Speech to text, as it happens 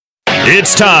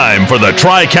It's time for the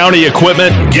Tri-County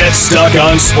Equipment Get Stuck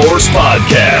on Sports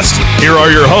podcast. Here are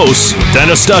your hosts,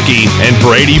 Dennis Stuckey and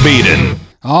Brady Beaton.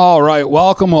 All right,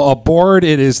 welcome aboard.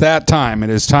 It is that time. It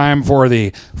is time for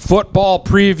the football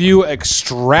preview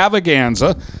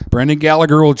extravaganza. Brendan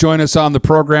Gallagher will join us on the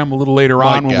program a little later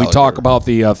on when we talk about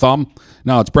the thumb.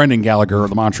 No, it's Brendan Gallagher of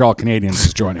the Montreal Canadiens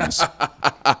is joining us,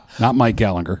 not Mike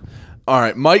Gallagher. All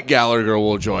right, Mike Gallagher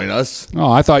will join us.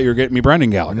 Oh, I thought you were getting me Brendan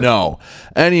Gallagher. No.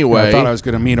 Anyway. I thought I was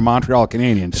going to meet a Montreal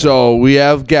Canadian. So we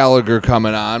have Gallagher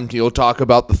coming on. He'll talk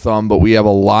about the thumb, but we have a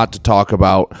lot to talk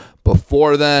about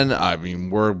before then. I mean,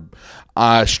 we're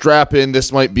strap in.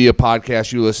 This might be a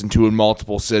podcast you listen to in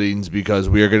multiple sittings because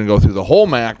we are going to go through the whole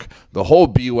MAC, the whole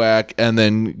BWAC, and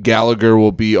then Gallagher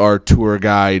will be our tour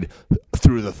guide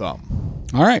through the thumb.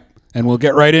 All right, and we'll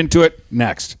get right into it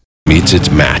next. Meets its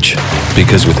match,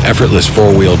 because with effortless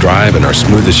four-wheel drive and our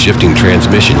smoothest shifting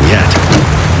transmission yet,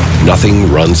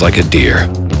 nothing runs like a Deere.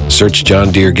 Search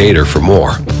John Deere Gator for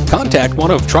more. Contact one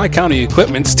of Tri-County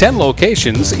Equipment's 10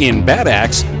 locations in Bad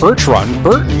Axe, Birch Run,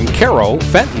 Burton, Caro,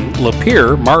 Fenton,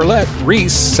 Lapeer, Marlette,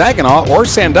 Reese, Saginaw, or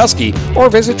Sandusky, or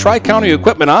visit Tri-County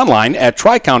Equipment online at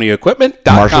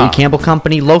tricountyequipment.com. Marshall E. Campbell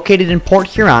Company, located in Port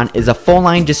Huron, is a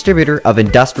full-line distributor of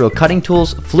industrial cutting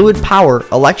tools, fluid power,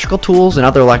 electrical tools, and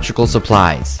other electrical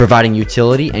supplies, providing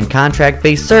utility and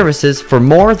contract-based services for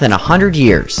more than 100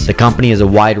 years. The company has a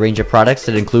wide range of products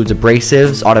that includes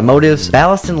abrasives, automotives,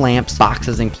 ballast and lamps,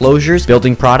 boxes and closures,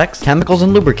 building products, chemicals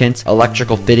and lubricants,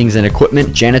 electrical fittings and equipment,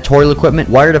 janitorial equipment,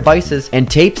 wire devices, and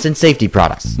tapes and safety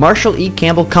products. Marshall E.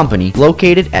 Campbell Company,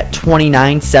 located at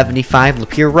 2975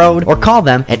 Lapeer Road, or call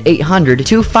them at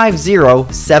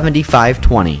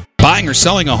 800-250-7520. Buying or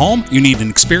selling a home? You need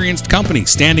an experienced company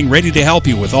standing ready to help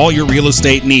you with all your real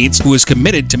estate needs, who is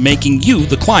committed to making you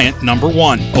the client number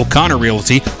one. O'Connor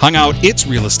Realty hung out its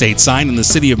real estate sign in the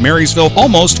city of Marysville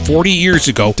almost 40 years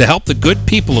ago to help the good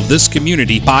people of this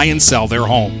community buy and sell their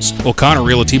homes. O'Connor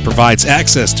Realty provides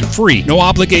access to free,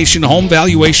 no-obligation home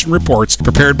valuation reports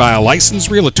prepared by a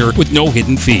licensed realtor with no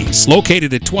hidden fees.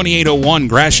 Located at 2801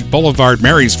 Gratiot Boulevard,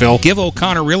 Marysville, give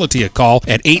O'Connor Realty a call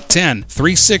at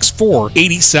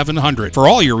 810-364-8700 for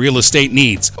all your real estate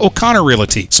needs. O'Connor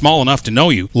Realty, small enough to know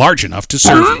you, large enough to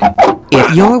serve you.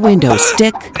 If your windows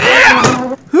stick,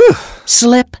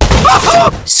 slip,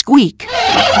 squeak,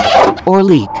 or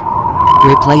leak,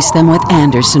 replace them with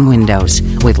Andersen windows.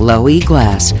 With low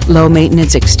E-glass, low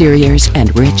maintenance exteriors,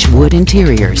 and rich wood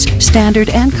interiors, standard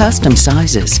and custom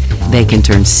sizes, they can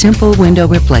turn simple window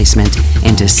replacement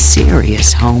into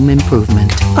serious home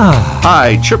improvement.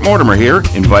 Hi, Chip Mortimer here,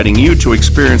 inviting you to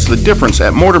experience the difference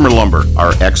at Mortimer Lumber.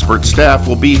 Our expert staff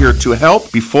will be here to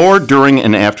help before, during,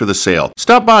 and after the sale.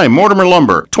 Stop by Mortimer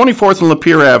Lumber, 24th and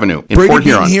Lapeer Avenue in Fort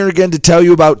Huron. Brady here again to tell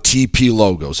you about TP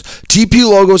Logos. TP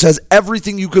Logos has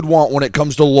everything you could want when it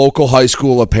comes to local high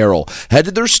school apparel. Head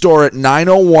to their store at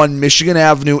 901 Michigan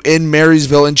Avenue in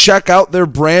Marysville and check out their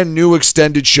brand new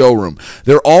extended showroom.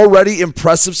 Their already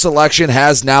impressive selection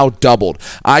has now doubled.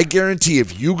 I guarantee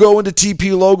if you go into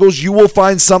TP Logos, you will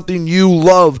find something you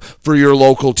love for your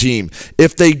local team.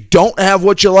 If they don't have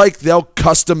what you like, they'll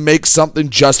custom make something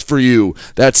just for you.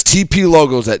 That's TP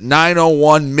Logos at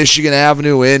 901 Michigan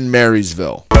Avenue in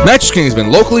Marysville. Mattress King has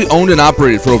been locally owned and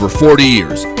operated for over 40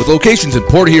 years. With locations in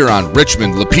Port Huron,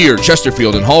 Richmond, Lapeer,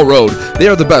 Chesterfield, and Hall Road, they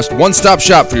are the best one-stop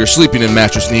shop for your sleeping and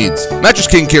mattress needs. Mattress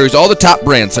King carries all the top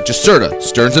brands such as Serta,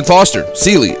 Stearns & Foster,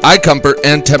 Sealy, iComfort,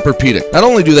 and Tempur-Pedic. Not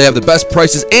only do they have the best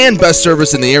prices and best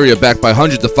service in the area backed by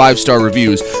hundreds of 5-star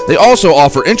reviews, they also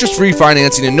offer interest-free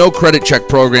financing and no credit check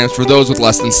programs for those with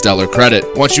less than stellar credit.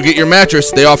 Once you get your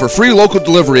mattress, they offer free local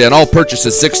delivery on all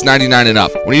purchases $6.99 and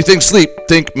up. When you think sleep,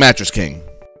 think Mattress King.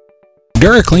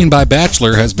 DuraClean by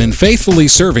Bachelor has been faithfully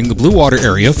serving the Blue Water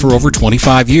area for over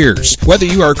 25 years. Whether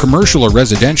you are commercial or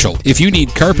residential, if you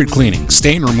need carpet cleaning,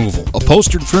 stain removal,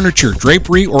 upholstered furniture,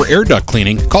 drapery, or air duct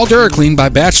cleaning, call DuraClean by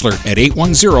Bachelor at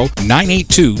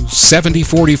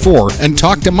 810-982-7044 and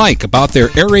talk to Mike about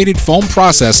their aerated foam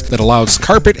process that allows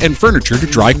carpet and furniture to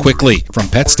dry quickly. From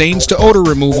pet stains to odor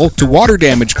removal to water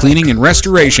damage cleaning and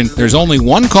restoration, there's only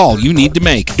one call you need to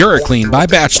make. DuraClean by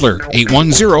Bachelor,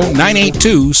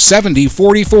 810-982-7044.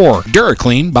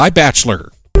 DuraClean by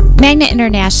Bachelor. Magna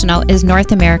International is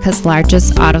North America's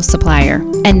largest auto supplier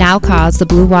and now calls the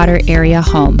Blue Water area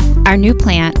home. Our new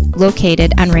plant,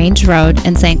 located on Range Road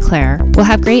in St. Clair, will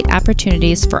have great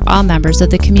opportunities for all members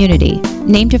of the community.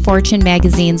 Named to Fortune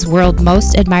magazine's World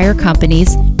Most Admired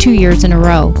Companies 2 years in a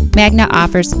row, Magna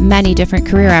offers many different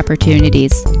career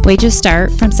opportunities. Wages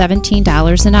start from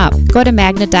 $17 and up. Go to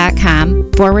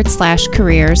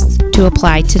magna.com/careers to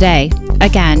apply today.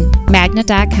 Again,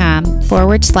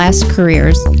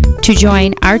 magna.com/careers to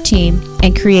join our team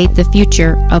and create the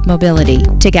future of mobility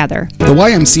together. The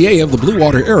YMCA of the Blue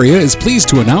Water area is pleased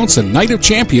to announce a Night of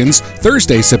Champions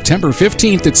Thursday, September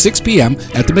 15th at 6 p.m.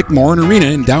 at the McMorran Arena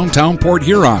in downtown Port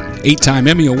Huron. 8-time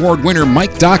Emmy Award winner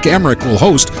Mike Doc Emmerich will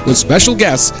host with special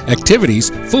guests, activities,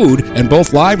 food, and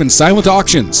both live and silent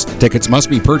auctions. Tickets must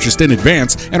be purchased in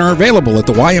advance and are available at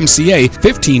the YMCA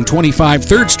 1525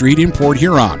 3rd Street in Port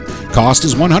Huron. Cost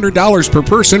is $100 per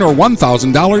person or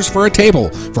 $1,000 for a table.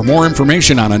 For more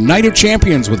information on a Night of Champions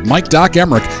with Mike Doc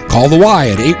Emmerich, call the Y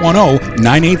at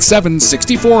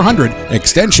 810-987-6400,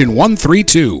 extension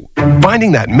 132.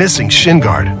 Finding that missing shin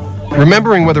guard,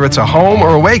 remembering whether it's a home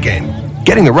or away game,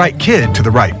 getting the right kid to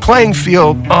the right playing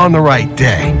field on the right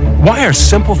day. Why are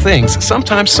simple things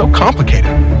sometimes so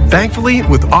complicated? Thankfully,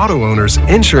 with auto owners,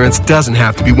 insurance doesn't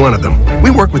have to be one of them. We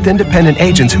work with independent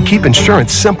agents who keep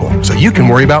insurance simple so you can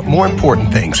worry about more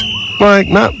important things, like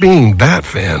not being that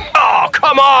fan. Oh,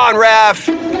 come on, ref!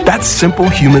 That's simple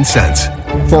human sense.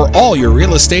 For all your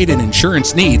real estate and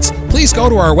insurance needs, please go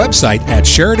to our website at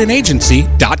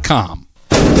SheridanAgency.com.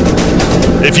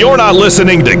 If you're not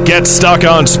listening to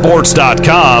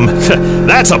GetStuckOnSports.com,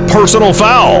 that's a personal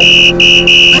foul.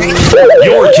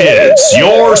 Your kids,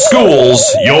 your schools,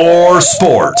 your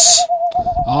sports.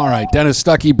 All right, Dennis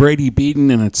Stuckey, Brady Beaton,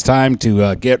 and it's time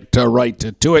to get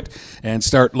right to it and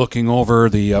start looking over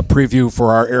the preview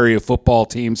for our area football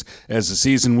teams as the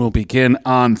season will begin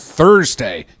on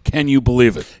Thursday. Can you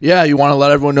believe it? Yeah, you want to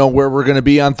let everyone know where we're going to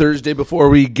be on Thursday before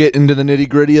we get into the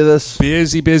nitty-gritty of this?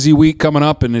 Busy week coming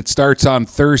up, and it starts on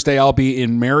Thursday. I'll be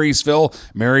in Marysville.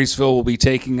 Marysville will be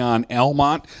taking on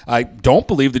Elmont. I don't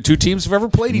believe the two teams have ever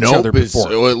played each other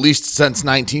before. At least since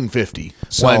 1950,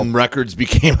 when records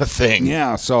became a thing.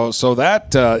 Yeah, so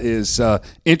that is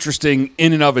interesting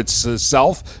in and of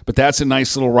itself, but that's a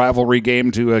nice little rivalry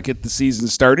game to get the season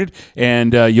started,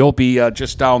 and you'll be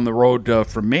just down the road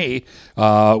from me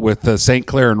with St.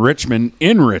 Clair and Richmond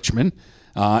in Richmond,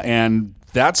 and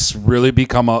that's really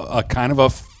become a kind of a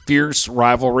fierce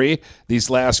rivalry these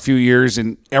last few years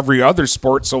in every other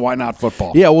sport, so why not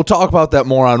football? Yeah, we'll talk about that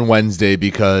more on Wednesday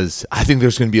because I think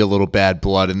there's going to be a little bad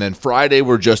blood, and then Friday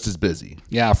we're just as busy.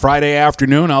 Yeah, Friday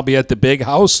afternoon I'll be at the Big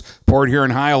House. Port Huron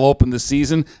High will open the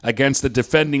season against the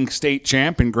defending state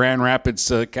champ in Grand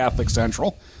Rapids Catholic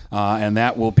Central, and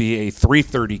that will be a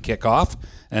 3:30 kickoff.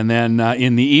 And then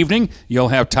in the evening, you'll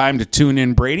have time to tune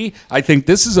in Brady. I think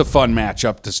this is a fun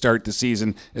matchup to start the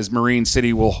season as Marine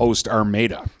City will host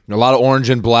Armada. A lot of orange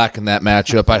and black in that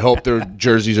matchup. I hope their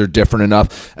jerseys are different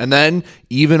enough. And then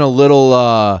even a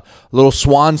little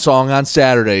swan song on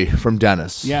Saturday from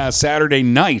Dennis. Yeah, Saturday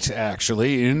night,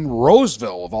 actually, in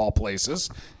Roseville, of all places.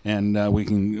 And we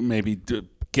can maybe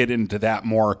get into that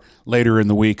more later in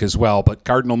the week as well. But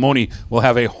Cardinal Mooney will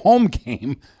have a home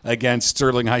game against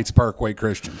Sterling Heights Parkway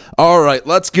Christian. All right,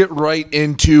 let's get right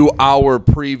into our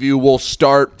preview. We'll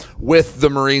start with the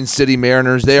Marine City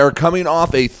Mariners. They are coming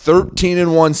off a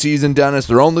 13-1 season, Dennis.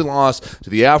 Their only loss to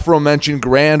the aforementioned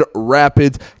Grand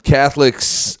Rapids Catholic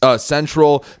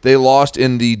Central. They lost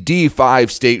in the D5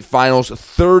 state finals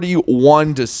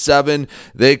 31-7.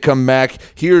 They come back.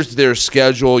 Here's their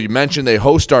schedule. You mentioned they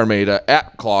host Armada,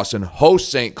 at Clawson, host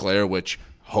St. Clair, which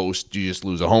host, you just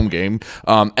lose a home game,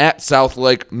 at South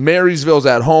Lake. Marysville's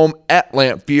at home, at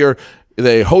Lamphere.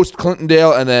 They host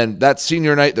Clintondale, and then that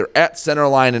senior night, they're at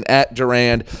Centerline and at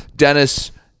Durand.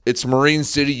 Dennis, it's Marine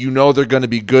City. You know they're going to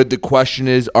be good. The question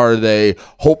is, are they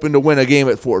hoping to win a game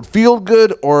at Ford Field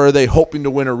good, or are they hoping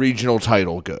to win a regional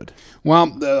title good?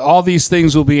 Well, all these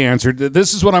things will be answered.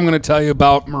 This is what I'm going to tell you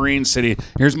about Marine City.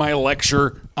 Here's my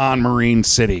lecture on Marine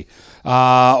City.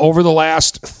 Over the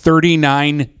last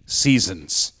 39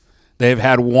 seasons, they've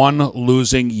had one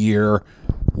losing year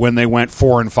when they went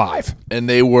 4-5. And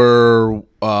they were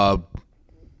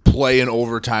playing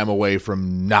overtime away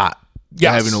from not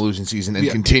having a losing season and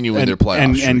continuing their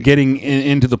playoffs. And getting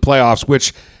into the playoffs,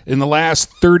 which in the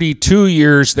last 32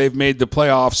 years, they've made the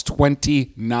playoffs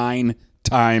 29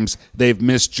 times. They've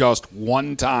missed just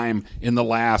one time in the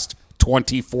last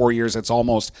 24 years. That's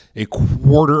almost a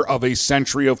quarter of a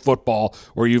century of football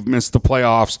where you've missed the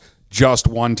playoffs just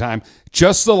one time.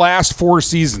 Just the last 4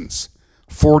 seasons,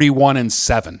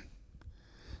 41-7.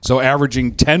 So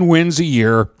averaging 10 wins a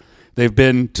year. They've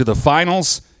been to the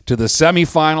finals, to the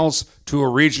semifinals, to a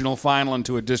regional final, and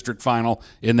to a district final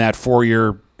in that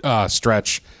 4-year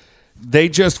stretch. They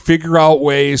just figure out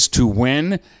ways to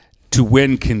win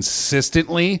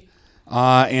consistently,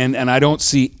 and I don't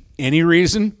see any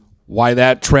reason why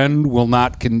that trend will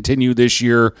not continue this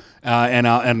year. And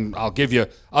I'll give you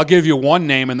one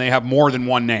name, and they have more than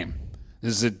one name.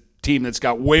 This is team that's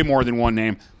got way more than one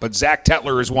name, but Zach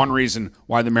Tetler is one reason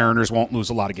why the Mariners won't lose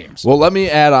a lot of games. Well, let me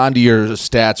add on to your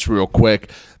stats real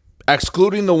quick.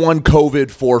 Excluding the one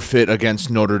COVID forfeit against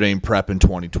Notre Dame Prep in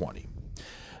 2020,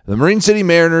 the Marine City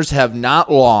Mariners have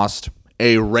not lost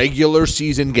a regular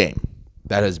season game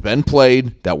that has been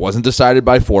played that wasn't decided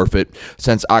by forfeit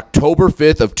since October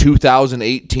 5th of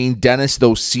 2018. Dennis,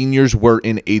 those seniors were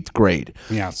in 8th grade.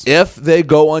 Yes. If they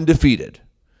go undefeated,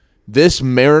 this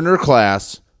Mariner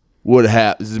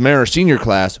senior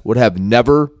class would have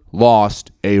never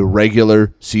lost a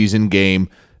regular season game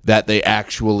that they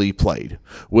actually played,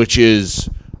 which is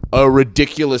a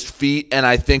ridiculous feat, and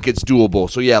I think it's doable.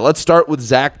 So, yeah, let's start with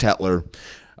Zach Tetler.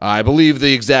 I believe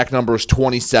the exact number is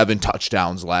 27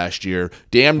 touchdowns last year.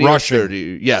 Damn near rushing.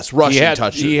 30. Yes, rushing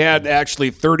touchdowns. He had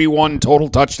actually 31 total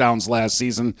touchdowns last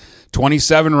season,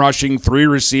 27 rushing, 3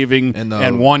 receiving,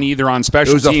 and 1 either on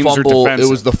special teams or defensive. It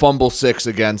was the fumble 6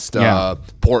 against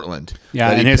Portland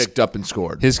that he picked up and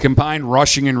scored. His combined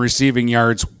rushing and receiving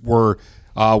yards were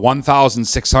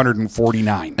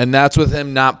 1,649. And that's with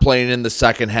him not playing in the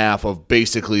second half of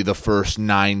basically the first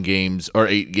 9 games or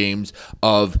 8 games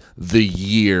of the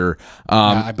year.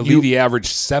 I believe he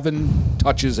averaged 7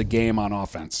 touches a game on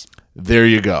offense. There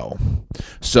you go.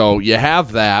 So you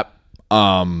have that.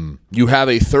 You have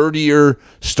a third-year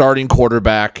starting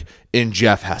quarterback in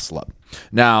Jeff Heslop.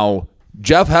 Now,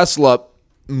 Jeff Heslop,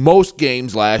 most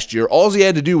games last year, all he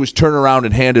had to do was turn around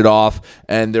and hand it off,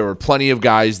 and there were plenty of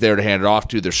guys there to hand it off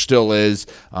to. There still is.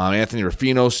 Anthony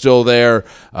Ruffino's still there.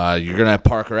 You're going to have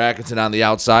Parker Atkinson on the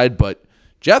outside, but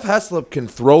Jeff Heslop can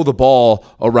throw the ball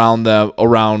around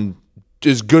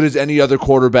as good as any other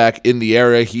quarterback in the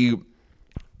area.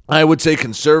 I would say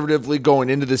conservatively going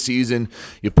into the season,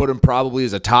 you put him probably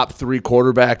as a top 3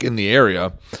 quarterback in the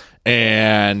area.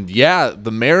 And, yeah,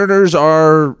 the Mariners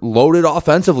are loaded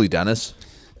offensively, Dennis.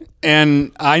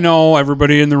 And I know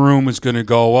everybody in the room is going to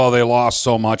go, well, they lost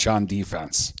so much on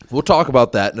defense. We'll talk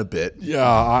about that in a bit. Yeah,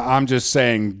 I'm just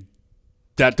saying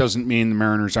that doesn't mean the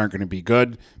Mariners aren't going to be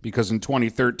good, because in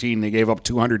 2013 they gave up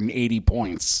 280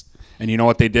 points. And you know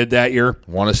what they did that year?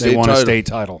 They won a state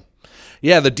title.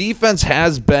 Yeah, the defense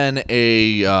has been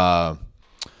a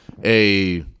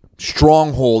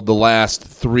stronghold the last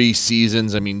 3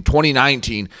 seasons. I mean,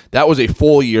 2019, that was a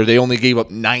full year. They only gave up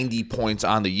 90 points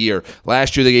on the year.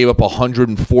 Last year, they gave up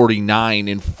 149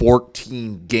 in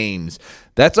 14 games.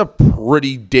 That's a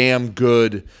pretty damn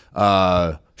good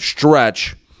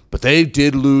stretch, but they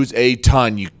did lose a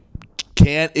ton. You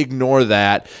can't ignore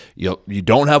that. You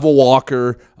don't have a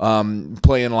Walker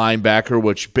playing linebacker,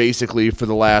 which basically for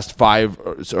the last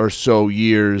 5 or so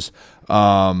years,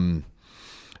 and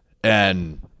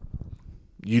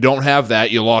you don't have that.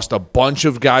 You lost a bunch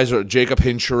of guys, Jacob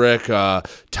Hincherick,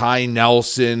 Ty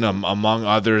Nelson, among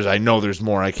others. I know there's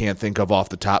more I can't think of off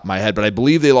the top of my head, but I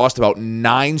believe they lost about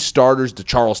 9 starters to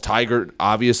Charles Tigert,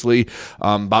 obviously,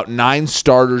 about 9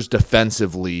 starters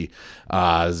defensively.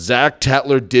 Zach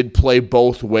Tetler did play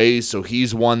both ways, so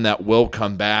he's one that will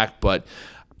come back, but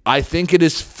I think it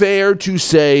is fair to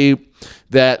say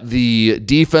that the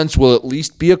defense will at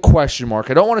least be a question mark.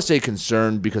 I don't want to say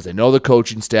concerned, because I know the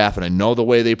coaching staff and I know the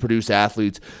way they produce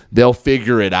athletes. They'll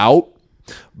figure it out.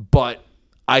 But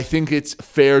I think it's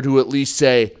fair to at least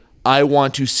say, I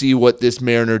want to see what this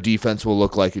Mariner defense will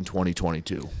look like in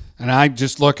 2022. And I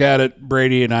just look at it,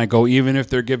 Brady, and I go, even if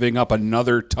they're giving up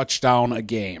another touchdown a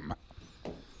game,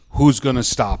 who's going to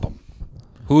stop them?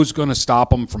 Who's going to stop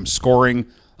them from scoring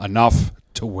enough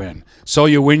to win? So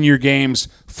you win your games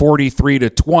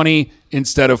 43-20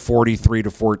 instead of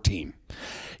 43-14.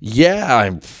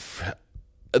 Yeah,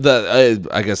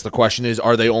 I guess the question is,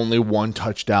 are they only 1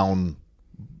 touchdown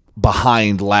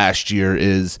behind last year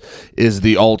is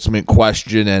the ultimate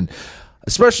question. And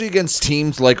especially against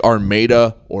teams like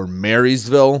Armada or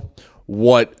Marysville,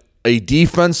 what a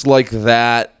defense like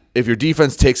that, if your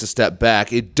defense takes a step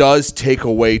back, it does take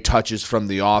away touches from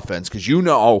the offense, because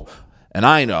and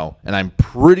I know, and I'm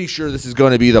pretty sure this is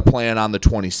going to be the plan on the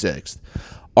 26th.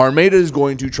 Armada is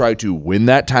going to try to win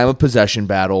that time of possession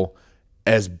battle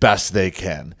as best they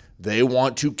can. They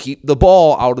want to keep the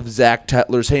ball out of Zach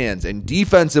Tetler's hands. And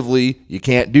defensively, you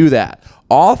can't do that.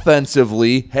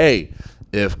 Offensively, hey,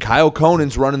 if Kyle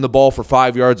Conan's running the ball for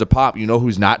 5 yards a pop, you know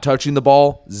who's not touching the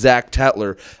ball? Zach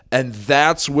Tetler. And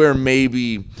that's where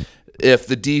maybe if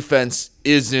the defense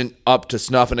isn't up to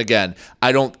snuff. And again,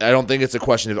 I don't think it's a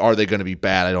question of are they going to be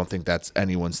bad. I don't think that's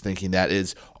anyone's thinking that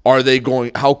is.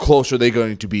 How close are they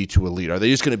going to be to elite? Are they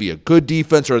just going to be a good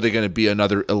defense, or are they going to be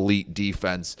another elite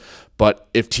defense? But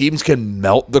if teams can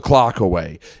melt the clock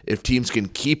away, if teams can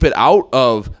keep it out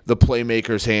of the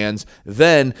playmakers' hands,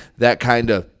 then that kind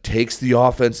of takes the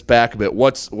offense back a bit.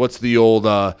 What's the old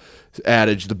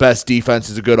adage? The best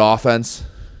defense is a good offense.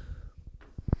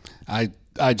 I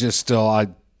just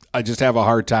have a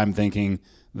hard time thinking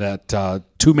that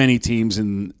too many teams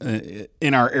in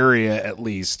our area, at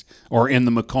least, or in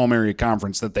the Macomb area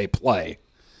conference that they play,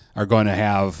 are going to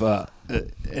have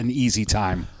an easy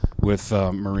time with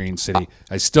Marine City.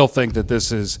 I still think that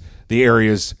this is the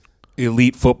area's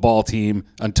elite football team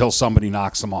until somebody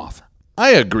knocks them off.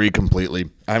 I agree completely.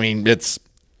 I mean,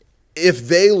 if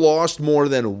they lost more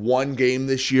than one game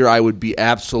this year, I would be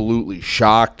absolutely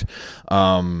shocked.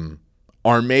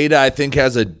 Armada, I think,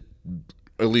 at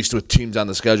least with teams on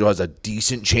the schedule, has a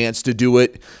decent chance to do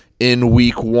it in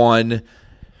week 1.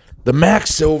 The Mac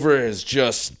Silver is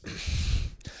just...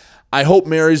 I hope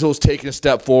Marysville's taking a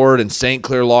step forward, and St.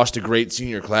 Clair lost a great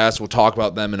senior class. We'll talk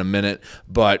about them in a minute.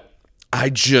 But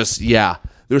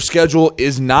their schedule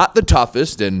is not the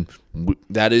toughest, and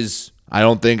that is... I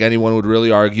don't think anyone would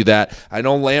really argue that. I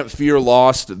know Lamphere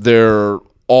lost their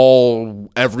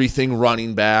everything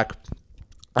running back.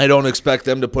 I don't expect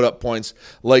them to put up points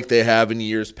like they have in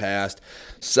years past.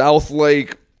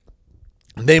 Southlake,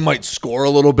 they might score a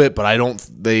little bit, but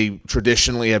they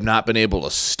traditionally have not been able to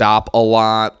stop a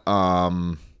lot.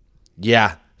 I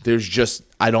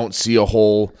don't see a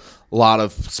whole lot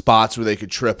of spots where they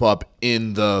could trip up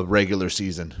in the regular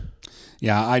season.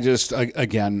 Yeah,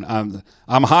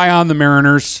 I'm high on the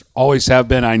Mariners, always have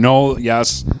been. I know,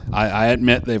 yes, I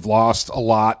admit they've lost a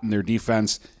lot, and their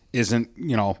defense isn't,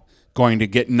 going to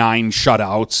get 9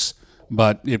 shutouts,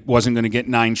 but it wasn't going to get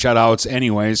 9 shutouts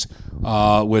anyways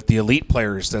with the elite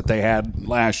players that they had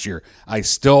last year.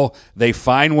 They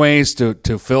find ways to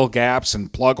fill gaps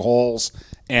and plug holes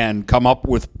and come up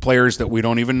with players that we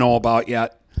don't even know about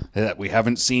yet, that we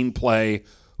haven't seen play,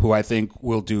 who I think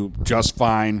will do just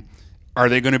fine. Are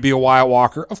they going to be a Wyatt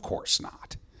Walker? Of course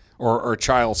not. Or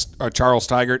Charles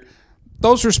Tigert.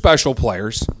 Those are special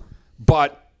players,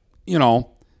 but,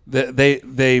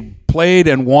 they played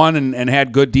and won and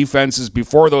had good defenses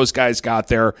before those guys got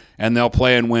there, and they'll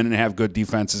play and win and have good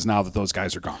defenses now that those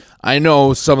guys are gone. I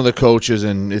know some of the coaches,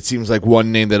 and it seems like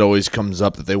one name that always comes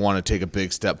up that they want to take a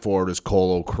big step forward is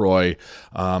Cole O'Croy.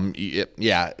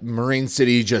 Marine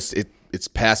City it's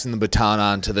passing the baton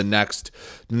on to the next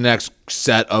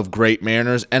set of great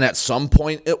Mariners, and at some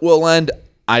point it will end.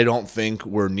 I don't think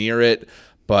we're near it,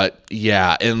 but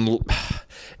and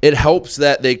it helps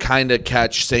that they kind of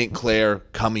catch St. Clair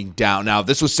coming down. Now, if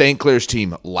this was St. Clair's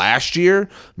team last year,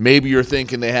 maybe you're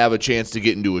thinking they have a chance to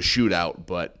get into a shootout,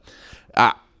 but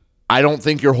I don't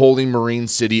think you're holding Marine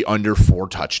City under 4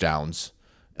 touchdowns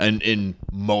in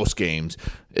most games.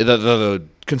 The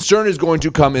concern is going to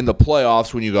come in the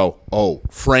playoffs when you go,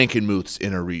 Frankenmuth's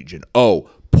in a region.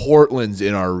 Portland's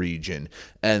in our region.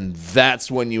 And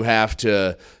that's when you have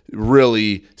to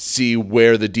really see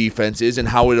where the defense is and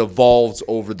how it evolves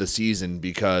over the season,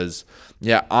 because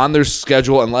on their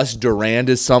schedule, unless Durand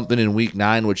is something in week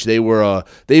 9, which they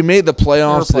made the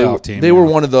playoffs. They were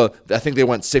one of I think they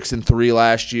went 6-3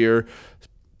 last year,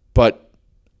 but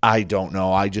I don't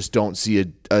know. I just don't see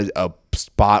a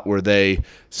spot where they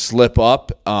slip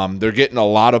up. They're getting a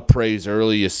lot of praise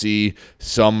early. You see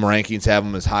some rankings have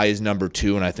them as high as number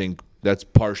 2, and I think that's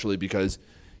partially because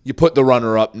you put the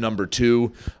runner-up number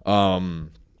 2.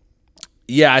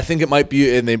 I think it might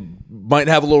be, and they might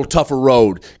have a little tougher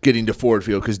road getting to Ford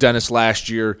Field, because Dennis, last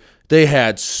year, they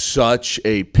had such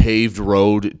a paved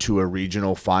road to a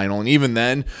regional final. And even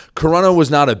then, Corunna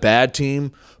was not a bad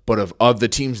team, but of the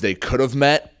teams they could have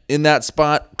met in that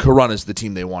spot, Corunna's the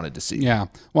team they wanted to see. Yeah.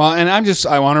 Well, and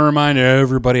I want to remind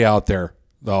everybody out there,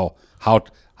 though, how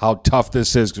tough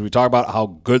this is, because we talk about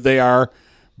how good they are,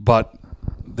 but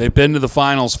they've been to the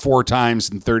finals 4 times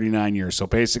in 39 years. So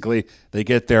basically, they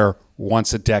get there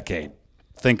once a decade.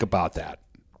 Think about that.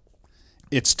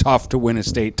 It's tough to win a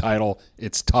state title.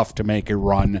 It's tough to make a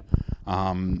run.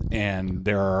 And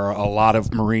there are a lot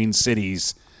of Marine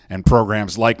cities and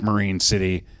programs like Marine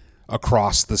City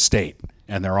across the state,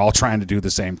 and they're all trying to do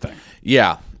the same thing.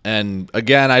 Yeah. And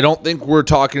again, I don't think we're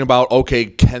talking about,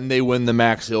 can they win the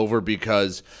MAC Silver?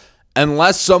 Because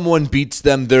unless someone beats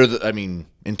them,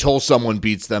 until someone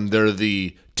beats them, they're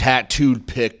the tattooed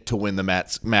pick to win the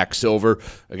MAC Silver.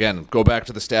 Again, go back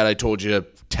to the stat I told you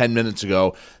 10 minutes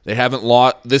ago. They haven't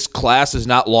lost. This class has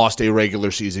not lost a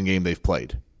regular season game they've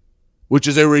played. which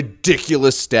is a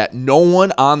ridiculous stat. No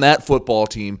one on that football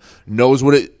team knows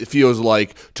what it feels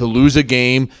like to lose a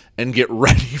game and get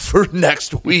ready for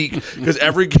next week because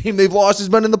every game they've lost has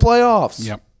been in the playoffs.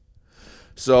 Yep.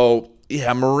 So,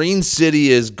 yeah, Marine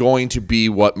City is going to be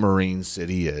what Marine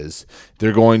City is.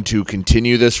 They're going to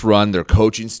continue this run. Their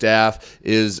coaching staff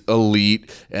is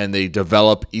elite, and they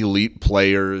develop elite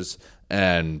players.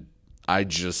 And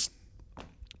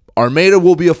Armada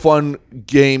will be a fun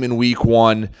game in week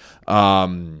 1.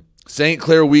 St.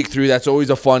 Clair week 3, that's always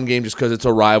a fun game just because it's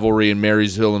a rivalry, in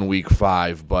Marysville in week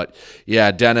 5. But,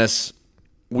 yeah, Dennis,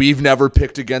 we've never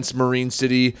picked against Marine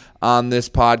City on this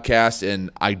podcast, and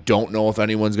I don't know if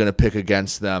anyone's going to pick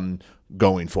against them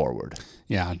going forward.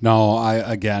 Yeah, no,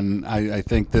 I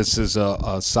think this is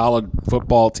a solid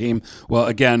football team. Well,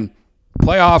 again,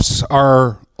 playoffs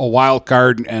are a wild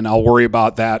card, and I'll worry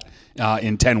about that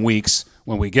in 10 weeks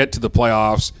when we get to the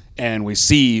playoffs and we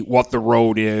see what the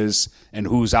road is and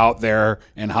who's out there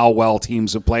and how well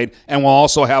teams have played. And we'll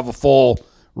also have a full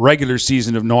regular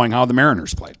season of knowing how the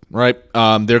Mariners played. Right.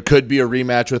 There could be a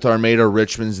rematch with Armada.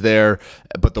 Richmond's there.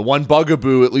 But the one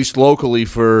bugaboo, at least locally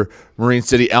for Marine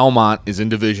City, Almont, is in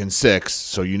Division 6,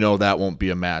 so you know that won't be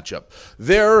a matchup.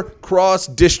 Their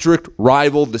cross-district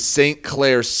rival, the St.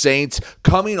 Clair Saints,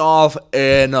 coming off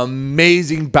an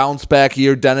amazing bounce-back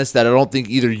year, Dennis, that I don't think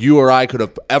either you or I could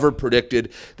have ever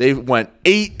predicted. They went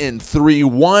 8-3,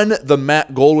 won the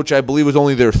MAC Gold, which I believe was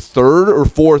only their 3rd or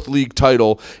 4th league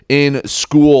title in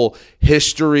school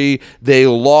history. They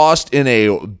lost in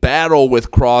a battle with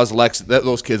Croslex.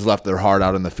 Those kids left their heart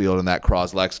out in the field in that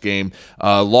Croslex game.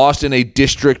 Lost in a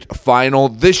district final.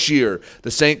 This year,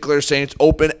 the St. Clair Saints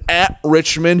open at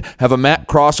Richmond, have a MAC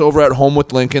crossover at home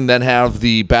with Lincoln, then have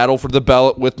the battle for the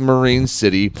ballot with Marine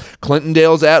City.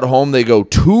 Clintondale's at home. They go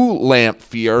to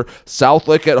Lamphere.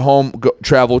 Southlake at home,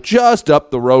 travel just up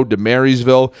the road to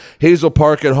Marysville. Hazel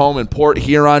Park at home, and Port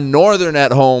Huron Northern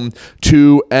at home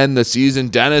to end the season.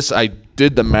 Dennis, I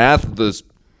did the math. This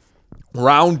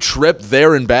round trip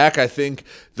there and back, I think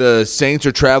the Saints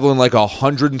are traveling like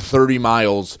 130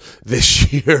 miles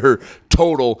this year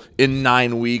total in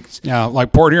 9 weeks. Yeah,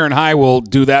 like Port Huron High will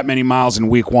do that many miles in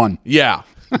week 1. Yeah.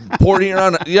 Port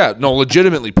Huron,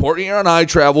 legitimately, Port Huron High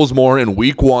travels more in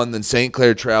week 1 than St.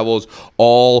 Clair travels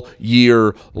all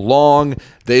year long.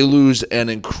 They lose an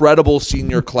incredible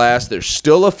senior class. There's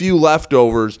still a few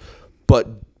leftovers, but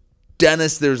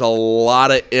Dennis, there's a lot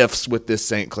of ifs with this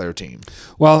St. Clair team.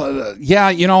 Well,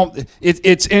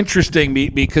 it's interesting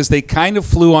because they kind of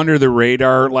flew under the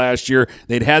radar last year.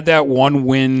 They'd had that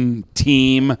 1-win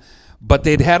team, but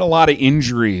they'd had a lot of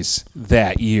injuries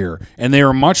that year. And they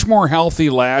were much more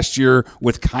healthy last year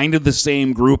with kind of the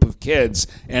same group of kids.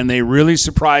 And they really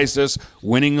surprised us,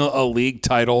 winning a league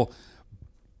title,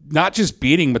 not just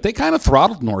beating, but they kind of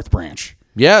throttled North Branch.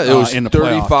 Yeah, it was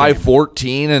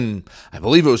 35-14, and I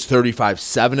believe it was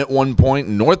 35-7 at one point.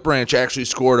 And North Branch actually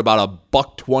scored about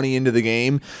 $120 into the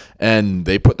game, and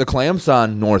they put the clamps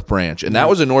on North Branch. And that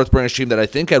was a North Branch team that I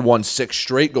think had won 6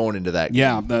 straight going into that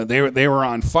game. Yeah, they were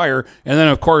on fire. And then,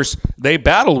 of course, they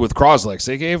battled with Croslex.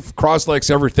 They gave Croslex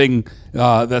everything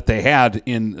that they had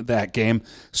in that game.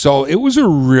 So it was a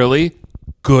really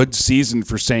good season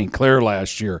for St. Clair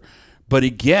last year. But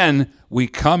again, we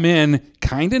come in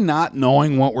kind of not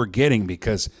knowing what we're getting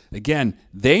because, again,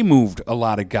 they moved a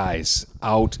lot of guys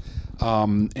out,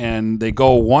 and they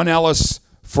go one Ellis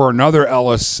for another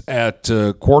Ellis at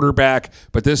quarterback,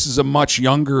 but this is a much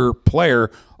younger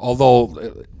player,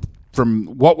 although from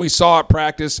what we saw at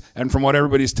practice and from what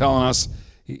everybody's telling us,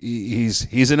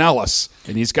 he's an Ellis,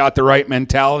 and he's got the right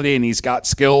mentality, and he's got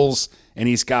skills, and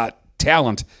he's got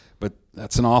talent, but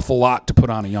that's an awful lot to put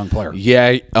on a young player.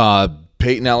 Yeah,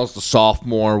 Peyton Ellis, the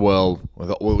sophomore, will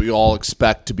what we all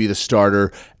expect to be the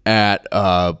starter at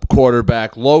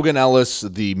quarterback. Logan Ellis,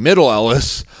 the middle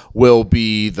Ellis, will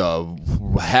be the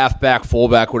halfback,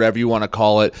 fullback, whatever you want to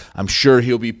call it. I'm sure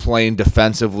he'll be playing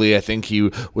defensively. I think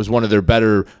he was one of their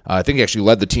better, I think he actually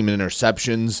led the team in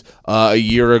interceptions a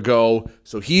year ago.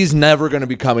 So he's never going to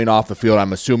be coming off the field.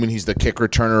 I'm assuming he's the kick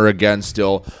returner again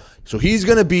still. So he's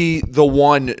going to be the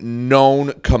one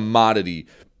known commodity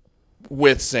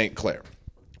with St. Clair.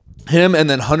 Him and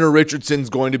then Hunter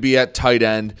Richardson's going to be at tight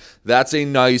end. That's a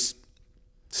nice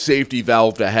safety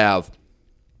valve to have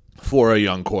for a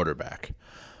young quarterback.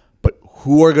 But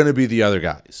who are going to be the other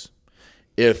guys?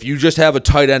 If you just have a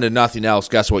tight end and nothing else,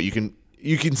 guess what? You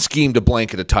can scheme to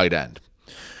blanket a tight end.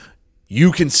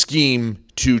 You can scheme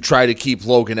to try to keep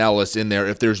Logan Ellis in there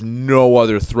if there's no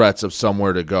other threats of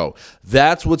somewhere to go.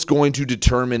 That's what's going to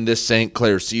determine this St.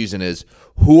 Clair season is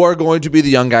who are going to be the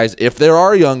young guys, if there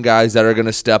are young guys that are going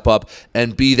to step up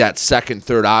and be that second,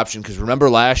 third option. Because remember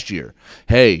last year,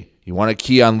 hey, you want to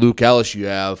key on Luke Ellis, you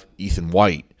have Ethan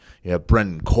White, you have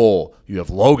Brendan Cole, you have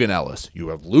Logan Ellis, you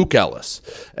have Luke Ellis,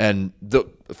 and the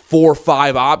 4 or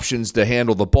 5 options to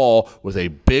handle the ball with a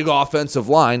big offensive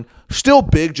line. Still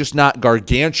big, just not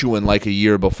gargantuan like a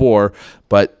year before,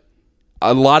 but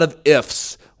a lot of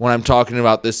ifs when I'm talking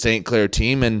about this St. Clair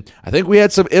team, and I think we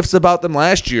had some ifs about them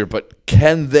last year, but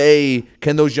can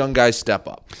those young guys step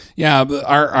up? Yeah,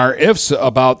 our ifs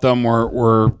about them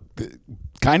were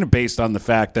kind of based on the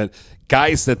fact that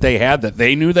guys that they had that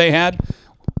they knew they had,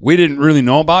 we didn't really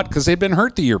know about because they'd been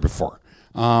hurt the year before.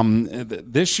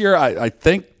 This year, I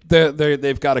think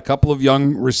they've got a couple of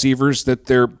young receivers that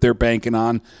they're banking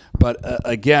on, but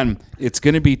again, it's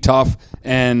going to be tough.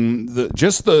 And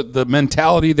the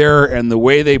mentality there and the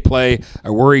way they play, I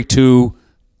worry too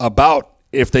about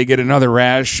if they get another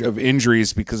rash of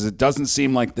injuries, because it doesn't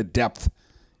seem like the depth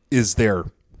is there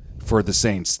for the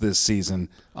Saints this season.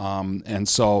 And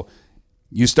so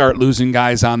you start losing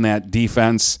guys on that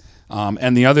defense.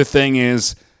 And the other thing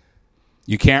is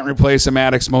you can't replace a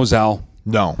Maddox Moselle.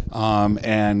 No.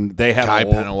 And they had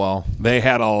they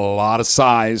had a lot of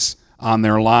size on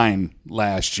their line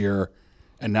last year,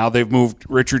 and now they've moved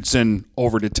Richardson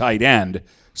over to tight end.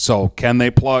 So can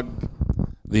they plug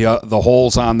the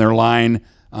holes on their line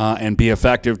and be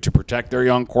effective to protect their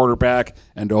young quarterback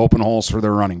and to open holes for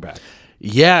their running back?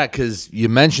 Yeah, because you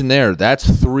mentioned there, that's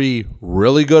 3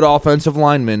 really good offensive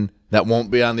linemen that won't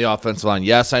be on the offensive line.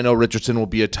 Yes, I know Richardson will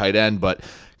be a tight end, but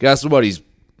guess what?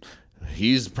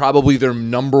 He's probably their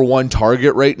number 1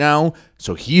 target right now,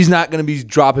 so he's not going to be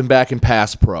dropping back in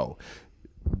pass pro.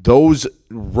 Those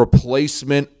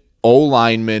replacement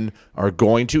O-linemen are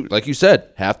going to, like you said,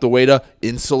 have to way to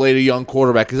insulate a young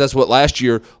quarterback, because that's what last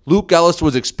year Luke Ellis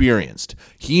was experienced.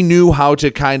 He knew how to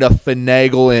kind of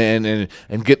finagle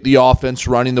and get the offense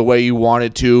running the way you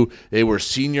wanted to. They were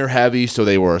senior heavy, so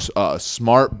they were a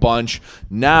smart bunch.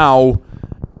 Now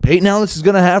Peyton Ellis is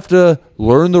going to have to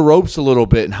learn the ropes a little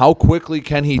bit, and how quickly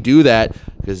can he do that?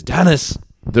 Because, Dennis,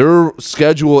 their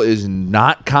schedule is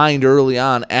not kind early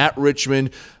on at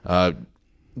Richmond.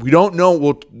 We don't know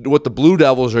what the Blue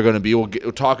Devils are going to be.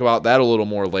 We'll talk about that a little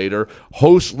more later.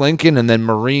 Host Lincoln and then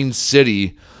Marine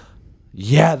City.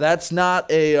 Yeah, that's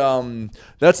not a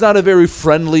very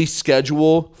friendly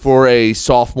schedule for a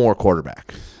sophomore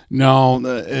quarterback. No,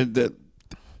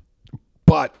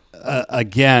 but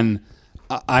again,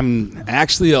 I'm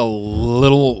actually have a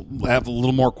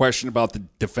little more question about the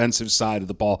defensive side of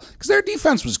the ball, because their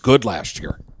defense was good last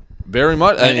year, very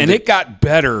much, and it got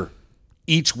better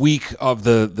each week of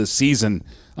the season.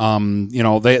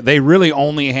 They really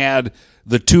only had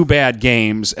the 2 bad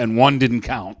games, and one didn't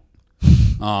count.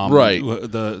 Right,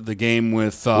 the game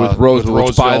with Roseville.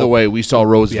 Which, by the way, we saw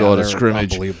Roseville at a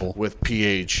scrimmage with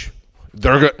PH.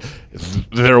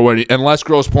 They're winning. Unless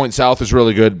Grosse Pointe South is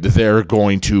really good, they're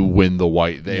going to win the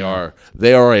white. They are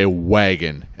a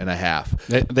wagon and a half.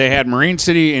 They had Marine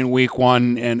City in week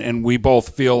 1, and we both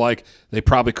feel like they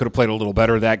probably could have played a little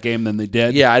better that game than they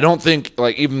did. Yeah, I don't think,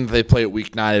 even if they play at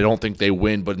week 9, I don't think they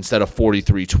win, but instead of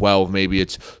 43-12, maybe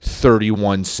it's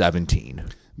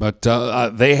 31-17. But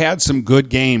they had some good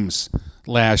games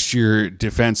last year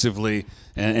defensively,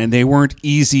 and they weren't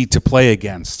easy to play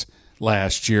against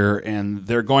last year, and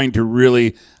they're going to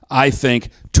really, I think,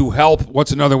 to help.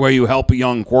 What's another way you help a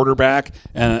young quarterback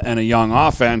and a young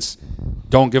offense?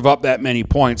 Don't give up that many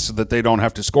points so that they don't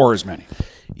have to score as many.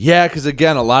 Yeah, because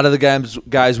again, a lot of the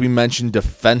guys we mentioned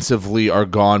defensively are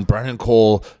gone. Brendan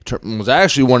Cole was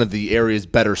actually one of the area's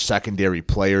better secondary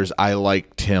players. I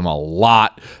liked him a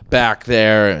lot back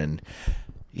there, and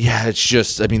yeah, it's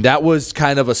just, that was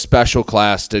kind of a special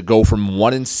class to go from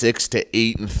 1-6 to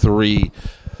 8-3.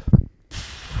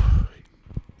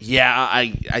 Yeah,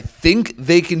 I think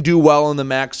they can do well in the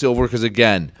MAC Silver, because,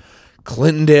 again,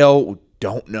 Clintondale, we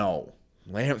don't know.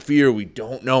 Lamphere, we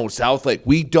don't know. Southlake,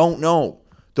 we don't know.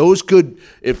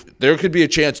 If there could be a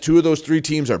chance 2 of those 3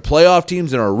 teams are playoff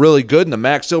teams and are really good, and the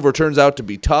MAC Silver turns out to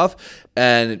be tough,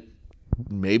 and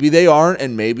maybe they aren't,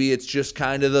 and maybe it's just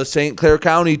kind of the St. Clair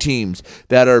County teams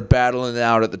that are battling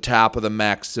out at the top of the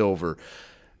MAC Silver.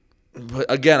 But,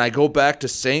 again, I go back to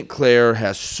St. Clair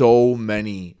has so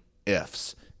many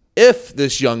ifs. If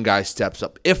this young guy steps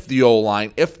up, if the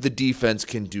O-line, if the defense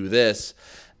can do this,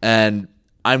 and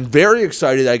I'm very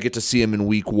excited I get to see him in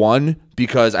week 1,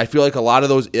 because I feel like a lot of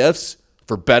those ifs,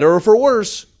 for better or for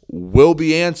worse, will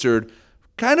be answered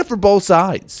kind of for both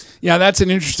sides. Yeah, that's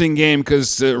an interesting game,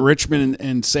 because Richmond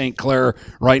and St. Clair,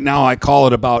 right now I call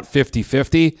it about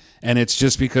 50-50, and it's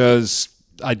just because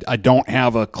I don't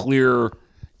have a clear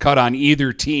cut on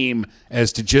either team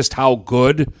as to just how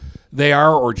good they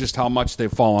are or just how much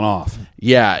they've fallen off.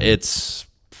 Yeah, it's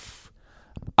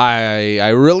I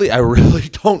really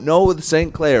don't know with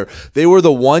St. Clair. They were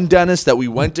the one, Dennis, that we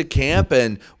went to camp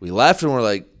and we left and we're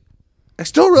like, I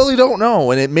still really don't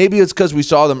know. And maybe it's because we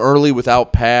saw them early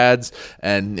without pads,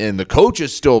 and the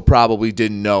coaches still probably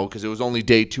didn't know because it was only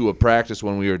day 2 of practice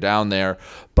when we were down there.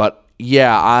 But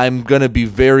yeah, I'm going to be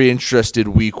very interested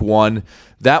week 1.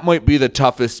 That might be the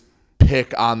toughest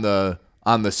pick on the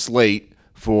slate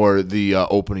for the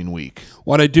opening week.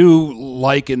 What I do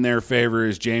like in their favor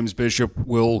is James Bishop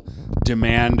will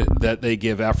demand that they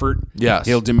give effort. Yes.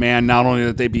 He'll demand not only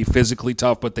that they be physically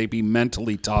tough, but they be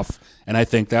mentally tough, and I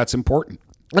think that's important.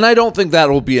 And I don't think that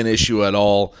will be an issue at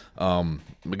all.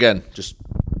 Again, just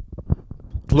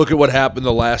look at what happened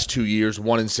the last 2 years,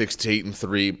 1-6 to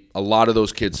 8-3. A lot of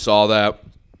those kids saw that.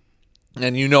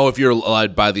 And if you're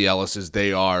led by the Ellises,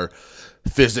 they are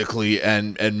physically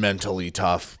and mentally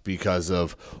tough because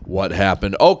of what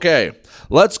happened. Okay,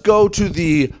 let's go to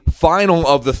the final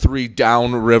of the 3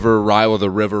 downriver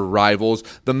rivals,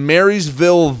 the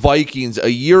Marysville Vikings.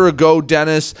 A year ago,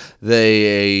 Dennis,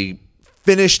 they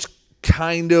finished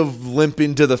kind of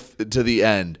limping to the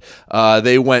end.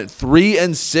 They went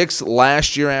 3-6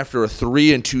 last year after a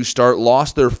 3-2 start,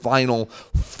 lost their final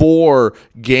 4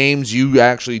 games. You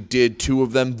actually did 2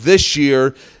 of them. This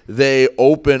year, they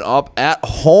open up at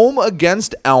home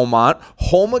against Almont,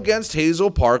 home against Hazel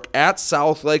Park, at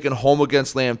Southlake, and home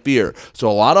against Lamphere.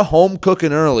 So a lot of home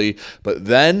cooking early, but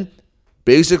then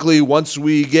basically once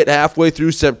we get halfway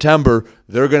through September,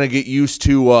 they're going to get used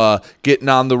to getting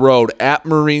on the road at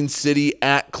Marine City,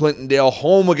 at Clintondale,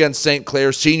 home against St.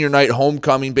 Clair, senior night,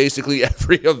 homecoming, basically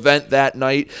every event that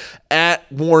night,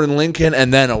 at Warren Lincoln,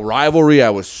 and then a rivalry I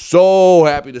was so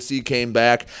happy to see came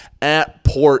back at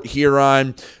Port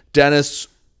Huron. Dennis,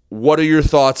 what are your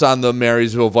thoughts on the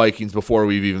Marysville Vikings before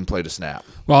we've even played a snap?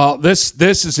 Well, this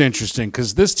is interesting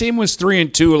because this team was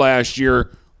 3-2 last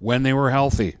year when they were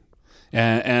healthy.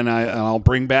 And I'll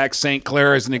bring back St.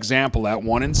 Clair as an example. That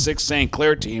 1-6 St.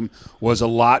 Clair team was a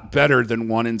lot better than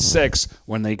 1-6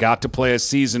 when they got to play a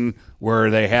season where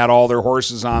they had all their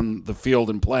horses on the field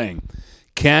and playing.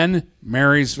 Can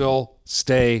Marysville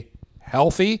stay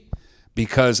healthy?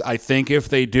 Because I think if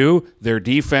they do, their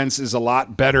defense is a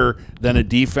lot better than a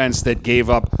defense that gave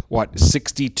up,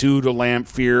 62 to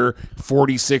Lamphere,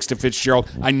 46 to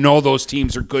Fitzgerald. I know those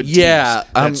teams are good teams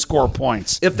that score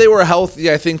points. If they were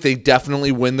healthy, I think they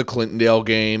definitely win the Clintondale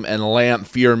game, and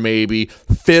Lamphere maybe.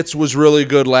 Fitz was really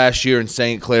good last year, and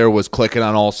St. Clair was clicking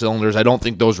on all cylinders. I don't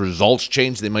think those results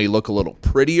change. They may look a little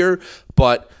prettier,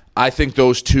 but I think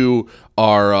those two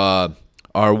are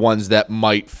ones that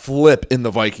might flip in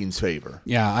the Vikings' favor.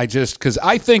 Yeah, because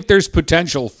I think there's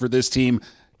potential for this team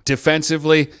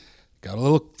defensively. Got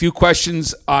a few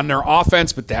questions on their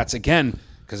offense, but that's, again,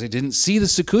 because I didn't see the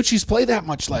Sakuchis play that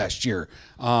much last year.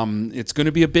 It's going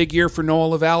to be a big year for Noah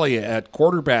LaValle at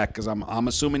quarterback because I'm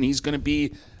assuming he's going to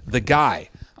be the guy.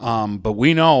 But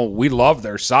we love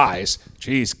their size.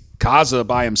 Geez, Kaza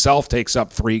by himself takes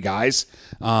up 3 guys,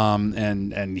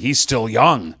 and he's still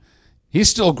young. He's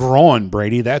still growing,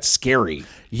 Brady. That's scary.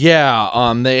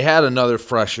 Yeah, they had another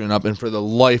freshman up, and for the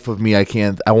life of me,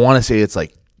 I want to say it's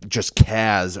like just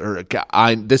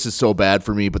Kaz, this is so bad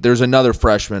for me, but there's another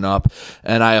freshman up,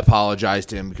 and I apologize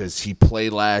to him because he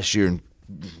played last year, and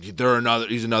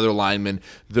he's another lineman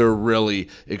they're really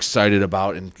excited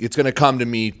about, and it's going to come to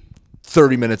me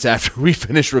 30 minutes after we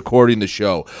finish recording the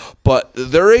show. But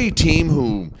they're a team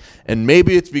who, and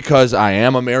maybe it's because I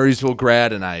am a Marysville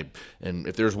grad, and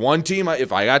if there's one team,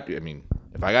 if I got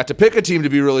to pick a team to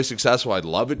be really successful, I'd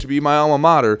love it to be my alma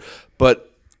mater. But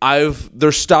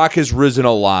their stock has risen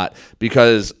a lot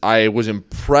because I was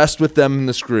impressed with them in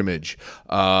the scrimmage.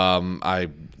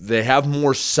 They have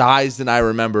more size than I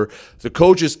remember. The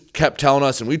coaches kept telling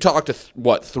us, and we talked to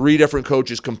 3 different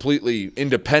coaches completely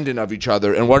independent of each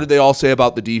other, and what did they all say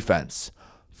about the defense?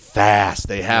 Fast.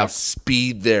 They have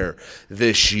speed there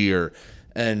this year.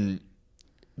 And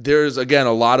there's, again,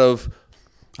 a lot of...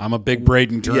 I'm a big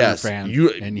Braden Turner fan,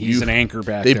 and he's an anchor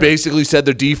back there. They basically said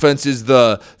their defense is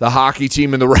the hockey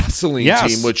team and the wrestling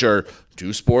team, which are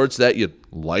 2 sports that you'd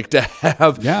like to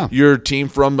have your team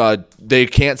from. They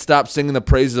can't stop singing the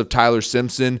praises of Tyler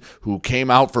Simpson, who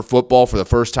came out for football for the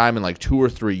first time in 2 or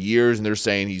 3 years, and they're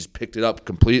saying he's picked it up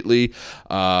completely.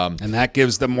 And that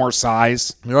gives them more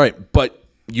size. Right, but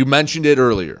you mentioned it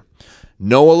earlier.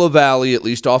 Noah LaValle, at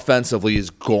least offensively, is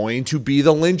going to be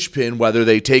the linchpin, whether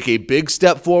they take a big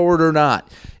step forward or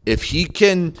not. If he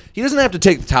doesn't have to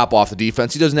take the top off the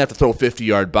defense. He doesn't have to throw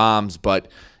 50-yard bombs, but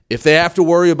if they have to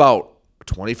worry about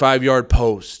 25-yard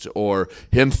post or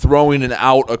him throwing an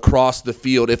out across the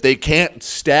field, if they can't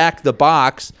stack the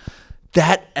box,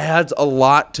 that adds a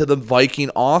lot to the Viking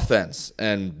offense,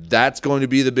 and that's going to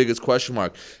be the biggest question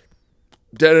mark.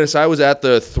 Dennis, I was at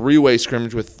the three-way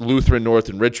scrimmage with Lutheran, North,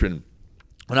 and Richmond,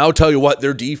 and I'll tell you what,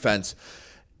 their defense,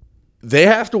 they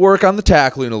have to work on the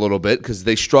tackling a little bit because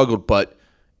they struggled, but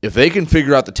if they can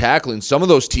figure out the tackling, some of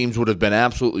those teams would have been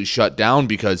absolutely shut down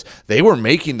because they were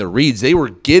making the reads. They were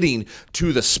getting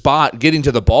to the spot, getting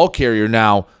to the ball carrier.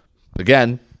 Now,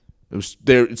 again,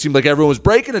 it seemed like everyone was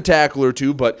breaking a tackle or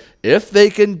two, but if they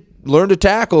can learn to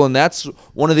tackle, and that's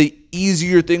one of the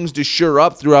easier things to shore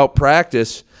up throughout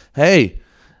practice, hey,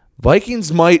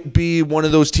 Vikings might be one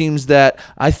of those teams that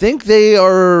I think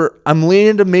I'm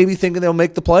leaning to maybe thinking they'll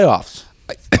make the playoffs.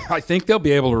 I think they'll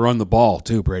be able to run the ball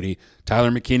too, Brady.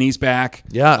 Tyler McKinney's back.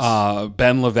 Yes.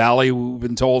 Ben LaValle, we've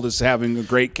been told, is having a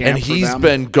great camp. And he's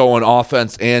been going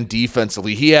offense and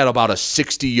defensively. He had about a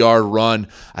 60-yard run.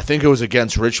 I think it was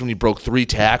against Richmond. He broke 3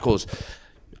 tackles.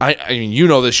 I mean, you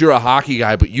know this. You're a hockey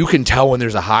guy, but you can tell when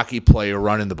there's a hockey player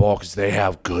running the ball because they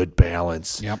have good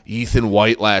balance. Yep. Ethan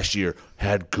White last year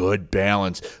had good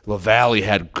balance. LaValle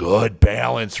had good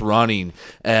balance running.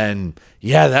 And,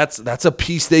 yeah, that's a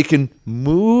piece they can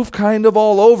move kind of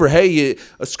all over. Hey,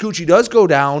 a Scoochie does go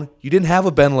down. You didn't have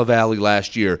a Ben LaValle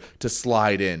last year to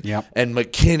slide in. Yep. And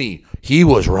McKinney, he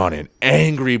was running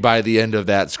angry by the end of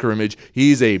that scrimmage.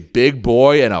 He's a big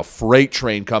boy and a freight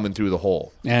train coming through the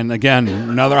hole. And, again,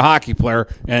 another hockey player,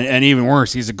 and even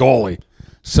worse, he's a goalie.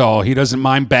 So he doesn't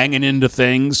mind banging into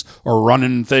things or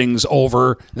running things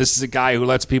over. This is a guy who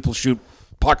lets people shoot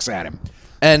pucks at him.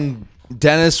 And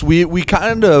Dennis, we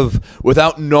kind of,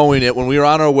 without knowing it, when we were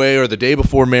on our way or the day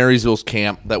before Marysville's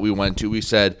camp that we went to, we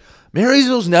said,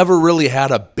 Marysville's never really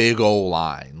had a big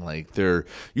O-line. Like, they're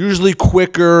usually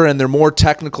quicker and they're more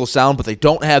technical sound, but they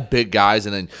don't have big guys.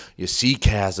 And then you see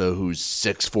Kaza, who's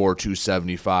 6'4",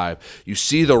 275. You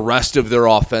see the rest of their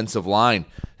offensive line.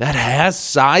 That has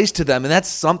size to them, and that's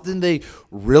something they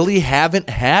really haven't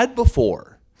had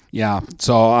before. Yeah,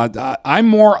 so I'm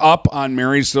more up on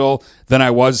Marysville than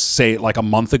I was, say, like a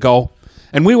month ago.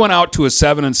 And we went out to a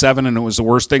 7-7, and it was the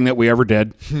worst thing that we ever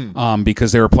did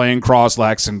because they were playing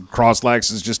Croslex, and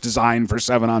Croslex is just designed for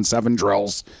 7-on-7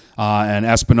 drills. And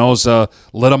Espinoza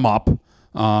lit them up,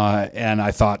 and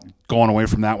I thought, going away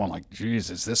from that one, like, geez,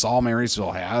 is this all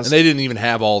Marysville has? And they didn't even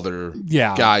have all their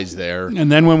guys there. And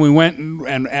then when we went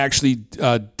and actually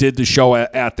did the show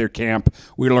at their camp,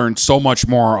 we learned so much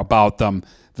more about them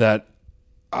that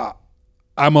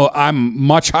I'm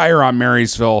much higher on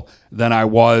Marysville than I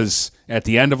was at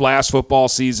the end of last football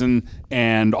season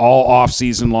and all off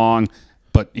season long.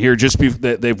 But here,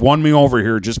 they've won me over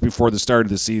here just before the start of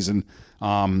the season,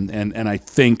 and I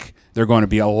think they're going to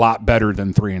be a lot better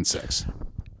than 3-6.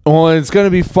 Well, it's going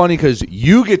to be funny because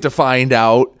you get to find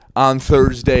out on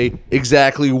Thursday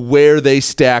exactly where they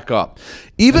stack up.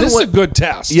 This is a good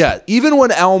test. Yeah, even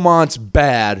when Almont's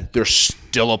bad, they're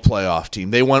still a playoff team.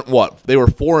 They went what? They were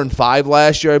 4-5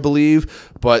 last year, I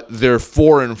believe, but their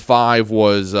 4-5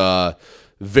 was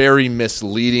very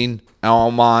misleading.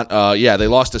 Almont, they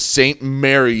lost to St.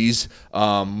 Mary's,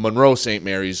 Monroe St.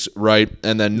 Mary's, right?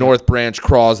 And then North Branch,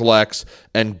 Croslex,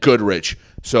 and Goodrich.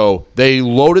 So they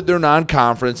loaded their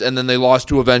non-conference, and then they lost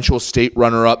to eventual state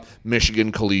runner-up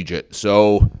Michigan Collegiate.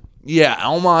 So, yeah,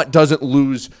 Almont doesn't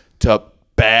lose to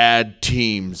bad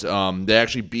teams. They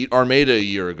actually beat Armada a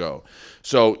year ago.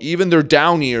 So even their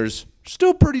down years,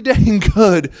 still pretty dang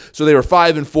good. So they were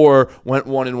 5-4, went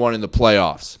 1-1 in the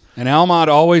playoffs. And Almont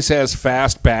always has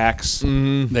fast backs.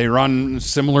 Mm-hmm. They run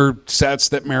similar sets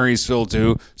that Marysville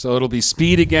do. So it'll be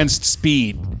speed against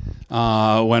speed.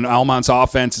 When Almont's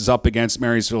offense is up against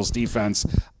Marysville's defense,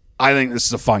 I think this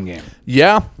is a fun game.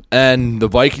 Yeah, and the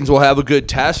Vikings will have a good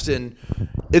test. And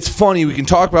it's funny, we can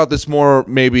talk about this more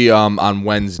maybe on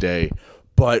Wednesday,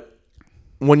 but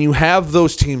when you have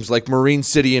those teams like Marine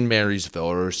City and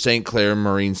Marysville or St. Clair and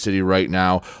Marine City right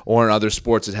now, or in other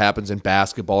sports it happens in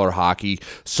basketball or hockey,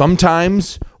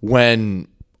 sometimes when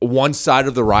one side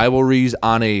of the rivalry is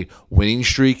on a winning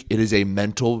streak, it is a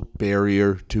mental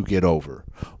barrier to get over.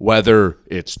 Whether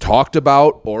it's talked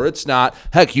about or it's not.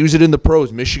 Heck, use it in the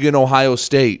pros. Michigan, Ohio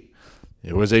State.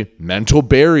 It was a mental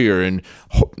barrier, and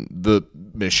the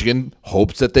Michigan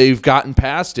hopes that they've gotten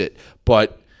past it.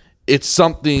 But it's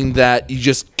something that you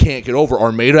just can't get over.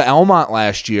 Armada Almont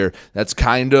last year, that's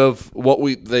kind of what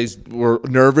they were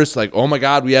nervous, like, oh my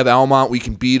God, we have Almont, we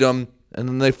can beat them. And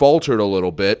then they faltered a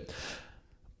little bit.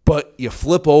 But you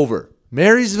flip over.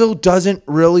 Marysville doesn't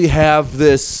really have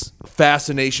this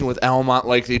fascination with Almont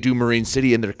like they do Marine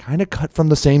City, and they're kind of cut from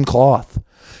the same cloth.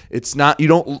 It's not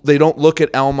they don't look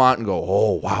at Almont and go,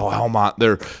 oh wow, Almont,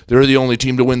 they're the only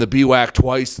team to win the BWAC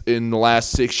twice in the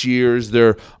last 6 years.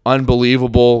 They're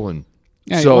unbelievable. And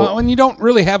so when you don't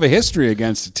really have a history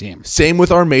against a team. Same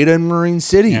with Armada and Marine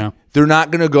City. Yeah. They're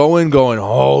not going to go in going,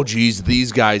 oh geez,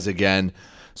 these guys again.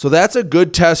 So that's a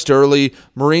good test early.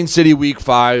 Marine City week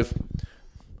 5.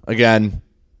 Again,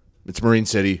 it's Marine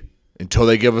City. Until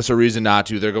they give us a reason not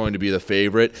to, they're going to be the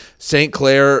favorite. St.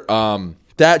 Clair,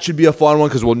 that should be a fun one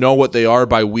because we'll know what they are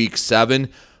by week 7.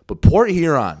 But Port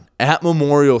Huron at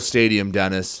Memorial Stadium,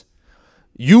 Dennis,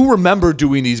 you remember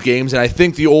doing these games, and I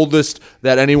think the oldest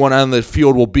that anyone on the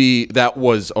field will be that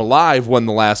was alive when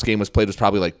the last game was played was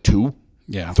probably like 3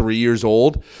 years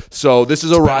old. So this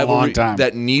is a rivalry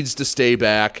that needs to stay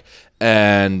back,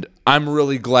 and I'm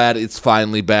really glad it's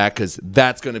finally back because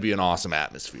that's going to be an awesome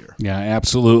atmosphere. Yeah,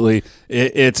 absolutely.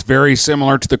 It's very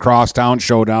similar to the Crosstown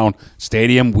Showdown.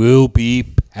 Stadium will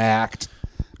be packed.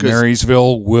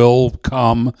 Marysville will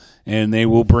come, and they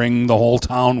will bring the whole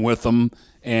town with them,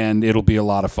 and it'll be a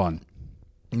lot of fun.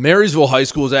 Marysville High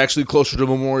School is actually closer to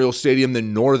Memorial Stadium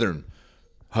than Northern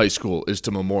High School is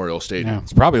to Memorial Stadium. Yeah,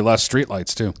 it's probably less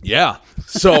streetlights, too. Yeah.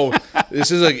 So this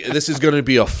is going to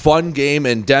be a fun game,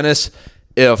 and Dennis,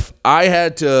 if I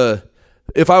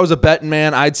was a betting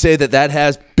man, I'd say that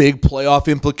has big playoff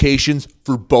implications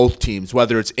for both teams,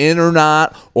 whether it's in or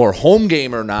not, or home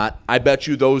game or not. I bet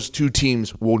you those two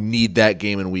teams will need that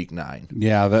game in week 9.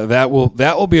 Yeah, that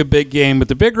will be a big game, but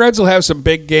the Big Reds will have some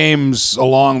big games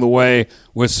along the way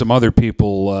with some other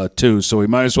people too. So we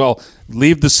might as well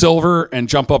leave the silver and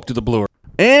jump up to the blue.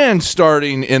 And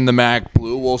starting in the MAC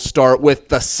Blue, we'll start with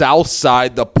the south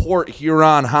side, the Port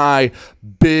Huron High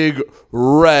Big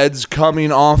Reds,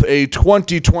 coming off a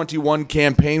 2021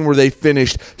 campaign where they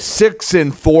finished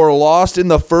 6-4, lost in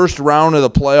the first round of the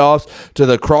playoffs to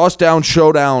the Crosstown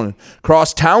Showdown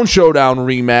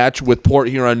rematch with Port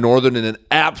Huron Northern in an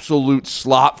absolute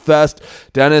slop fest.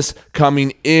 Dennis,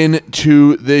 coming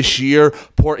into this year,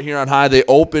 Port Huron High, they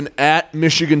open at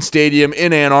Michigan Stadium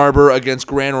in Ann Arbor against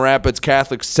Grand Rapids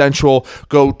Catholic Central,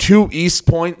 go to East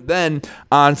Point. Then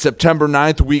on September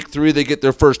 9th, week 3, they get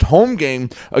their first home game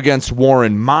against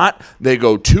Warren Mott. They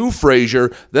go to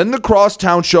Fraser. Then the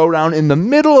Crosstown Showdown in the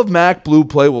middle of MAC Blue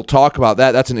play. We'll talk about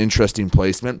that. That's an interesting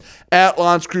placement. At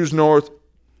L'Anse Creuse North,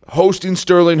 hosting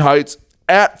Sterling Heights,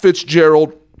 at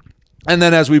Fitzgerald. And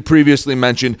then, as we previously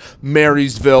mentioned,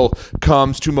 Marysville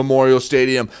comes to Memorial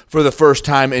Stadium for the first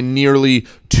time in nearly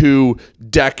 2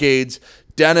 decades.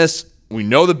 Dennis, we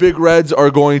know the Big Reds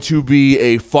are going to be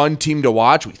a fun team to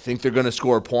watch. We think they're going to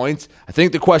score points. I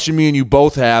think the question me and you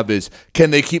both have is,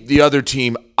 can they keep the other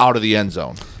team out of the end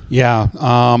zone? Yeah,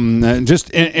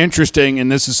 just interesting, and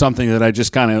this is something that I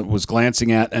just kind of was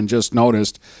glancing at and just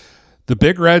noticed. The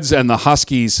Big Reds and the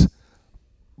Huskies,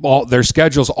 their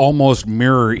schedules almost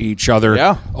mirror each other.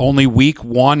 Yeah. Only week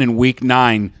 1 and week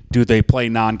 9 do they play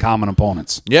non-common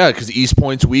opponents. Yeah, because East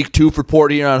Point's week 2 for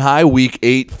Port Huron High, week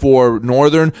 8 for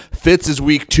Northern. Fitz is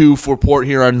week 2 for Port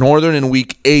Huron Northern, and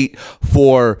week 8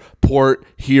 for Port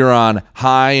Huron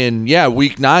High. And yeah,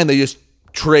 week 9 they just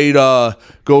trade,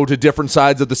 go to different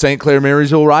sides of the St.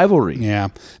 Clair-Marysville rivalry. Yeah.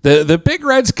 The Big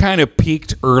Reds kind of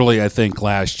peaked early, I think,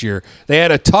 last year. They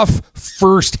had a tough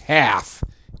first half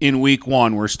in week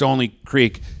 1 where Stoney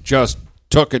Creek just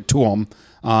took it to them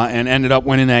and ended up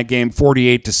winning that game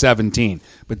 48-17.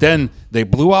 But then they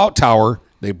blew out Tower,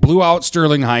 they blew out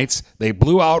Sterling Heights, they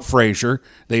blew out Fraser,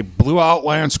 they blew out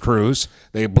L'Anse Creuse,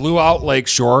 they blew out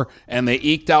Lakeshore, and they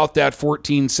eked out that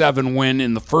 14-7 win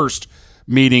in the first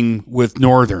meeting with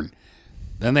Northern.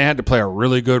 Then they had to play a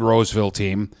really good Roseville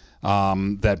team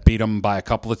that beat them by a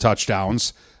couple of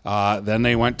touchdowns. Then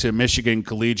they went to Michigan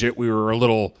Collegiate. We were a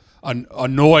little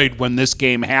annoyed when this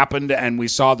game happened and we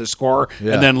saw the score.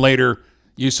 Yeah. And then later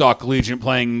you saw Collegiate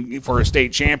playing for a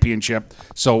state championship,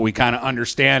 so we kind of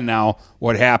understand now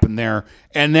what happened there.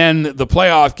 And then the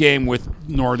playoff game with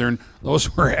Northern,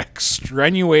 those were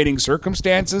extenuating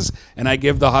circumstances, and I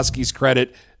give the Huskies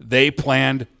credit. They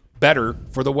planned better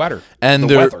for the weather. And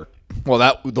the weather.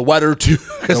 Well, the weather too,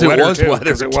 because it was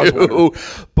weather too.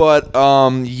 But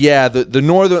yeah, the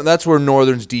Northern, that's where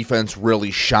Northern's defense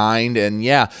really shined, and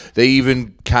yeah, they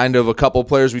even kind of, a couple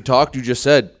players we talked to just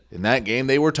said in that game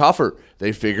they were tougher.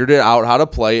 They figured it out how to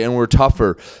play and were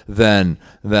tougher than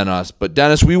us. But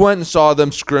Dennis, we went and saw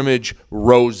them scrimmage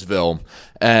Roseville,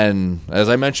 and as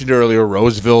I mentioned earlier,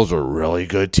 Roseville's a really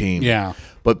good team. Yeah.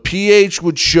 But PH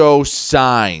would show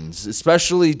signs,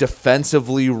 especially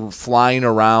defensively flying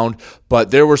around.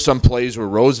 But there were some plays where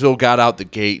Roseville got out the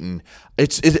gate, and I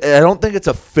don't think it's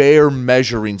a fair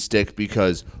measuring stick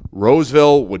because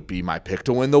Roseville would be my pick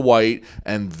to win the white,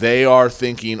 and they are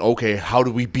thinking, okay, how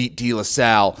do we beat De La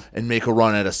Salle and make a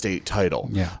run at a state title?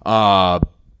 Yeah.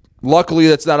 Luckily,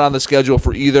 that's not on the schedule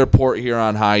for either Port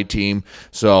Huron High team.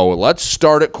 So let's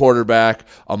start at quarterback.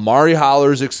 Amari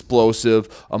Holler is explosive.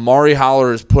 Amari Holler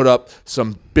has put up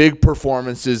some big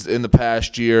performances in the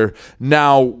past year.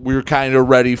 Now we're kind of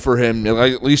ready for him,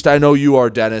 at least I know you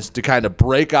are, Dennis, to kind of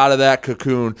break out of that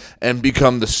cocoon and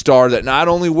become the star that not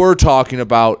only we're talking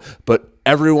about, but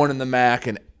everyone in the MAC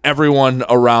and everyone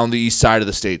around the east side of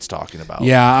the state's talking about.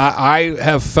 Yeah, I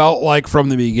have felt like from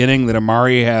the beginning that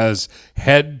Amari has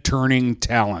head-turning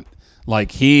talent.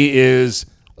 Like, he is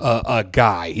a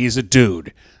guy. He's a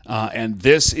dude. And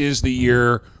this is the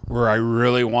year where I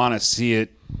really want to see it,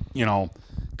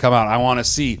 come out. I want to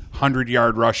see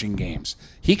 100-yard rushing games.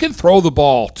 He can throw the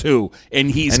ball, too,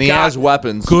 and he has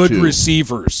weapons, good too.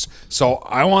 Receivers. So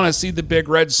I want to see the Big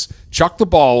Reds chuck the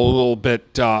ball a little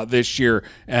bit this year,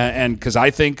 and because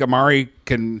I think Amari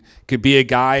could be a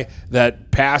guy that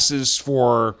passes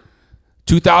for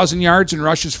 2,000 yards and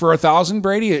rushes for 1,000,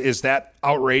 Brady. Is that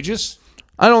outrageous?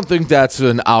 I don't think that's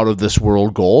an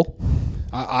out-of-this-world goal.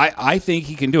 I think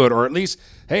he can do it, or at least,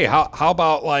 hey, how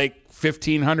about like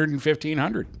 1,500 and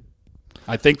 1,500?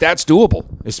 I think that's doable.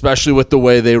 Especially with the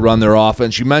way they run their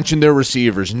offense. You mentioned their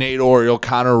receivers. Nate Oriole,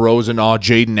 Connor Rosenau,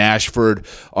 Jaden Ashford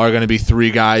are going to be three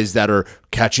guys that are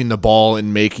catching the ball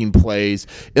and making plays.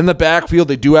 In the backfield,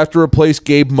 they do have to replace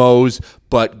Gabe Mose,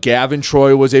 but Gavin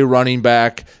Troy was a running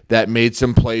back that made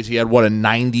some plays. He had, a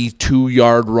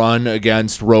 92-yard run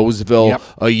against Roseville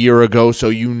a year ago, so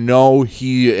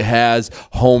he has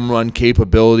home run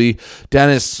capability.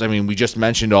 Dennis, we just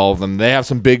mentioned all of them. They have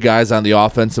some big guys on the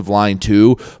offensive line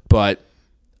too, but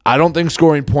I don't think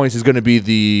scoring points is going to be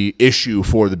the issue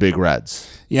for the Big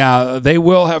Reds. Yeah, they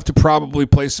will have to probably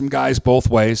play some guys both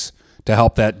ways to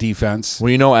help that defense.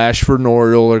 Well, Ashford and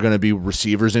Oriole are going to be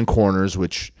receivers and corners,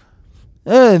 which,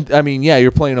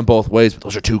 you're playing them both ways, but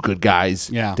those are two good guys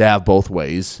to have both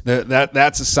ways.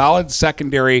 That's a solid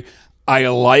secondary. I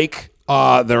like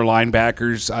their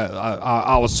linebackers.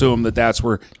 I'll assume that's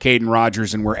where Caden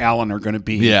Rogers and where Allen are going to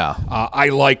be. Yeah. I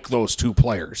like those two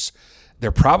players.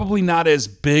 They're probably not as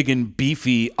big and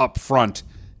beefy up front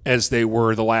as they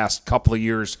were the last couple of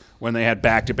years when they had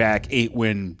back-to-back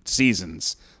 8-win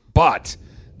seasons. But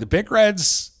the Big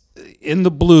Reds in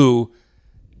the blue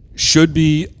should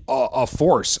be a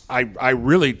force. I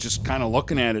really just kind of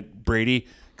looking at it, Brady,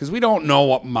 because we don't know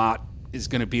what Mott is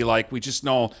going to be like. We just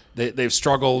know they've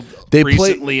struggled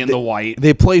recently in the white.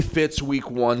 They play Fitz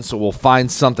week 1, so we'll find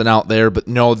something out there. But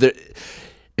no,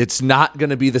 it's not going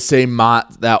to be the same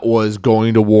Mott that was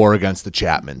going to war against the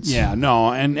Chapmans. Yeah,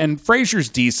 no, and Frazier's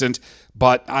decent,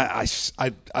 but I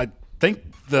think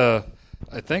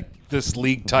this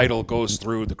league title goes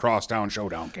through the Crosstown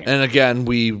Showdown game. And again,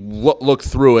 we look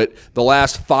through it. The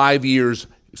last 5 years,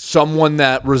 someone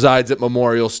that resides at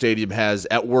Memorial Stadium has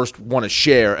at worst won a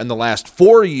share. And the last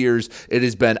 4 years, it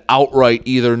has been outright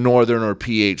either Northern or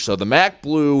PH. So the MAC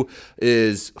Blue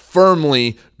is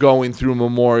firmly going through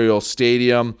Memorial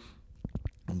Stadium.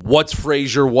 What's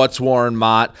Frazier? What's Warren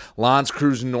Mott? L'Anse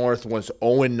Creuse North was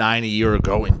 0-9 a year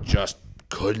ago and just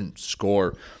couldn't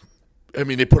score.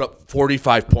 They put up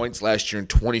 45 points last year, and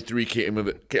 23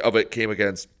 of it came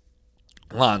against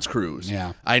L'Anse Creuse.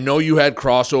 Yeah. I know you had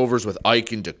crossovers with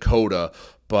Ike and Dakota,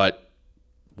 but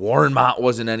Warren Mott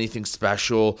wasn't anything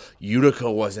special.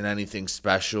 Utica wasn't anything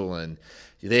special, and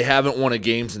they haven't won a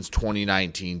game since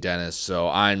 2019, Dennis. So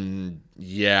I'm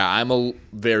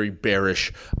very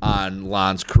bearish on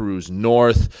L'Anse Creuse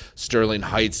North. Sterling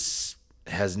Heights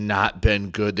has not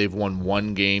been good. They've won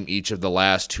one game each of the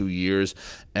last 2 years,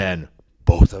 and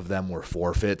both of them were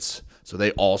forfeits. So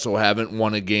they also haven't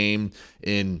won a game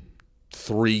in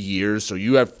 3 years. So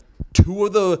you have 2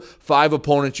 of the 5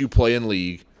 opponents you play in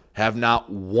league have not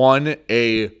won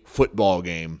a football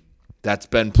game that's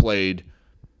been played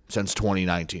since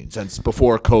 2019, since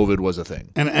before COVID was a thing.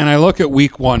 And I look at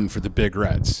week 1 for the Big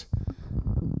Reds.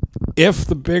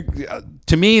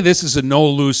 To me, this is a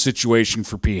no-lose situation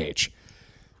for PH.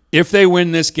 If they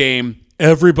win this game,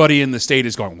 everybody in the state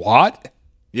is going, what?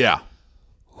 Yeah.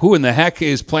 Who in the heck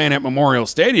is playing at Memorial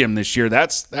Stadium this year?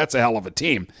 That's a hell of a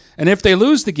team. And if they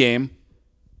lose the game,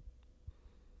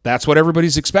 that's what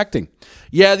everybody's expecting.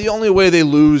 Yeah, the only way they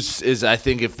lose is I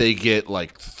think if they get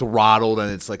throttled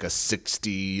and it's a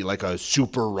 60, a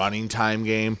super running time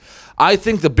game. I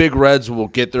think the Big Reds will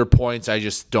get their points. I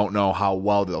just don't know how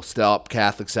well they'll stop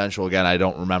Catholic Central. Again, I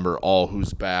don't remember all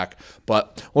who's back,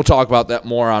 but we'll talk about that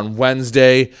more on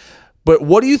Wednesday. But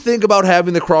what do you think about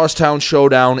having the Crosstown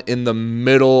Showdown in the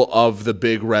middle of the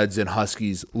Big Reds and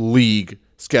Huskies league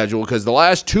schedule because the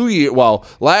last 2 years,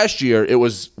 last year it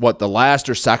was the last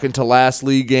or second to last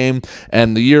league game,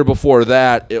 and the year before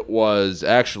that it was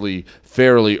actually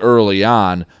fairly early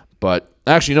on, but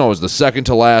actually no, it was the second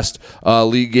to last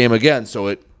league game again, so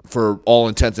it, for all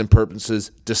intents and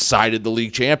purposes, decided the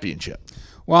league championship.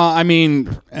 Well, I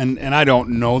mean, and I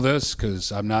don't know this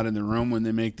because I'm not in the room when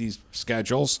they make these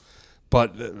schedules,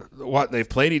 but they've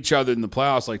played each other in the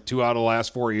playoffs like 2 out of the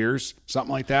last 4 years,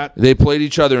 something like that. They played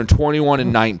each other in 21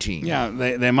 and 19. Yeah,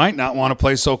 they might not want to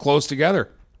play so close together.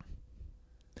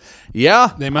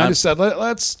 Yeah, they might have said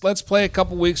let's play a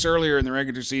couple weeks earlier in the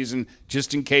regular season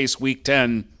just in case Week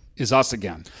 10 is us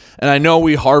again. And I know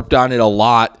we harped on it a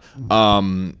lot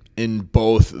in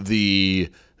both the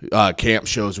camp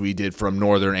shows we did from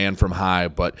Northern and from High,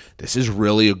 but this is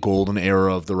really a golden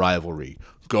era of the rivalry.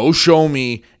 Go show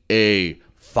me a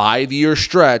 5-year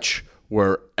stretch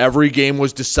where every game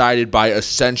was decided by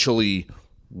essentially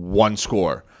one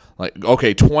score. Like,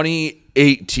 okay,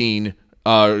 2018,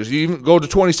 even go to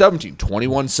 2017,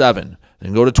 21-7.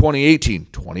 Then go to 2018,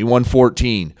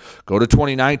 21-14. Go to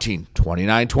 2019,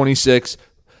 29-26.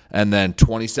 And then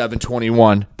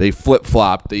 27-21, they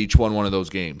flip-flopped. They each won one of those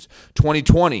games.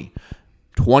 2020,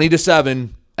 20-7,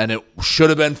 and it should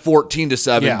have been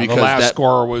 14-7 because the last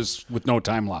score was with no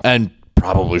time left. And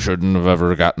probably shouldn't have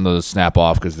ever gotten the snap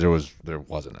off because there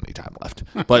wasn't any time left.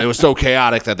 But it was so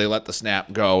chaotic that they let the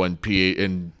snap go, and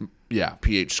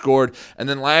PH scored. And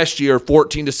then last year,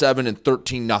 14-7 and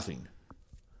 13-0.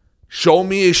 Show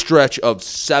me a stretch of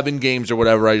 7 games or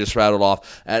whatever I just rattled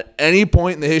off at any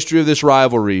point in the history of this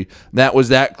rivalry that was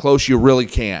that close. You really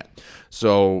can't.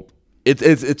 So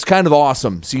it's kind of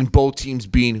awesome seeing both teams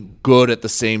being good at the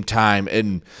same time.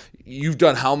 And you've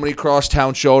done how many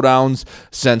crosstown showdowns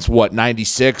since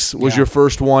 96 was your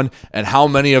first one? And how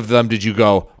many of them did you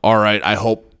go, all right, I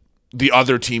hope the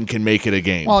other team can make it a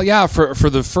game? Well, yeah, for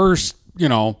the first,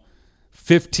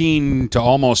 15 to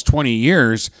almost 20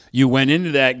 years, you went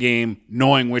into that game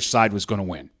knowing which side was going to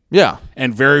win. Yeah.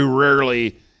 And very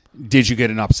rarely did you get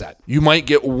an upset. You might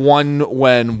get one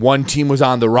when one team was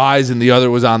on the rise and the other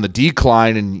was on the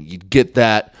decline, and you'd get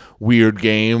that weird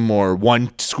game, or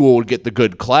one school would get the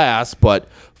good class, but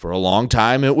for a long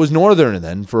time it was Northern, and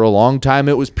then for a long time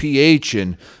it was PH,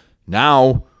 and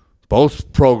now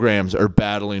both programs are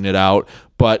battling it out.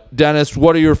 But, Dennis,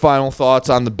 what are your final thoughts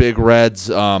on the Big Reds?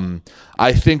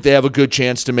 I think they have a good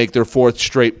chance to make their 4th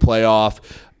straight playoff.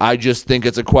 I just think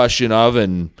it's a question of,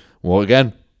 and, well,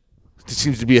 again, it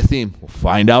seems to be a theme. We'll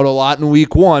find out a lot in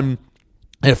Week 1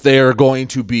 if they are going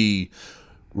to be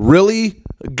really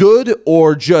good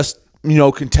or just,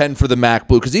 contend for the MAC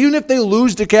Blue. Because even if they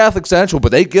lose to Catholic Central,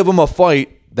 but they give them a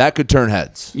fight, that could turn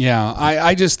heads. Yeah,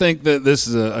 I just think that this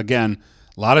is, again,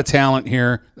 a lot of talent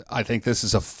here. I think this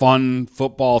is a fun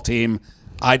football team.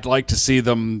 I'd like to see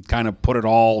them kind of put it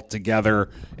all together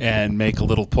and make a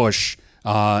little push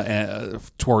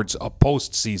towards a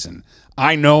postseason.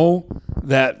 I know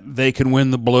that they can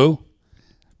win the Blue.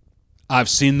 I've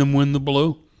seen them win the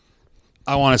Blue.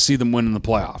 I want to see them win in the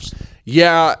playoffs.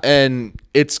 Yeah, and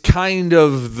it's kind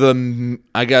of the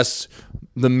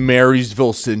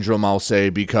Marysville syndrome, I'll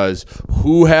say, because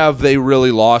who have they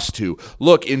really lost to?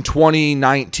 Look, in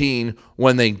 2019,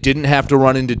 when they didn't have to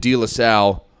run into De La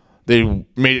Salle, they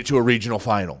made it to a regional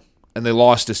final, and they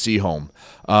lost to Seaholm.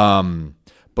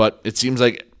 But it seems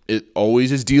like it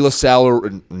always is De La Salle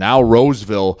or now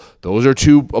Roseville. Those are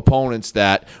two opponents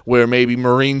that where maybe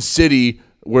Marine City,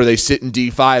 where they sit in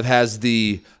D5, has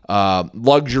the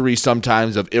luxury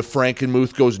sometimes of if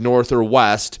Frankenmuth goes north or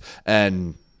west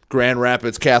and Grand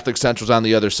Rapids Catholic Central's on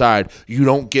the other side, you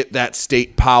don't get that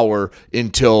state power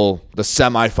until the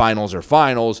semifinals or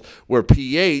finals, where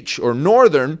PH or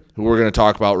Northern, who we're going to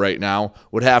talk about right now,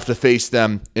 would have to face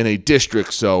them in a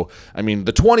district. So, I mean,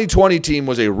 the 2020 team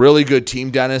was a really good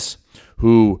team, Dennis,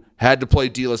 who had to play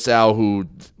De La Salle, who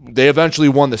they eventually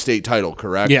won the state title,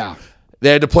 correct? Yeah. They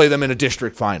had to play them in a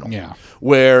district final. Yeah.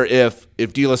 Where if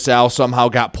De La Salle somehow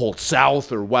got pulled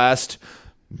south or west,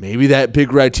 maybe that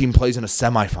Big Red team plays in a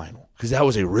semifinal, because that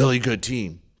was a really good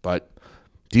team. But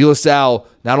De La Salle,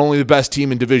 not only the best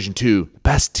team in Division II,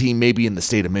 best team maybe in the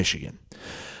state of Michigan.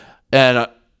 And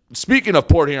speaking of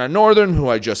Port Huron Northern, who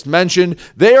I just mentioned,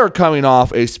 they are coming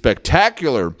off a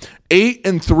spectacular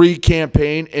 8-3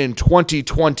 campaign in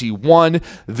 2021.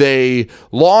 They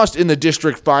lost in the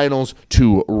district finals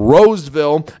to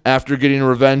Roseville after getting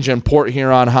revenge on Port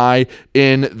Huron High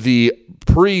in the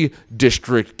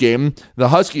pre-district game. The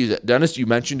Huskies, Dennis, you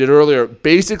mentioned it earlier,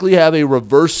 basically have a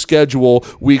reverse schedule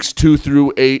weeks 2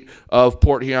 through 8 of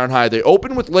Port Huron High. They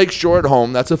open with Lakeshore at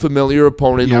home. That's a familiar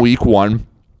opponent in week 1.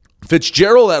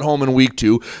 Fitzgerald at home in week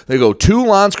 2. They go to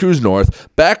L'Anse Creuse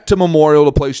North, back to Memorial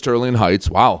to play Sterling Heights.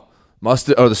 Wow.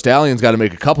 The Stallions got to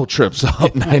make a couple trips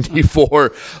up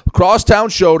 94. Crosstown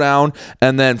showdown,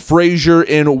 and then Fraser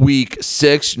in week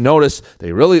 6. Notice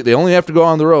they only have to go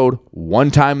on the road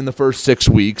one time in the first 6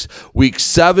 weeks. Week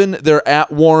 7, they're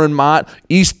at Warren Mott,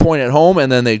 East Point at home,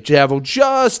 and then they travel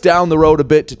just down the road a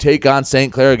bit to take on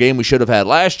St. Clair, a game we should have had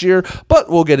last year,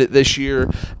 but we'll get it this year.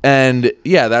 And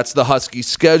yeah, that's the Husky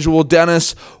schedule.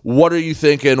 Dennis, what are you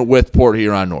thinking with Port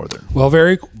Huron Northern? Well,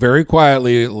 very, very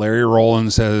quietly, Larry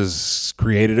Rollins has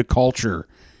created a culture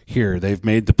here. They've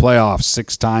made the playoffs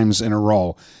 6 times in a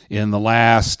row. In the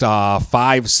last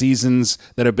 5 seasons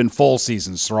that have been full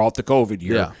seasons throughout the COVID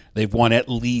year, they've won at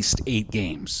least 8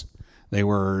 games. They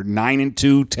were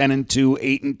 9-2,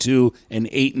 10-2, 8-2, and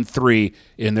 8-3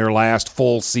 in their last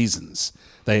full seasons.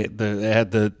 They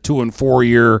had the 2-4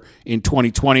 year in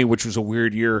 2020, which was a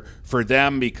weird year for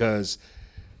them because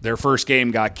their first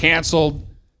game got canceled.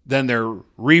 Then their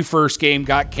first game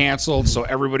got canceled, so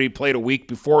everybody played a week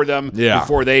before them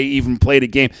before they even played a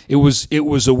game. It was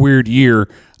a weird year,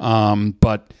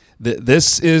 but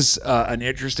this is an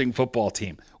interesting football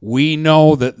team. We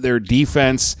know that their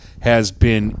defense has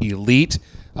been elite.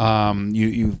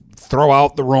 You throw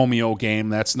out the Romeo game.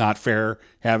 That's not fair,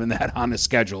 having that on the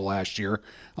schedule last year.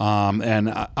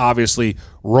 And obviously,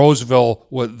 Roseville,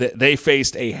 they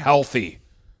faced a healthy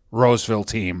Roseville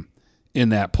team in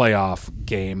that playoff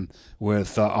game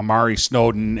with Amari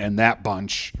Snowden and that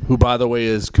bunch. Who, by the way,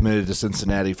 is committed to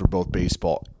Cincinnati for both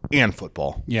baseball and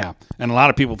football. Yeah, and a lot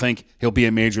of people think he'll be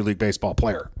a Major League Baseball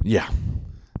player. Yeah.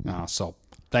 So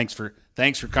thanks for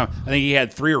coming. I think he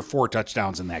had 3 or 4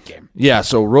 touchdowns in that game. Yeah,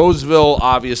 so Roseville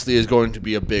obviously is going to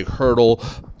be a big hurdle.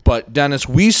 But, Dennis,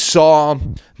 we saw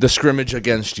the scrimmage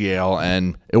against Yale,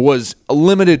 and it was a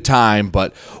limited time,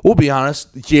 but we'll be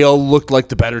honest, Yale looked like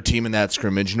the better team in that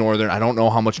scrimmage. Northern, I don't know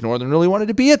how much Northern really wanted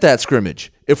to be at that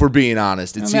scrimmage, if we're being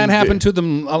honest. And that happened to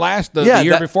them the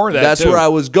year before that, That's where I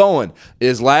was going,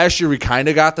 is last year we kind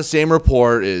of got the same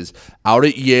report, is out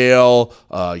at Yale.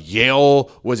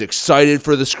 Yale was excited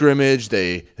for the scrimmage.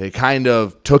 They kind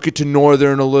of took it to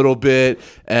Northern a little bit,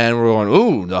 and we're going,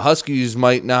 ooh, the Huskies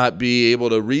might not be able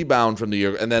to rebound from the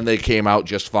year, and then they came out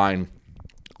just fine.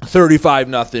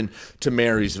 35-0 to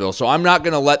Marysville. So I'm not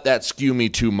going to let that skew me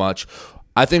too much.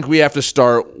 I think we have to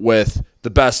start with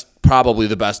probably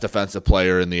the best defensive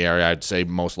player in the area. I'd say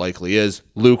most likely is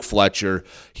Luke Fletcher.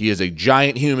 He is a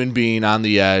giant human being on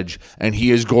the edge, and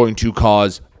he is going to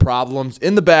cause problems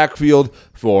in the backfield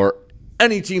for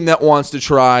any team that wants to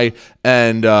try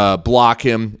and block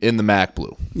him in the MAC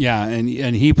Blue. Yeah, and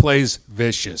he plays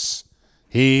vicious.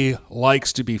 He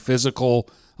likes to be physical.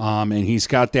 And he's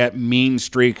got that mean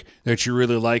streak that you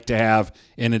really like to have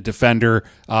in a defender.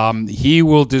 He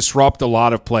will disrupt a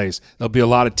lot of plays. There'll be a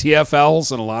lot of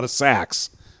TFLs and a lot of sacks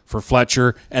for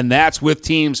Fletcher, and that's with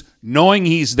teams knowing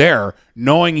he's there,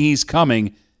 knowing he's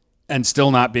coming, and still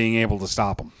not being able to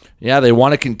stop him. Yeah, they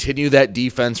want to continue that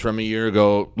defense from a year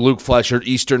ago. Luke Fletcher,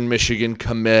 Eastern Michigan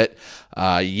commit.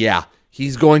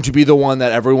 He's going to be the one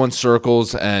that everyone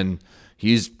circles, and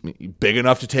he's big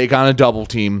enough to take on a double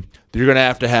team. You're going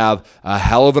to have a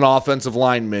hell of an offensive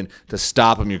lineman to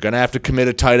stop him. You're going to have to commit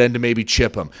a tight end to maybe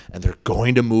chip him, and they're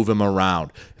going to move him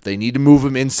around. If they need to move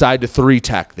him inside to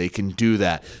 3-tech, they can do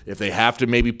that. If they have to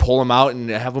maybe pull him out and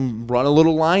have him run a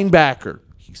little linebacker,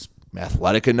 he's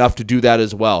athletic enough to do that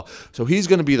as well. So he's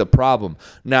going to be the problem.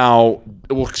 Now,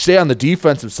 we'll stay on the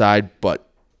defensive side, but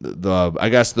I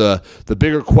guess the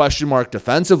bigger question mark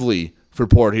defensively for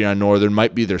Port Huron Northern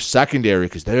might be their secondary,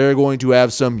 because they're going to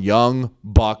have some young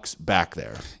bucks back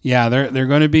there. Yeah, they're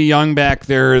going to be young back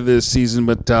there this season,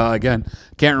 but again,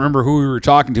 can't remember who we were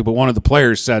talking to, but one of the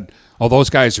players said, "Oh, those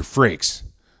guys are freaks."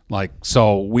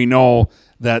 So we know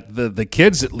that the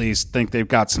kids at least think they've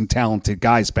got some talented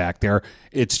guys back there.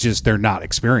 It's just they're not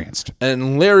experienced.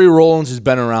 And Larry Rollins has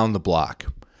been around the block.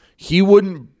 He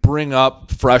wouldn't bring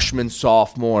up freshman,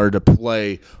 sophomore to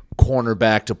play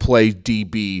cornerback, to play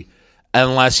DB,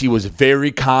 unless he was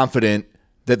very confident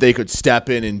that they could step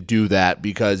in and do that.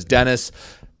 Because, Dennis,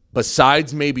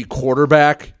 besides maybe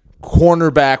quarterback,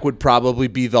 cornerback would probably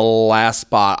be the last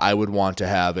spot I would want to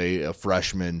have a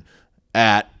freshman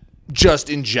at, just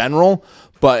in general.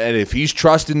 But if he's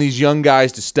trusting these young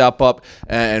guys to step up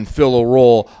and fill a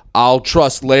role, I'll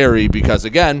trust Larry, because,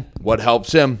 again, what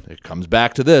helps him, it comes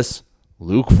back to this,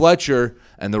 Luke Fletcher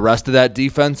and the rest of that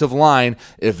defensive line.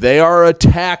 If they are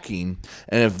attacking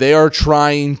and if they are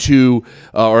trying to,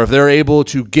 or if they're able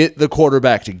to get the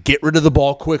quarterback to get rid of the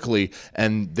ball quickly,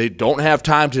 and they don't have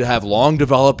time to have long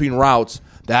developing routes,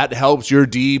 that helps your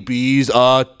DBs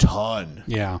a ton.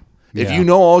 Yeah. If you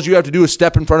know all you have to do is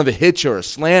step in front of a hitch or a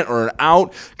slant or an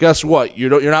out, guess what?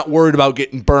 You're not worried about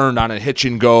getting burned on a hitch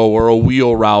and go or a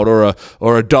wheel route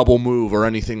or a double move or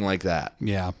anything like that.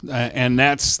 Yeah, and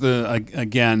that's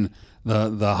the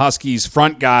Huskies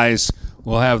front guys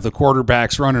will have the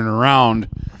quarterbacks running around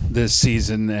this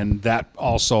season, and that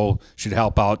also should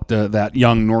help out that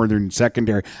young Northern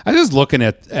secondary. I was just looking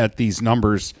at these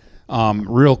numbers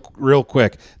real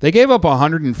quick. They gave up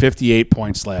 158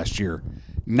 points last year.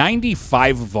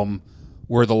 95 of them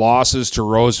were the losses to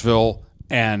Roseville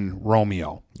and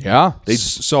Romeo. Yeah.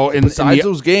 Besides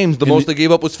those games, the most they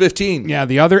gave up was 15. Yeah,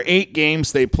 the other 8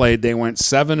 games they played, they went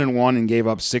 7-1 and gave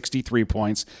up 63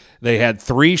 points. They had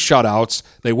 3 shutouts.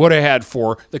 They would have had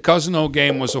 4. The Cousino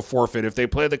game was a forfeit. If they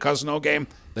played the Cousino game,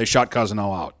 they shut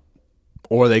Cousino out.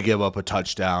 Or they give up a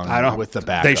touchdown with the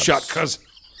backups. They shut Cousino.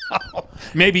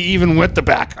 Maybe even with the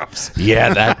backups.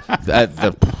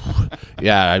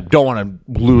 Yeah, I don't want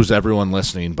to lose everyone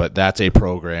listening, but that's a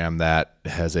program that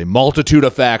has a multitude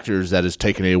of factors that has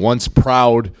taken a once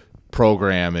proud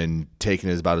program and taken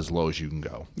it about as low as you can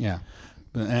go. Yeah,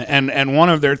 and one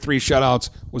of their 3 shutouts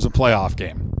was a playoff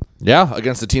game. Yeah,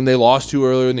 against the team they lost to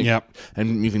earlier in the year.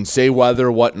 And you can say weather,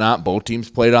 whatnot. Both teams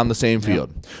played on the same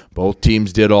field. Both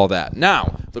teams did all that.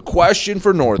 Now, the question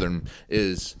for Northern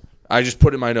is, I just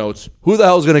put in my notes, who the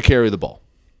hell is going to carry the ball?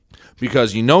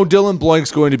 Because Dylan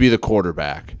Blank's going to be the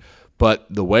quarterback, but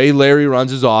the way Larry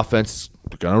runs his offense,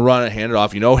 they're going to run it, hand it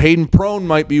off. Hayden Prone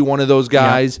might be one of those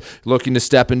guys looking to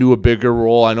step into a bigger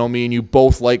role. I know me and you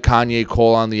both like Kanye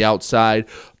Cole on the outside,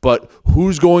 but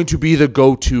who's going to be the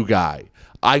go-to guy?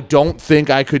 I don't think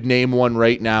I could name one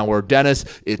right now where, Dennis,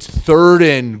 it's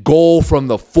 3rd and goal from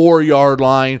the 4-yard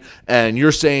line, and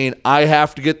you're saying I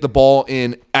have to get the ball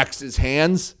in X's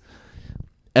hands.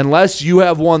 Unless you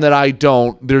have one that I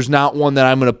don't, there's not one that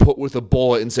I'm going to put with a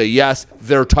bullet and say, yes,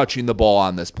 they're touching the ball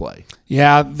on this play.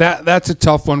 Yeah, that's a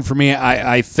tough one for me.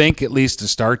 I think, at least to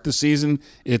start the season,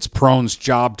 it's Prone's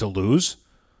job to lose.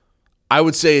 I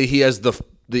would say he has the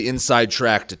inside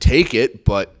track to take it,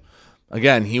 but,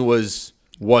 again, he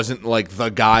wasn't like the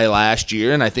guy last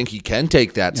year, and I think he can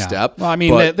take that step. Well, I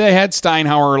mean, they had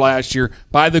Steinhauer last year.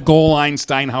 By the goal line,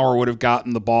 Steinhauer would have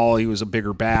gotten the ball. He was a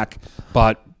bigger back,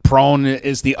 but Prone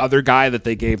is the other guy that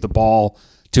they gave the ball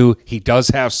to. He does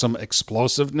have some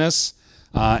explosiveness.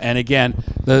 And again,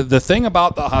 the thing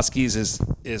about the Huskies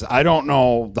is I don't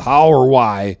know how or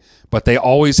why, but they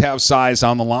always have size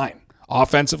on the line.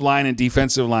 Offensive line and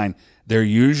defensive line. They're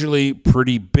usually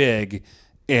pretty big,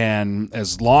 and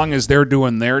as long as they're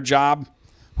doing their job,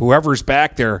 whoever's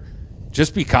back there,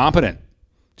 just be competent.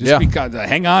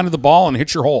 Hang on to the ball and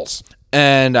hit your holes.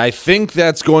 And I think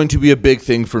that's going to be a big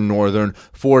thing for Northern,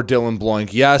 for Dylan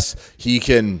Blank. Yes, he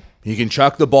can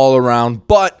chuck the ball around,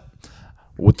 but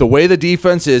with the way the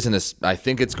defense is, and I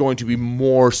think it's going to be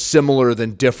more similar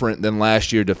than different than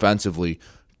last year defensively,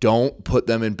 don't put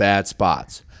them in bad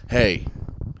spots. Hey,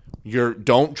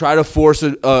 don't try to force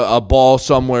a ball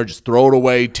somewhere. Just throw it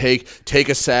away, take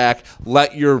a sack,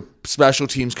 let your special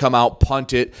teams come out,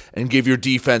 punt it, and give your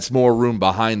defense more room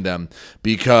behind them,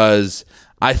 because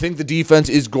I think the defense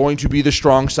is going to be the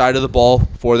strong side of the ball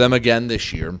for them again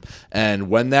this year. And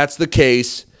when that's the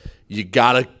case, you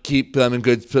got to keep them in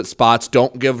good spots.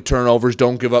 Don't give turnovers.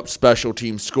 Don't give up special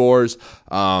team scores.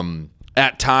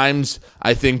 At times,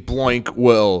 I think Blank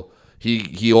will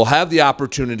he'll have the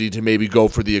opportunity to maybe go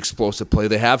for the explosive play.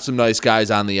 They have some nice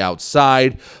guys on the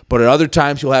outside, but at other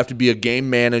times he'll have to be a game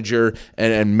manager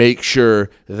and make sure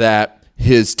that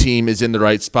his team is in the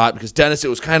right spot. Because, Dennis, it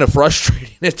was kind of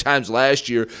frustrating at times last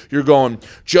year. You're going,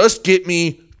 just get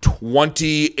me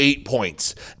 28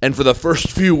 points. And for the first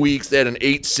few weeks, they had an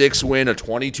 8-6 win, a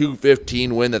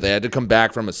 22-15 win that they had to come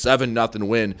back from a 7-0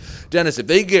 win. Dennis, if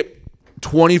they get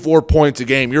 24 points a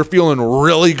game, you're feeling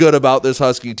really good about this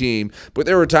Husky team. But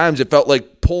there were times it felt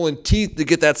like pulling teeth to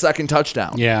get that second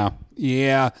touchdown. Yeah,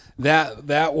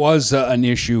 that was an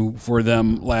issue for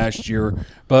them last year.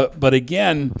 But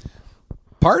again,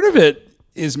 part of it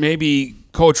is maybe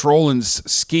Coach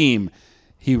Rowland's scheme.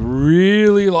 He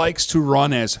really likes to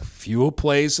run as few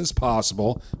plays as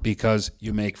possible because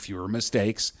you make fewer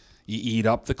mistakes. You eat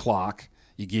up the clock.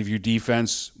 You give your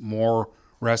defense more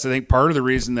rest. I think part of the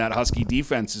reason that Husky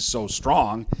defense is so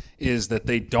strong is that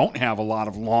they don't have a lot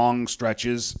of long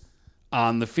stretches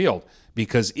on the field,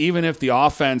 because even if the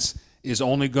offense is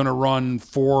only going to run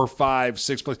 4, 5,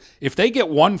 6 plays, if they get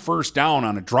one first down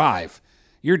on a drive,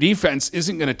 your defense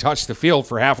isn't going to touch the field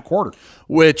for half a quarter.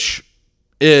 Which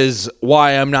is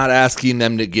why I'm not asking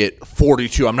them to get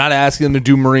 42. I'm not asking them to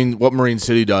do what Marine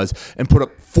City does and put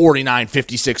up 49,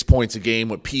 56 points a game,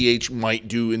 what PH might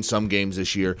do in some games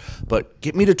this year. But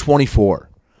get me to 24.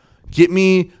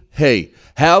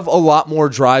 have a lot more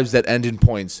drives that end in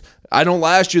points. I know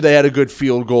last year they had a good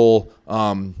field goal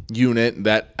unit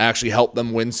that actually helped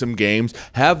them win some games.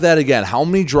 Have that again. How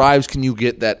many drives can you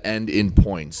get that end in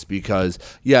points? Because,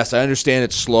 yes, I understand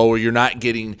it's slower. You're not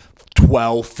getting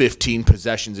 12, 15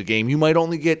 possessions a game. You might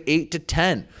only get 8 to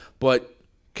 10. But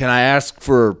can I ask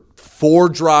for 4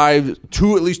 drives, at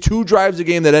least 2 drives a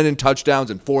game that end in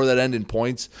touchdowns and 4 that end in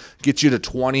points? Get you to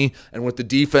 20. And with the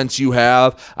defense you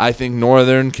have, I think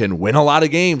Northern can win a lot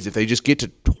of games if they just get to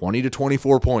 20 to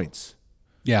 24 points.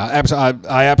 Yeah,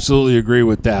 I absolutely agree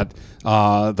with that.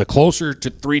 The closer to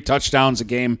 3 touchdowns a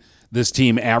game this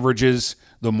team averages,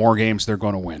 the more games they're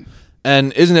going to win.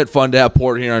 And isn't it fun to have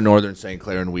Port Huron Northern St.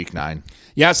 Clair in Week 9?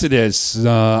 Yes, it is.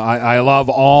 I love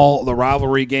all the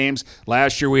rivalry games.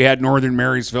 Last year we had Northern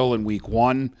Marysville in Week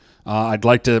 1. I'd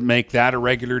like to make that a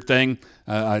regular thing.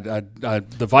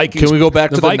 The Vikings. Can we go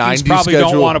back to the Vikings 90s probably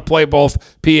schedule? Don't want to play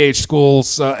both PH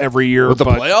schools every year. With the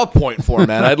playoff point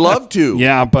format, I'd love to.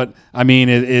 Yeah, but I mean,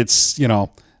 it's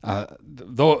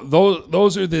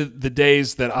those are the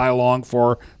days that I long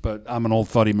for. But I'm an old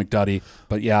Fuddy McDuddy.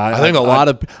 But yeah, I think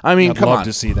I'd come love on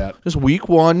to see that. Just Week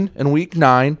 1 and Week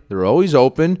 9, they're always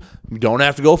open. You don't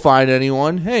have to go find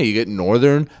anyone. Hey, you get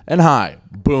Northern and High.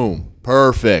 Boom,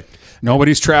 perfect.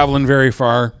 Nobody's traveling very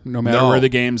far, no matter where the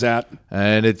game's at.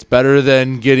 And it's better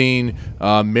than getting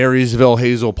Marysville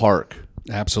Hazel Park.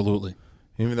 Absolutely.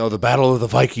 Even though the Battle of the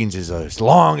Vikings is a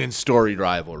long and storied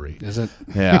rivalry. Is it?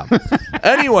 Yeah.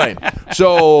 Anyway,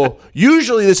 so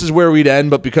usually this is where we'd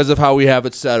end, but because of how we have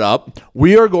it set up,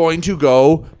 we are going to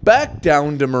go back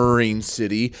down to Marine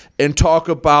City and talk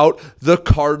about the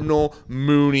Cardinal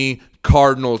Mooney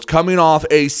Cardinals coming off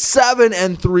a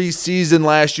 7-3 season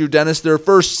last year, Dennis. Their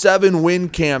first 7-win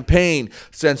campaign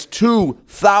since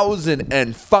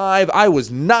 2005. I was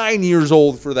 9 years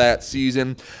old for that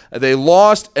season. They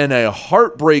lost in a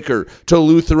heartbreaker to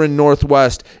Lutheran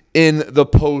Northwest in the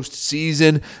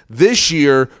postseason. This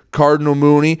year, Cardinal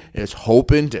Mooney is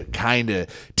hoping to kind of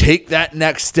take that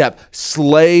next step,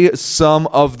 slay some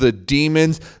of the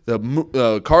demons.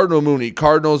 The Cardinal Mooney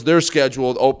Cardinals, their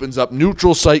schedule opens up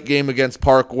neutral site game against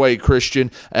Parkway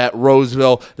Christian at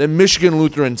Roseville, then Michigan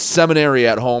Lutheran Seminary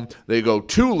at home. They go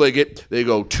to Liggett, they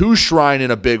go to Shrine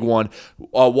in a big one.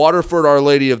 Waterford Our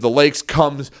Lady of the Lakes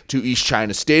comes to East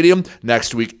China Stadium.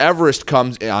 Next week, Everest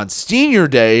comes on Senior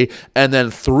Day, and then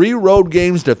 3 road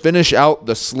games to finish out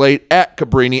the slate at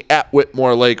Cabrini, at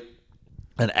Whitmore Lake,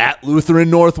 and at Lutheran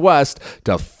Northwest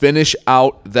to finish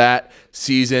out that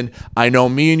season. I know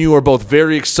me and you are both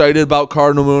very excited about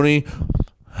Cardinal Mooney.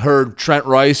 Heard Trent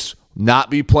Rice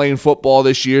not be playing football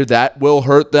this year. That will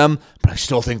hurt them, but I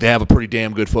still think they have a pretty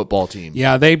damn good football team.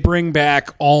 Yeah, they bring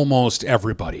back almost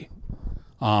everybody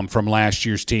from last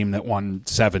year's team that won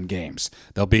 7 games.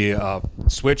 There'll be a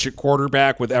switch at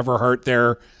quarterback with Everhart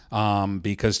there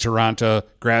because Taranto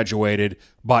graduated,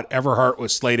 but Everhart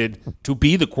was slated to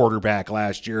be the quarterback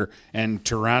last year, and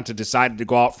Taranto decided to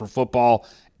go out for football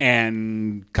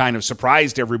and kind of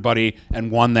surprised everybody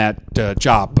and won that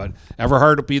job. But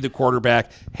Everhart will be the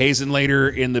quarterback. Hazen later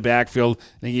in the backfield.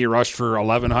 I think he rushed for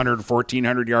 1,100,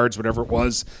 1,400 yards, whatever it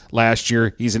was last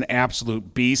year. He's an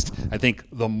absolute beast. I think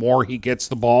the more he gets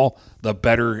the ball, the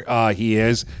better he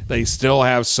is. They still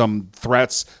have some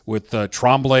threats with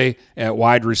Tremblay at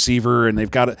wide receiver, and they've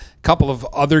got a couple of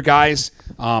other guys.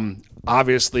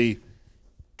 Obviously,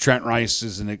 Trent Rice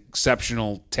is an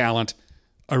exceptional talent.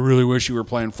 I really wish he were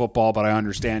playing football, but I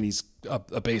understand he's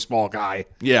a baseball guy.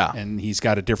 Yeah. And he's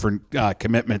got a different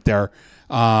commitment there.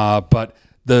 But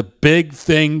the big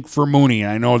thing for Mooney,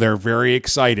 I know they're very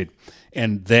excited,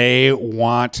 and they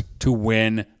want to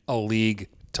win a league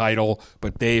title,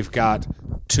 but they've got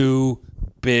 2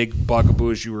 big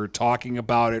bugaboos. You were talking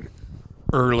about it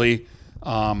earlier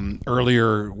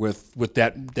with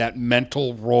that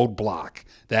mental roadblock,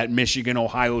 that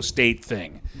Michigan-Ohio State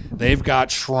thing. They've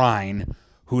got Shrine,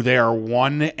 who they are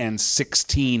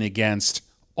 1-16 against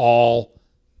all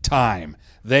time.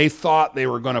 They thought they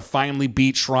were going to finally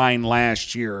beat Shrine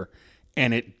last year,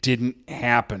 and it didn't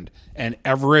happen. And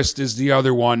Everest is the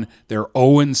other one. They're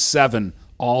 0-7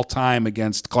 all time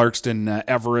against Clarkston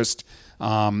Everest,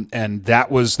 and that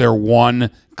was their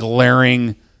one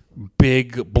glaring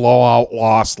big blowout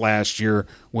loss last year,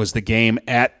 was the game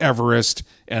at Everest,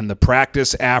 and the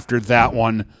practice after that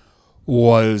one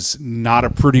was not a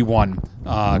pretty one.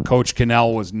 Coach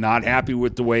Cannell was not happy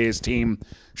with the way his team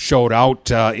showed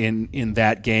out in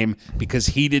that game because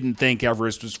he didn't think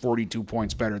Everest was 42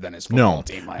 points better than his football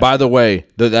team. By the way,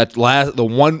 the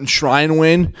one Shrine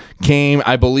win came,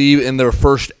 I believe, in their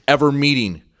first ever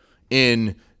meeting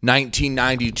in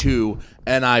 1992,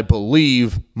 and I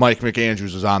believe Mike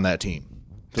McAndrews was on that team.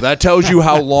 So that tells you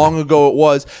how long ago it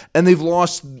was. And they've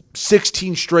lost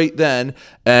 16 straight then.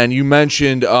 And you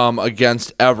mentioned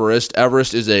against Everest.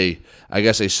 Everest is a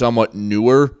somewhat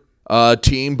newer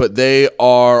team, but they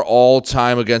are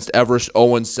all-time against Everest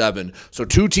 0-7. So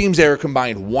two teams they are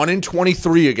combined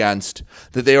 1-23 against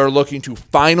that they are looking to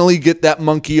finally get that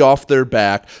monkey off their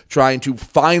back, trying to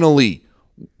finally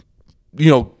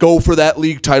go for that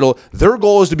league title. Their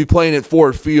goal is to be playing at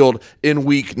Ford Field in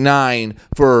week 9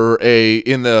 for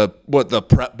the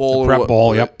Prep Bowl. Prep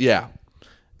Bowl, yep. Yeah.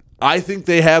 I think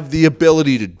they have the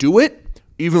ability to do it,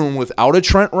 even without a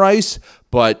Trent Rice,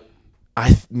 but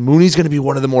Mooney's going to be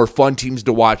one of the more fun teams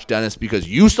to watch, Dennis, because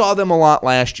you saw them a lot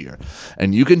last year.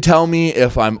 And you can tell me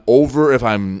if I'm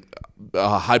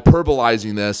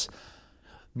hyperbolizing this.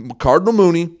 Cardinal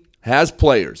Mooney has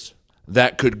players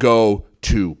that could go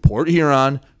to Port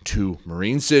Huron, to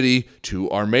Marine City, to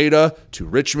Armada, to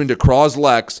Richmond, to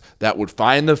Croslex that would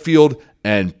find the field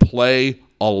and play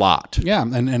a lot. Yeah,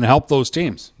 and help those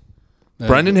teams.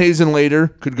 Brendan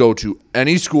Hazenlater could go to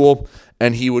any school,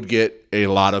 and he would get a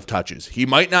lot of touches. He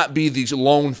might not be the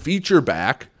lone feature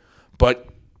back, but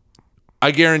I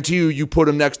guarantee you put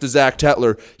him next to Zach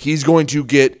Tetler, he's going to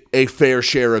get a fair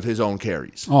share of his own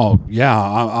carries. Oh, yeah.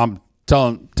 I'm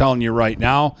telling you right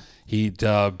now, he'd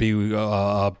be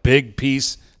a big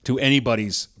piece to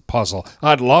anybody's puzzle.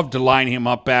 I'd love to line him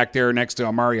up back there next to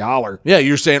Amari Holler. Yeah,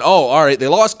 you're saying, all right, they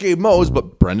lost Gabe Mose,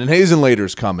 but Brendan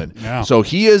Hazenlater's coming. Yeah. So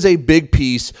he is a big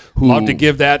piece. Love to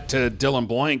give that to Dylan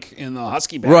Blank in the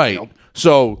Husky backfield. Right.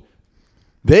 So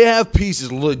they have pieces,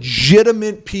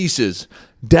 legitimate pieces.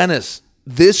 Dennis,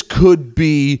 this could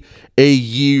be a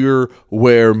year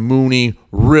where Mooney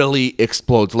really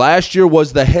explodes. Last year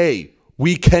was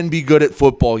we can be good at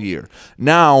football year.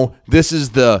 Now, this is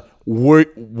the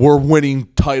we're winning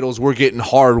titles, we're getting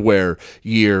hardware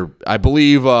year. I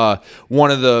believe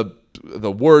one of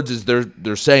the words is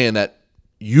they're saying that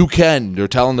they're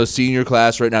telling the senior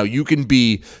class right now, you can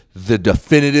be the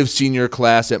definitive senior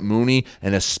class at Mooney,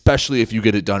 and especially if you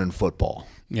get it done in football.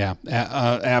 Yeah,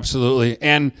 absolutely.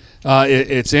 And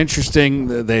it's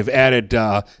interesting, they've added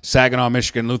Saginaw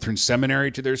Michigan Lutheran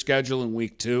Seminary to their schedule in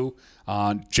week 2.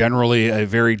 Generally a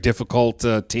very difficult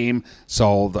team,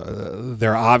 so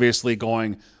they're obviously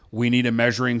going, we need a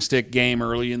measuring stick game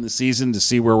early in the season to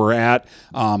see where we're at.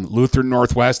 Lutheran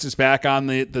Northwest is back on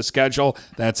the schedule.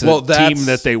 That's a team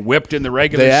that they whipped in the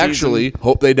regular season. They actually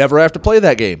hope they never have to play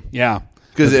that game. Yeah.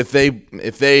 Because if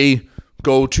they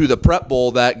go to the Prep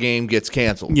Bowl, that game gets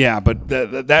canceled. Yeah, but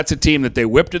that's a team that they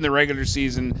whipped in the regular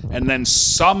season and then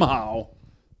somehow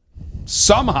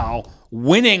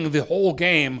winning the whole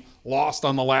game, lost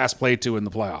on the last play too in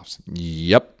the playoffs.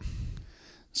 Yep.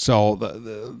 So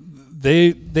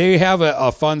they have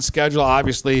a fun schedule.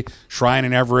 Obviously, Shrine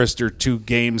and Everest are two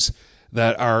games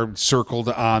that are circled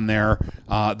on there.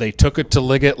 They took it to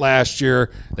Liggett last year.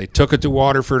 They took it to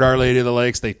Waterford, Our Lady of the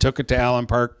Lakes. They took it to Allen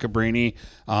Park, Cabrini.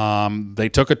 They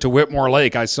took it to Whitmore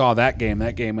Lake. I saw that game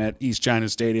at East China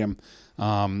Stadium.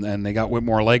 And they got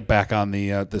Whitmore Lake back on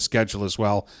the schedule as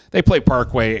well. They play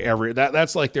Parkway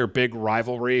that's like their big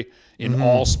rivalry in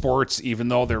all sports, even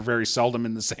though they're very seldom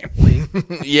in the same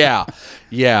league.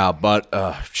 yeah, but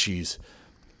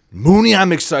Mooney,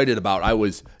 I'm excited about.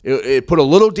 It put a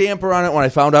little damper on it when I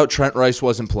found out Trent Rice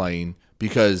wasn't playing,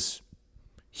 because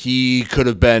he could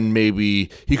have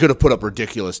put up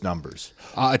ridiculous numbers.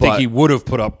 I think he would have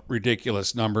put up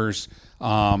ridiculous numbers,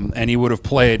 and he would have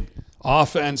played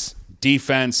offense,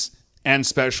 defense, and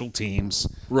special teams.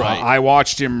 Right. I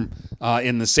watched him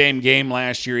in the same game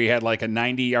last year. He had like a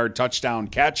 90-yard touchdown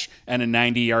catch and a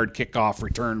 90-yard kickoff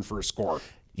return for a score.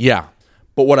 Yeah.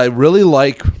 But what I really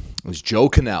like is Joe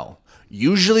Cannell.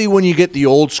 Usually when you get the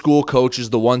old school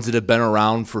coaches, the ones that have been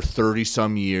around for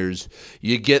 30-some years,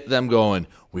 you get them going,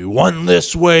 we won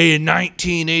this way in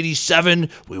 1987,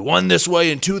 we won this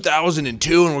way in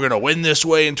 2002, and we're going to win this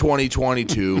way in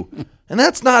 2022. And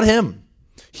that's not him.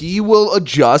 He will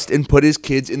adjust and put his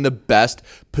kids in the best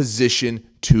position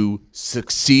to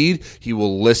succeed. He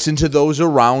will listen to those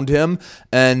around him,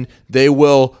 and they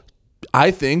will,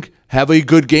 I think, have a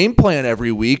good game plan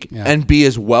every week and be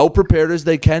as well prepared as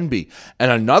they can be.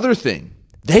 And another thing,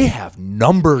 they have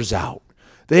numbers out.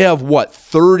 They have,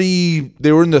 30?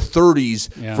 They were in the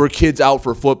 30s for kids out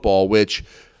for football, which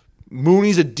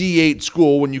Mooney's a D8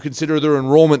 school. When you consider their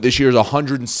enrollment this year is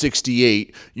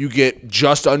 168, you get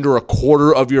just under a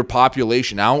quarter of your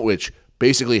population out, which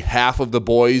basically half of the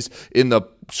boys in the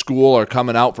school are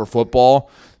coming out for football.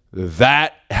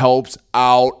 That helps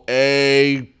out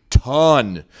a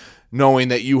ton. knowing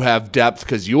that you have depth,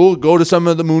 because you will go to some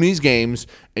of the Mooney's games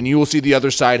and you will see the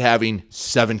other side having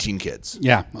 17 kids.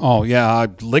 Yeah. Oh, yeah.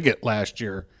 Liggett last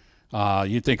year.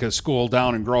 You'd think a school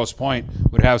down in Grosse Pointe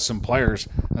would have some players.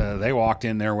 They walked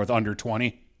in there with under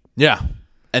 20. Yeah.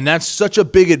 And that's such a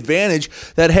big advantage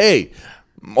that, hey,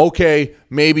 okay,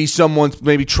 maybe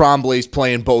Tremblay's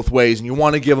playing both ways and you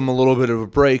want to give them a little bit of a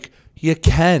break. You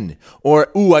can. Or,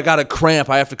 I got a cramp,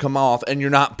 I have to come off, and you're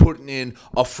not putting in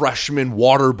a freshman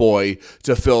water boy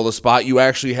to fill the spot. You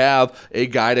actually have a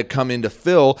guy to come in to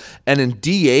fill. And in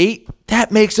D8,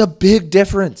 that makes a big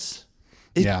difference.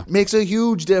 It makes a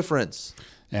huge difference.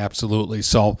 Absolutely.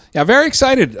 So, very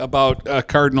excited about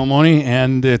Cardinal Mooney,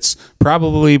 and it's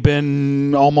probably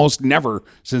been almost never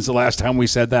since the last time we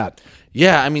said that.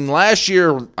 Yeah, I mean, last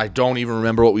year, I don't even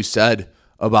remember what we said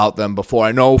about them before.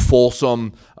 I know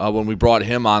Folsom, when we brought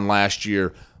him on last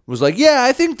year, was like,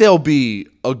 I think they'll be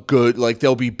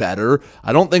they'll be better.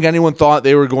 I don't think anyone thought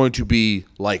they were going to be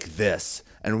like this.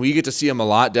 And we get to see them a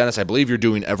lot, Dennis. I believe you're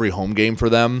doing every home game for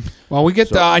them. Well,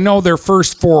 I know their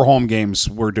first 4 home games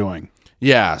we're doing.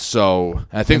 Yeah, so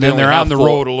I think they're on the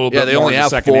road a little bit. Yeah, they only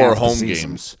have 4 home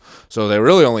games, so they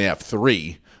really only have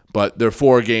 3. But their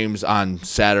 4 games on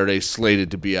Saturday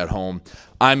slated to be at home.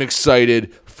 I'm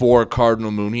excited for Cardinal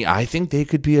Mooney. I think they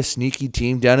could be a sneaky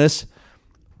team, Dennis.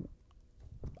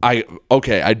 I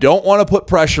don't want to put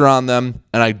pressure on them,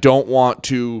 and I don't want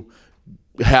to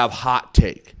have hot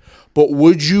take. But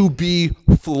would you be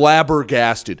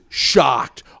flabbergasted,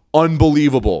 shocked,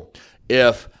 unbelievable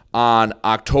if on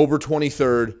October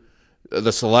 23rd,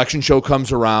 the selection show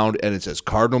comes around and it says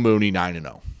Cardinal Mooney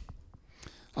 9-0?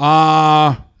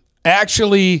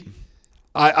 Actually,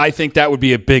 I think that would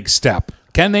be a big step.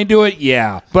 Can they do it?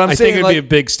 Yeah. But I think it would be a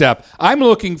big step. I'm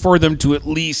looking for them to at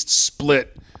least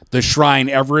split the Shrine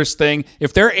Everest thing.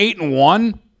 If they're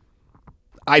 8-1,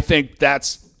 I think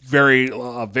that's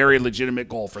a very legitimate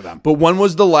goal for them. But when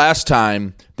was the last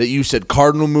time that you said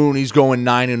Cardinal Mooney's going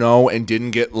 9-0 and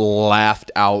didn't get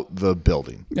laughed out the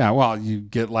building? Yeah, well, you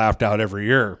get laughed out every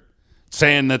year.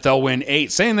 Saying that they'll win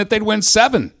 8, saying that they'd win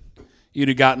 7, you'd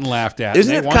have gotten laughed at.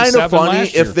 Isn't it kind of funny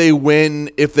if they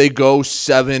go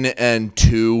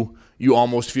 7-2, you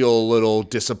almost feel a little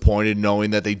disappointed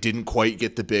knowing that they didn't quite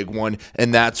get the big one,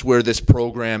 and that's where this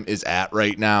program is at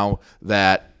right now,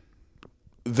 that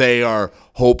they are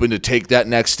hoping to take that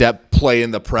next step, play in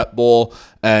the Prep Bowl,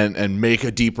 and make a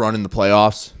deep run in the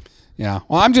playoffs. Yeah.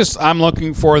 Well, I'm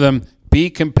looking for them. Be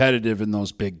competitive in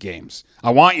those big games. I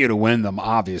want you to win them,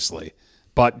 obviously,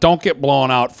 but don't get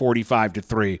blown out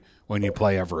 45-3 when you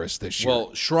play Everest this year.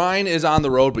 Well, Shrine is on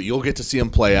the road, but you'll get to see them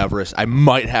play Everest. I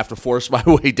might have to force my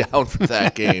way down for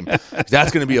that game.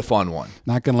 That's going to be a fun one.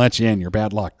 Not going to let you in. You're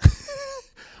bad luck.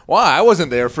 Well, I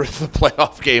wasn't there for the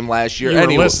playoff game last year. You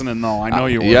were listening, though. I know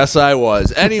you were. Yes, I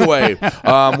was. Anyway,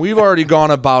 we've already gone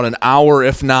about an hour,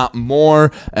 if not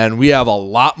more, and we have a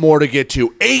lot more to get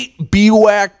to. 8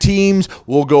 BWAC teams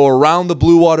will go around the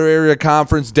Blue Water Area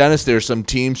Conference. Dennis, there's some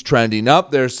teams trending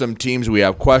up. There's some teams we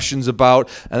have questions about.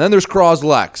 And then there's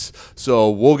Croslex.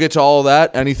 So we'll get to all of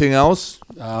that. Anything else?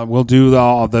 We'll do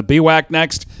the BWAC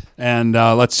next, and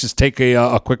let's just take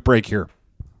a quick break here.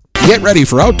 Get ready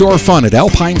for outdoor fun at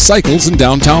Alpine Cycles in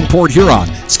downtown Port Huron.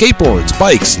 Skateboards,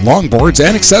 bikes, longboards,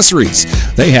 and accessories.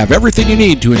 They have everything you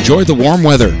need to enjoy the warm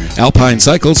weather. Alpine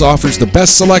Cycles offers the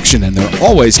best selection, and they're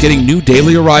always getting new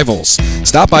daily arrivals.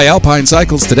 Stop by Alpine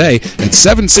Cycles today at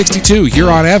 762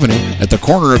 Huron Avenue at the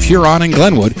corner of Huron and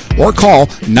Glenwood, or call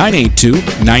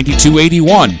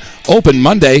 982-9281. Open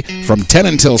Monday from 10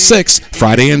 until 6,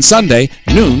 Friday and Sunday,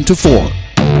 noon to 4.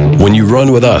 When you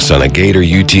run with us on a Gator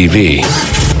UTV,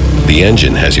 the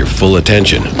engine has your full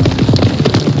attention.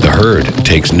 The herd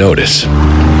takes notice.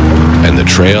 And the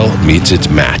trail meets its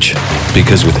match.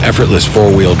 Because with effortless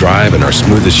four-wheel drive and our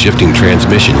smoothest shifting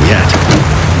transmission yet,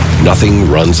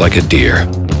 nothing runs like a deer.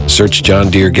 Search John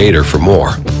Deere Gator for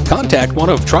more. Contact one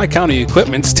of Tri-County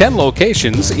Equipment's 10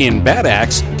 locations in Bad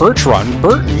Axe, Birch Run,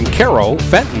 Burton, Caro,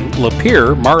 Fenton,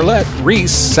 Lapeer, Marlette,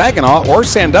 Reese, Saginaw, or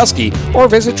Sandusky, or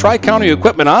visit Tri-County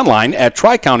Equipment online at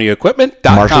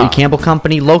tricountyequipment.com. Marshall E. Campbell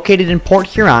Company, located in Port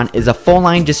Huron, is a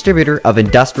full-line distributor of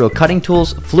industrial cutting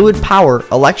tools, fluid power,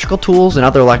 electrical tools, and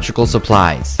other electrical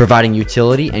supplies, providing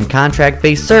utility and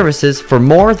contract-based services for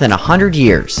more than 100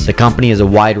 years. The company has a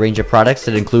wide range of products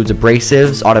that includes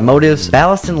abrasives, automotives,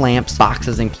 ballast and lamps,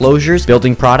 boxes and closures,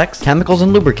 building products, chemicals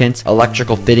and lubricants,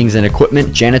 electrical fittings and equipment,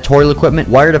 janitorial equipment,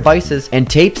 wire devices, and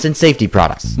tapes and safety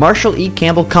products. Marshall E.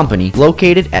 Campbell Company,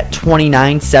 located at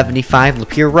 2975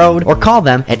 Lapeer Road, or call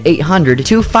them at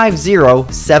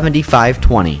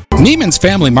 800-250-7520. Neiman's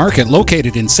Family Market,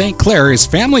 located in St. Clair, is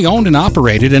family-owned and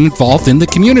operated and involved in the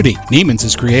community. Neiman's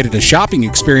has created a shopping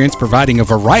experience providing a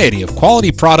variety of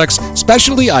quality products,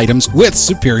 specialty items with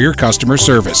superior customer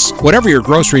service. Whatever your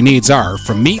grocery needs are,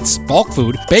 from meats, bulk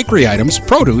food, bakery items,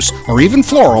 produce, or even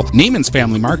floral, Neiman's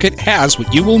Family Market has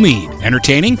what you will need.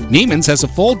 Entertaining? Neiman's has a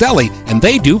full deli, and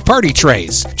they do party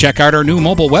trays. Check out our new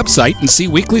mobile website and see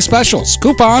weekly specials,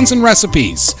 coupons, and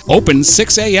recipes. Open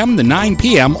 6 a.m. to 9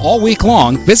 p.m. all week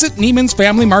long. Visit Neiman's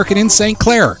Family Market in St.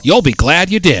 Clair. You'll be glad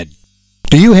you did.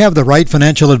 Do you have the right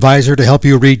financial advisor to help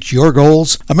you reach your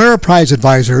goals? Ameriprise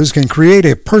Advisors can create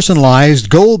a personalized,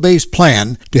 goal-based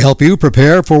plan to help you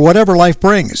prepare for whatever life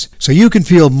brings, so you can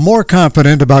feel more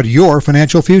confident about your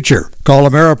financial future. Call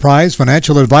Ameriprise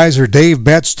Financial Advisor Dave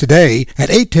Betts today at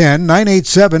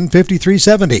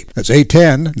 810-987-5370. That's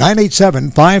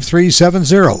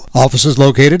 810-987-5370. Office is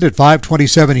located at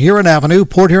 527 Huron Avenue,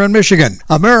 Port Huron, Michigan.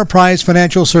 Ameriprise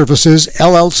Financial Services,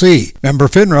 LLC. Member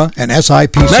FINRA and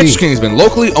SIPC. Mattress King has been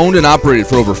locally owned and operated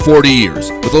for over 40 years.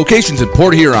 With locations in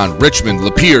Port Huron, Richmond,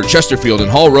 Lapeer, Chesterfield,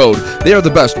 and Hall Road, they are the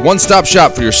best one-stop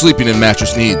shop for your sleeping and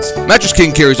mattress needs. Mattress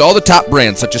King carries all the top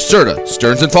brands such as Serta,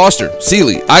 Stearns & Foster,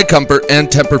 Sealy, iComfort, and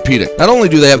Tempur-Pedic. Not only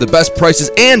do they have the best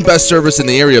prices and best service in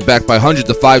the area backed by hundreds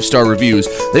of 5-star reviews,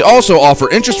 they also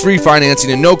offer interest-free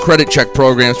financing and no credit check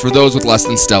programs for those with less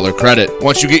than stellar credit.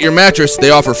 Once you get your mattress, they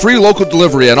offer free local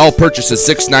delivery on all purchases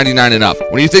 $6.99 and up.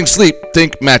 When you think sleep,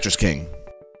 think Mattress King.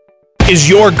 Is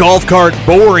your golf cart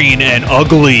boring and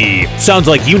ugly? Sounds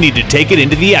like you need to take it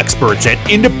into the experts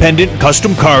at Independent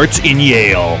Custom Carts in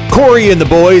Yale. Corey and the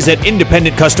boys at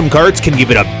Independent Custom Carts can give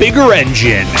it a bigger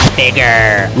engine.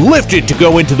 Bigger. Lift it to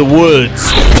go into the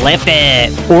woods. Lift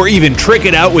it. Or even trick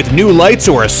it out with new lights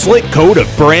or a slick coat of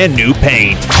brand new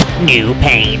paint. New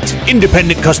paint.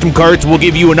 Independent Custom Carts will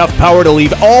give you enough power to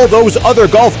leave all those other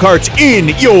golf carts in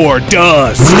your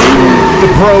dust.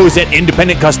 The pros at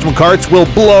Independent Custom Carts will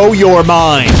blow your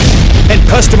mind and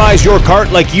customize your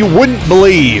cart like you wouldn't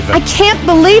believe. I can't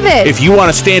believe it. If you want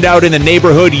to stand out in the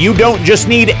neighborhood, you don't just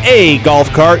need a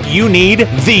golf cart, you need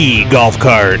the golf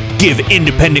cart. Give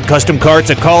Independent Custom Carts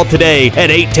a call today at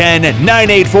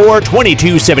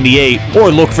 810-984-2278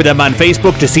 or look for them on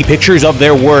Facebook to see pictures of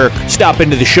their work. Stop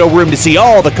into the showroom to see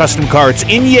all the custom carts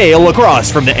in Yale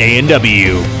across from the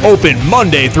A&W. Open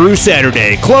Monday through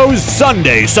Saturday, closed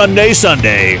Sunday.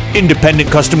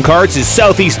 Independent Custom Carts is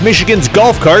Southeast Michigan's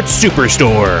golf cart superstore.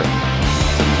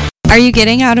 Are you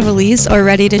getting out of a lease or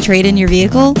ready to trade in your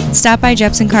vehicle? Stop by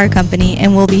Jepson Car Company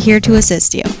and we'll be here to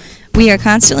assist you. We are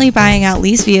constantly buying out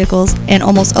leased vehicles and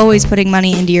almost always putting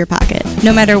money into your pocket.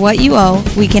 No matter what you owe,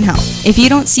 we can help. If you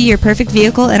don't see your perfect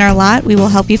vehicle in our lot, we will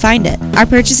help you find it. Our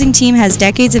purchasing team has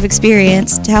decades of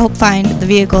experience to help find the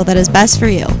vehicle that is best for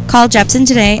you. Call Jepson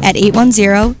today at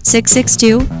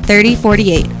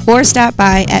 810-662-3048 or stop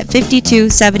by at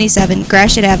 5277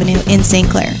 Gratiot Avenue in St.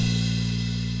 Clair.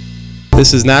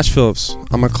 This is Nash Phillips.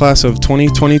 I'm a class of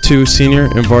 2022 senior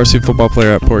and varsity football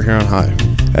player at Port Huron High.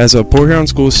 As a Port Huron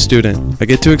School student, I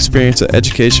get to experience an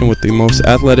education with the most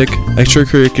athletic,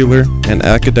 extracurricular, and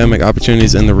academic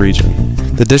opportunities in the region.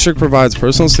 The district provides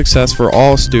personal success for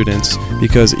all students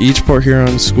because each Port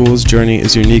Huron school's journey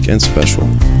is unique and special.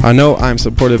 I know I am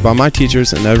supported by my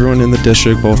teachers and everyone in the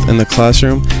district, both in the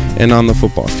classroom and on the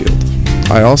football field.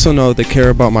 I also know they care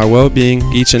about my well-being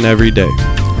each and every day.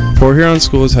 Port Huron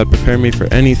Schools have prepared me for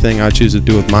anything I choose to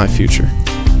do with my future.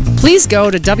 Please go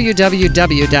to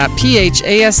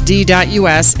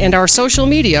www.phasd.us and our social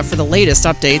media for the latest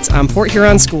updates on Port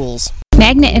Huron Schools.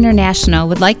 Magna International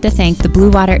would like to thank the Blue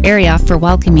Water area for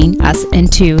welcoming us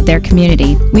into their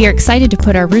community. We are excited to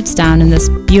put our roots down in this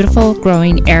beautiful,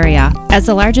 growing area. As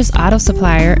the largest auto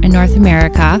supplier in North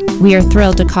America, we are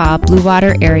thrilled to call Blue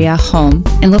Water area home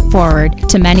and look forward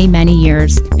to many, many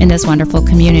years in this wonderful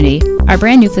community. Our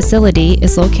brand new facility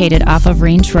is located off of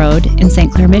Range Road in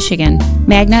St. Clair, Michigan.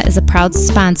 Magna is a proud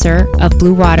sponsor of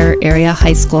Blue Water Area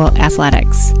High School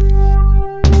athletics.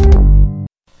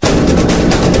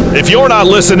 If you're not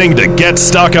listening to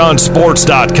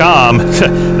GetStuckOnSports.com,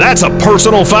 that's a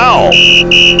personal foul.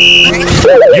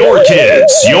 Your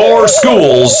kids, your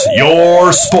schools,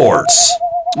 your sports.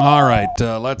 All right,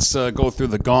 let's go through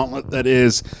the gauntlet that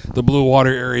is the Blue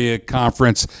Water Area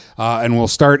Conference, and we'll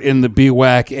start in the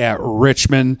BWAC at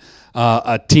Richmond,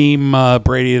 a team,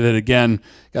 Brady, that, again,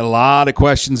 got a lot of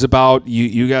questions about.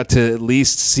 You got to at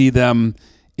least see them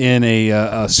in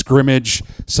a scrimmage,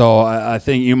 so I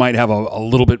think you might have a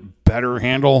little bit better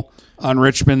handle on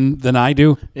Richmond than I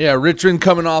do. Yeah, Richmond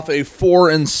coming off a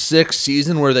 4-6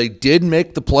 season where they did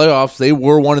make the playoffs. They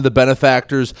were one of the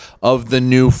benefactors of the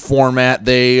new format.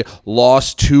 They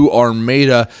lost to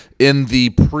Armada in the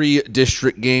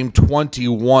pre-district game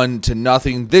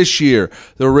 21-0 this year.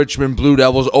 The Richmond Blue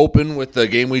Devils open with the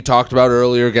game we talked about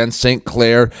earlier against St.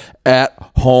 Clair at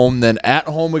home, then at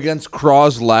home against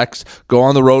Croslex, go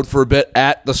on the road for a bit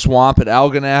at the Swamp at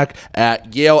Algonac,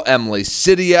 at Yale Emily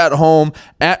City at home,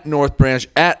 at North Branch,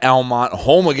 at Almont,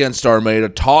 home against Armada.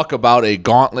 Talk about a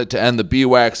gauntlet to end the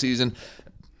BWAC season.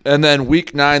 And then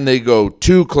week 9 they go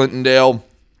to Clintondale.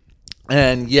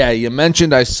 And yeah, you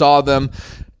mentioned I saw them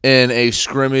in a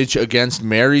scrimmage against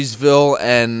Marysville,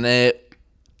 and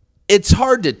it's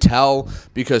hard to tell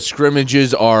because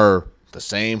scrimmages are the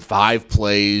same 5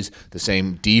 plays, the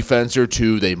same defense or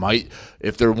 2. They might,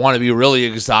 if they want to be really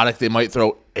exotic, they might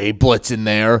throw a blitz in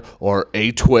there or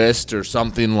a twist or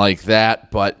something like that.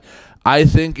 But I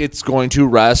think it's going to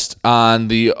rest on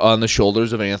the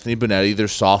shoulders of Anthony Benetti, their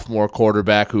sophomore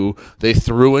quarterback, who they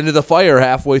threw into the fire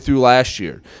halfway through last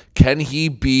year. Can he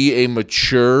be a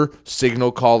mature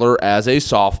signal caller as a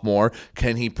sophomore?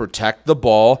 Can he protect the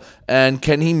ball? And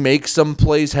can he make some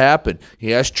plays happen? He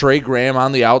has Trey Graham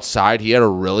on the outside. He had a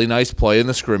really nice play in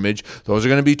the scrimmage. Those are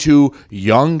going to be 2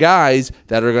 young guys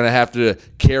that are going to have to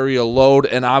carry a load.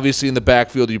 And obviously in the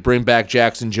backfield, you bring back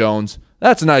Jackson Jones.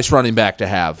 That's a nice running back to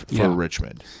have for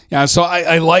Richmond. Yeah, so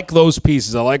I like those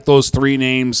pieces. I like those 3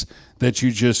 names that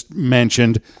you just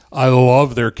mentioned. I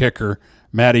love their kicker.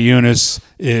 Matty Eunice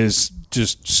is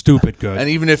just stupid good. And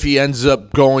even if he ends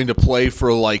up going to play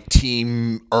for like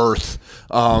Team Earth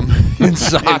in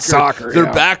soccer, their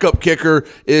backup kicker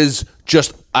is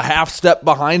just a half step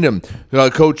behind him.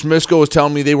 Coach Misko was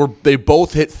telling me they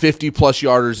both hit 50-plus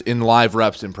yarders in live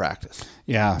reps in practice.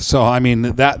 Yeah, so I mean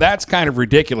that's kind of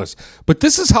ridiculous. But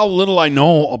this is how little I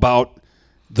know about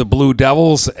the Blue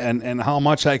Devils and how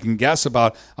much I can guess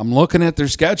about. I'm looking at their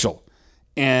schedule,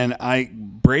 and I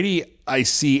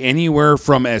see anywhere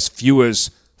from as few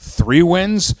as 3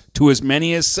 wins to as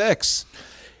many as 6.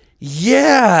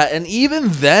 Yeah, and even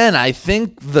then, I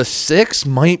think the 6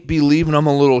 might be leaving them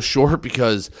a little short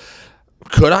because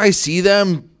could I see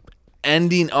them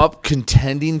ending up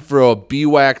contending for a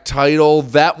BWAC title?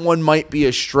 That one might be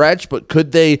a stretch, but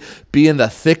could they be in the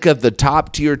thick of the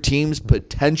top tier teams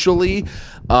potentially?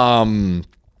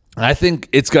 I think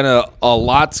a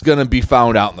lot's gonna be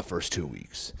found out in the first 2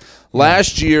 weeks.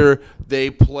 Last year, they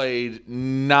played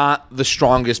not the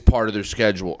strongest part of their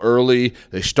schedule early.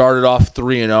 They started off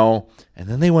 3-0, and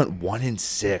then they went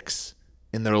 1-6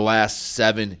 in their last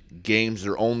 7 games.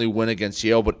 Their only win against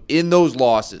Yale, but in those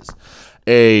losses,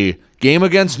 a game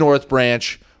against North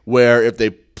Branch where if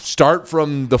they start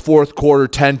from the fourth quarter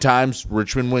 10 times,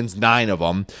 Richmond wins 9 of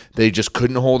them. They just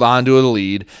couldn't hold on to the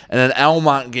lead. And an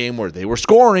Almont game where they were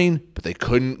scoring, but they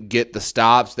couldn't get the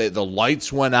stops. The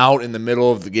lights went out in the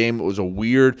middle of the game. It was a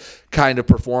weird kind of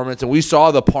performance. And we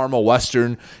saw the Parma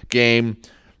Western game.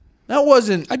 That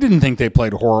wasn't. I didn't think they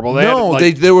played horrible.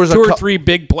 There was 2 or 3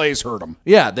 big plays hurt them.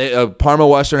 Yeah, Parma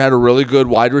Western had a really good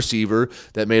wide receiver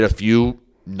that made a few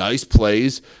nice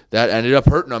plays that ended up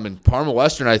hurting them. And Parma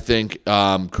Western, I think,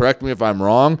 correct me if I'm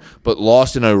wrong, but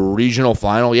lost in a regional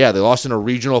final. Yeah, they lost in a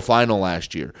regional final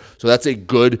last year. So that's a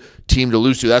good team to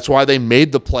lose to. That's why they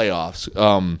made the playoffs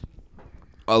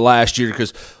last year,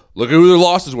 because look at who their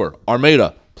losses were.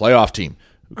 Armada, playoff team.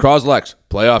 Croslex,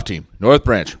 playoff team. North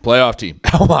Branch, playoff team.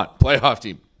 Almont, playoff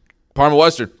team. Parma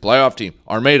Western, playoff team.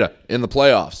 Armada in the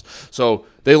playoffs. So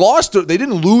they lost. They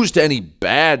didn't lose to any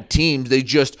bad teams. They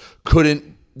just couldn't.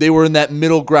 They were in that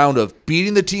middle ground of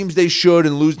beating the teams they should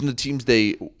and losing the teams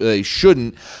they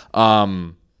shouldn't.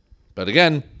 But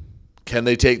again, can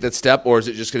they take that step, or is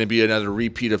it just going to be another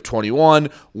repeat of 21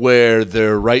 where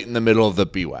they're right in the middle of the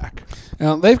BWAC?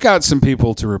 Now, they've got some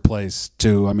people to replace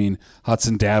too. I mean,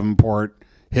 Hudson Davenport,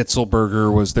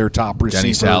 Hitzelberger was their top receiver.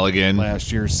 Denny Saligan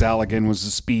last year. Saligan was the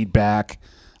speed back.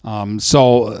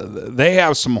 So they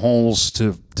have some holes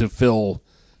to fill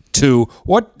too.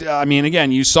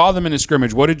 Again, you saw them in a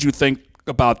scrimmage. What did you think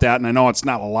about that? And I know it's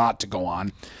not a lot to go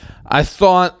on. I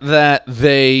thought that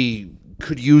they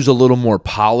could use a little more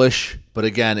polish, but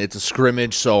again, it's a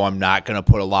scrimmage, so I'm not going to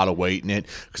put a lot of weight in it,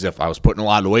 because if I was putting a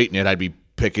lot of weight in it, I'd be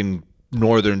picking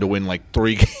Northern to win like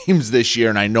 3 games this year,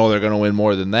 and I know they're going to win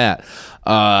more than that.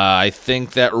 I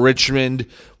think that Richmond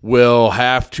will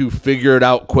have to figure it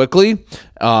out quickly.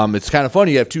 It's kind of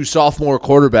funny. You have 2 sophomore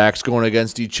quarterbacks going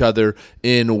against each other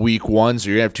in week 1, so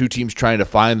you're going to have 2 teams trying to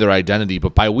find their identity.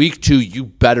 But by week 2, you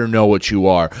better know what you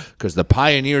are, because the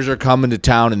Pioneers are coming to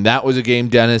town, and that was a game,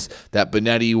 Dennis, that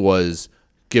Benetti was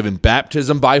given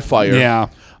baptism by fire. Yeah.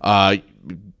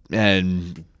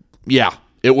 And yeah,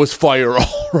 it was fire,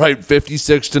 all right,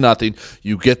 56-0.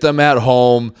 You get them at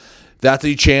home. That's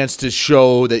a chance to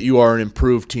show that you are an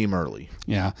improved team early.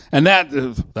 Yeah, and that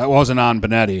wasn't on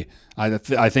Benetti.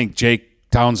 I think Jake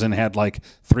Townsend had like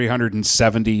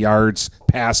 370 yards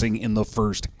passing in the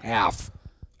first half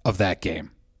of that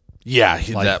game. Yeah,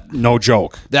 no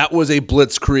joke. That was a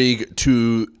blitzkrieg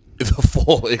to the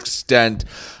full extent.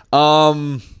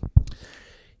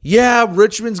 Yeah,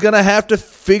 Richmond's going to have to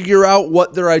figure out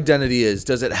what their identity is.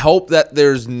 Does it help that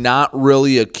there's not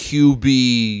really a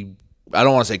QB, I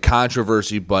don't want to say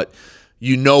controversy, but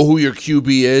you know who your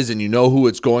QB is and you know who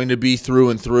it's going to be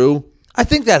through and through? I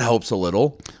think that helps a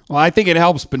little. Well, I think it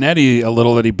helps Benetti a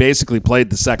little that he basically played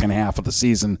the second half of the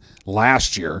season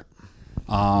last year,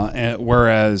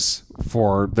 whereas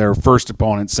for their first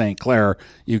opponent, St. Clair,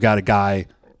 you got a guy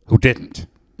who didn't.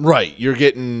 Right. You're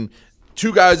getting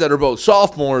two guys that are both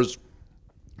sophomores,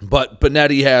 but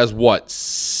Benetti has,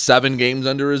 7 games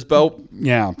under his belt?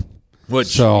 Yeah.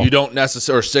 Which you don't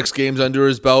necessarily, or 6 games under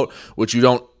his belt, which you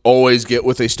don't always get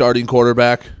with a starting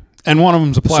quarterback. And one of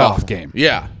them's a playoff game.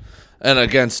 Yeah. And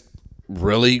against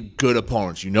really good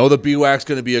opponents. You know the BWAC's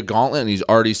going to be a gauntlet, and he's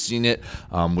already seen it.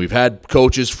 We've had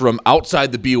coaches from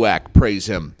outside the BWAC praise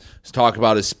him. Let's talk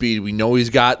about his speed. We know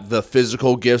he's got the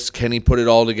physical gifts. Can he put it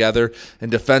all together? And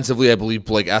defensively, I believe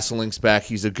Blake Esseling's back.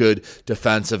 He's a good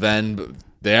defensive end. But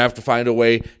they have to find a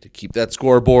way to keep that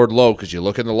scoreboard low because you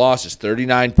look at the losses,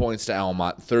 39 points to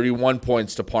Almont, 31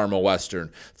 points to Parma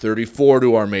Western, 34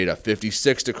 to Armada,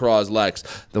 56 to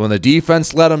Croslex. Then when the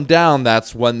defense let them down,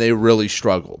 that's when they really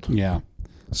struggled. Yeah.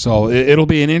 So it'll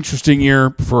be an interesting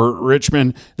year for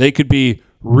Richmond. They could be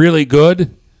really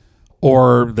good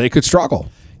or they could struggle.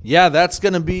 Yeah, that's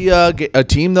going to be a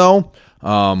team, though.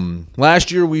 Last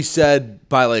year we said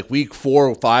by like week 4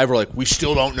 or 5, we're like, we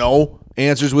still don't know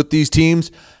answers with these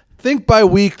teams. I think by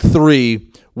week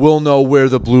 3, we'll know where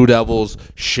the Blue Devils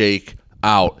shake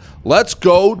out. Let's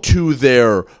go to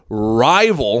their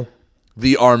rival,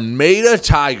 the Armada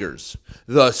Tigers,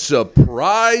 the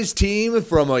surprise team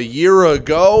from a year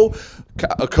ago.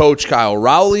 Coach Kyle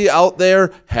Rowley out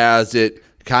there has it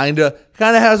kind of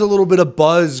has a little bit of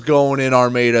buzz going in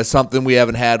Armada, something we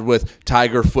haven't had with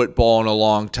Tiger football in a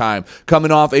long time. Coming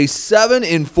off a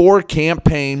 7-4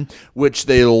 campaign, which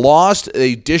they lost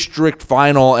a district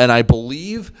final, and I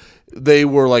believe they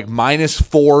were like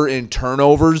 -4 in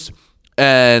turnovers,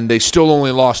 and they still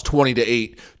only lost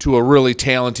 20-8 to a really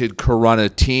talented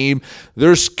Corunna team.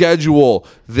 Their schedule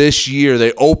this year,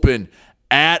 they open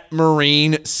at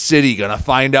Marine City. Gonna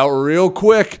find out real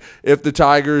quick if the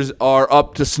Tigers are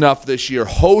up to snuff this year.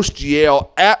 Host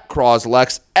Yale, at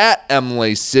Croslex, at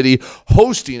Emily City,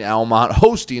 hosting Almont,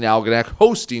 hosting Algonac,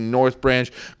 hosting North Branch.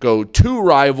 Go to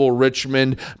rival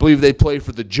Richmond. I believe they play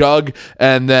for the Jug.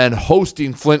 And then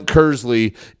hosting Flint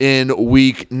Kersley in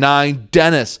week 9.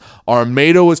 Dennis,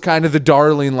 Armada was kind of the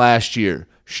darling last year.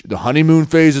 The honeymoon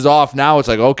phase is off now. It's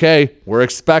like, okay, we're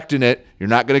expecting it. You're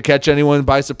not going to catch anyone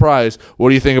by surprise. What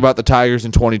do you think about the Tigers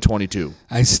in 2022?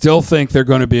 I still think they're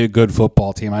going to be a good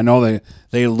football team. I know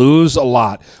they lose a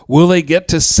lot. Will they get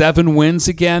to 7 wins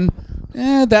again?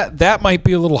 That might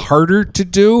be a little harder to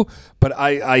do, but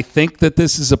I think that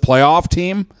this is a playoff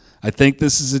team. I think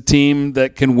this is a team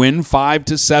that can win 5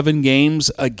 to 7 games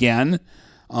again,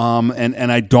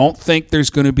 and I don't think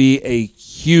there's going to be a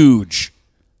huge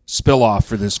spill-off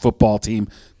for this football team.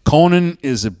 Conan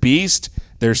is a beast.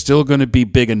 They're still going to be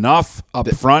big enough up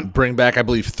front. Bring back, I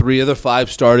believe, 3 of the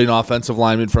 5 starting offensive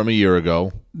linemen from a year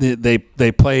ago. They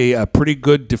play a pretty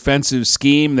good defensive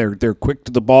scheme. They're quick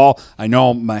to the ball. I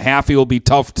know Mahaffey will be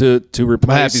tough to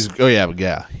replace. He's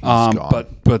gone.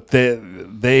 But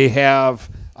they have,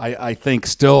 I think,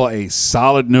 still a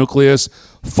solid nucleus.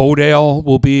 Fodale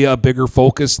will be a bigger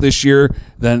focus this year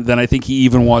than I think he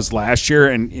even was last year,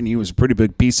 and he was a pretty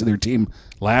big piece of their team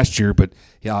last year, but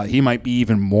yeah, he might be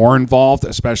even more involved,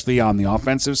 especially on the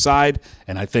offensive side,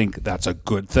 and I think that's a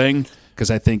good thing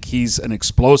because I think he's an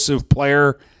explosive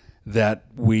player that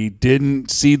we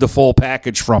didn't see the full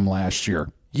package from last year.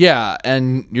 Yeah,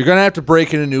 and you're going to have to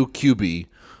break in a new QB,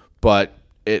 but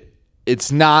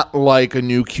it's not like a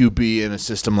new QB in a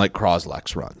system like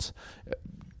Croslex runs.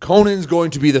 Conan's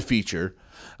going to be the feature.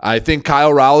 I think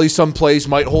Kyle Rowley someplace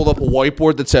might hold up a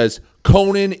whiteboard that says,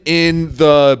 Conan in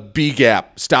the B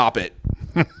gap. Stop it.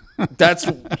 That's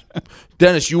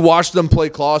Dennis, you watched them play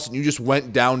Clausen. You just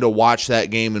went down to watch that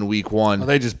game in week 1. Well,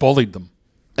 they just bullied them.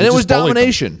 And it was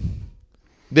domination.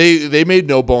 They made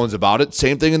no bones about it.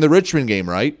 Same thing in the Richmond game,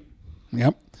 right?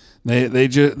 Yep. They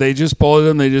just bullied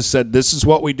them. They just said, this is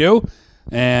what we do,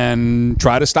 and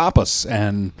try to stop us.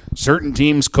 And certain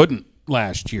teams couldn't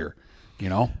last year.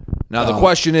 Now, the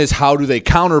question is, how do they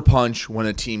counterpunch when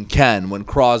a team can? When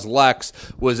Croslex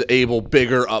was able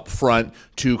bigger up front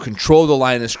to control the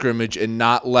line of scrimmage and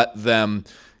not let them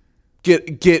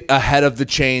get ahead of the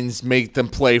chains, make them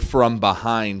play from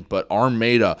behind. But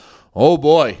Armada, oh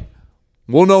boy,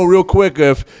 we'll know real quick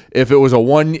if it was a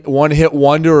one-hit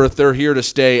wonder or if they're here to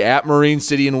stay. At Marine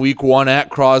City in week 1, at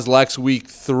Croslex week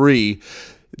 3.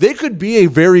 They could be a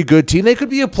very good team. They could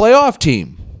be a playoff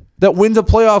team that wins a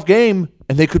playoff game,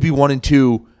 and they could be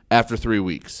 1-2 after 3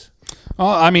 weeks. Well,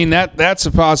 I mean, that's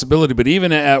a possibility, but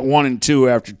even at 1-2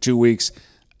 after 2 weeks,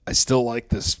 I still like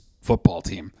this football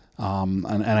team.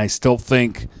 And I still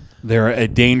think they're a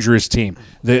dangerous team.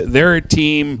 They're a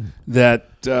team that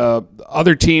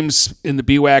other teams in the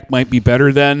BWAC might be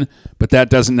better than, but that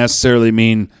doesn't necessarily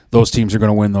mean those teams are going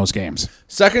to win those games.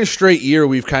 Second straight year,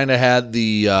 we've kind of had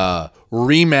the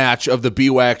rematch of the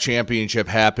BWAC championship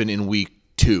happen in week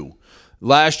 2.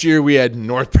 Last year, we had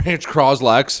North Branch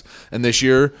Croslex, and this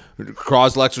year,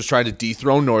 Croslex was trying to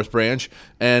dethrone North Branch,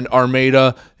 and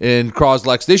Armada and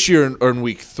Croslex this year in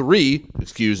week 3,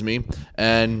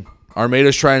 and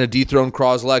Armada's trying to dethrone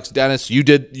Croslex. Dennis,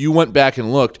 you went back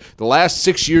and looked. The last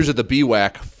 6 years of the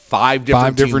BWAC, five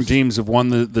different teams have won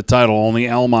the title. Only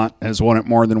Almont has won it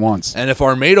more than once. And if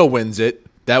Armada wins it,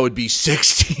 that would be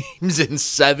 6 teams in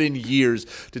 7 years,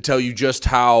 to tell you just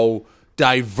how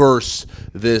diverse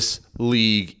this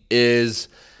league is.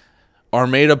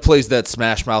 Armada plays that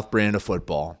smash mouth brand of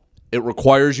football. It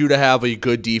requires you to have a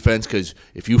good defense, because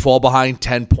if you fall behind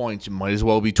 10 points, it might as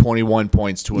well be 21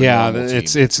 points to a normal team.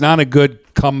 It's not a good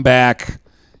comeback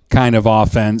kind of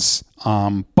offense.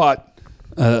 But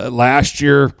last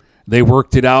year they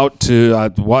worked it out to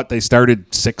they started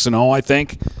 6-0, I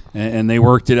think, and they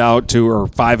worked it out to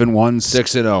 5-1,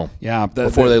 6-0. Yeah,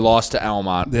 before they lost to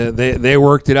Almont. They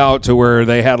worked it out to where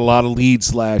they had a lot of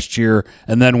leads last year,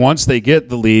 and then once they get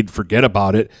the lead, forget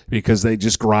about it, because they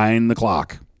just grind the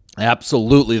clock.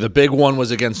 Absolutely. The big one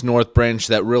was against North Branch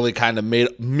that really kind of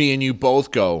made me and you both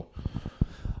go,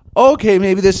 okay,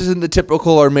 maybe this isn't the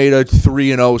typical Armada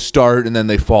 3-0 start, and then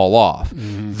they fall off.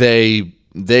 Mm-hmm.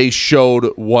 They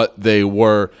showed what they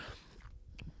were.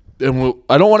 And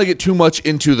I don't want to get too much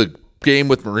into the game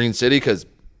with Marine City, because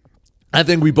I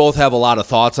think we both have a lot of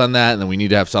thoughts on that, and then we need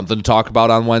to have something to talk about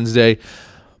on Wednesday.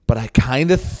 But I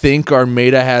kind of think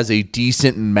Armada has a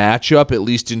decent matchup, at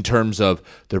least in terms of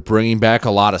they're bringing back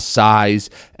a lot of size,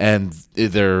 and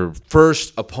their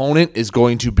first opponent is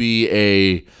going to be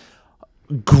a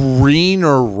green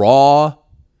or raw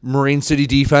Marine City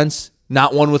defense,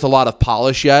 not one with a lot of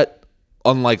polish yet,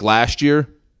 unlike last year. Would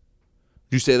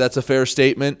you say that's a fair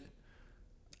statement?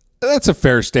 That's a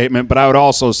fair statement, but I would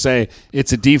also say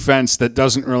it's a defense that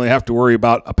doesn't really have to worry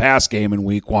about a pass game in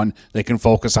week 1. They can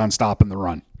focus on stopping the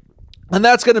run. And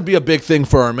that's going to be a big thing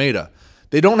for Armada.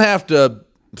 They don't have to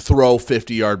throw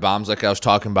 50-yard bombs like I was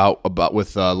talking about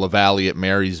with LaValle at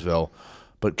Marysville.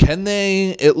 But can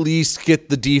they at least get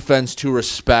the defense to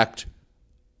respect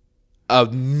a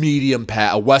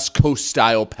a West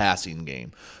Coast-style passing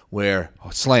game where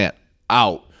slant,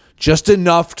 out, just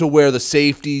enough to where the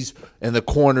safeties and the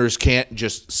corners can't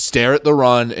just stare at the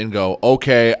run and go,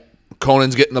 okay,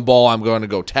 Conan's getting the ball, I'm going to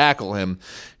go tackle him.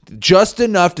 Just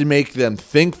enough to make them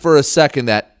think for a second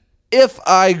that if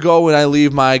I go and I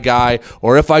leave my guy,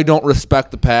 or if I don't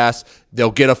respect the pass,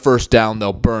 they'll get a first down,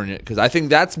 they'll burn it. Because I think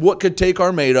that's what could take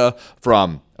Armada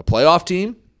from a playoff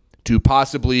team to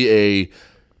possibly a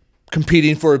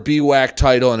competing for a BWAC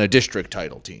title and a district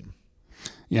title team.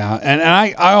 Yeah, and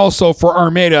I also, for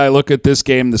Armada, I look at this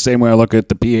game the same way I look at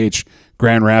the PH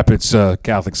Grand Rapids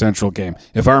Catholic Central game.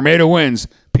 If Armada wins,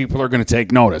 people are going to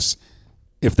take notice.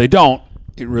 If they don't,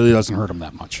 it really doesn't hurt them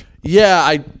that much.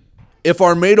 Yeah, if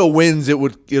Armada wins,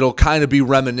 it'll kind of be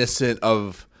reminiscent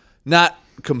of, not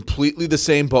completely the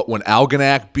same, but when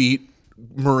Algonac beat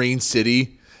Marine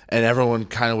City, and everyone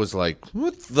kind of was like,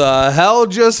 what the hell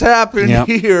just happened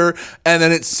here? And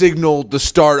then it signaled the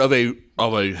start of a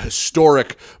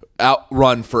historic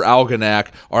outrun for Algonac.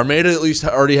 Armada at least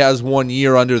already has 1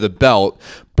 year under the belt,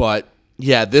 but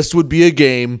yeah, this would be a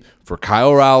game for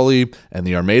Kyle Rowley and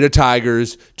the Armada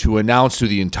Tigers to announce to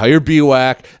the entire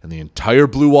BWAC and the entire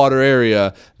Blue Water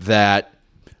area that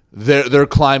they're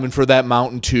climbing for that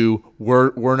mountain too.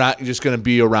 We're not just going to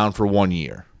be around for 1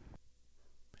 year.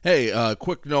 Hey,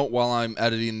 quick note while I'm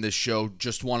editing this show,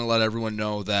 just want to let everyone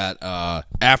know that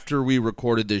after we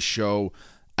recorded this show,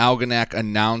 Algonac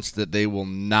announced that they will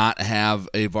not have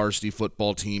a varsity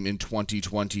football team in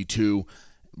 2022.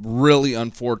 Really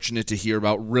unfortunate to hear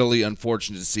about, really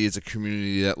unfortunate to see. It's a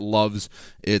community that loves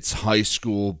its high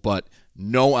school, but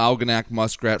no Algonac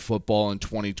Muskrat football in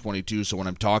 2022. So when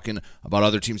I'm talking about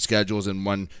other team schedules and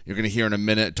when you're going to hear in a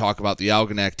minute talk about the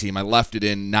Algonac team, I left it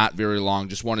in not very long,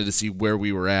 just wanted to see where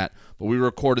we were at. But we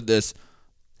recorded this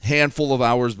handful of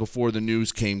hours before the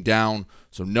news came down,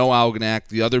 so no Algonac.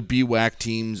 The other BWAC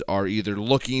teams are either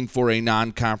looking for a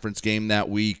non-conference game that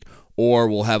week or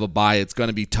will have a bye. It's going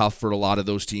to be tough for a lot of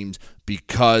those teams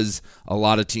because a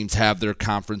lot of teams have their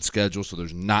conference schedule, so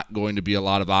there's not going to be a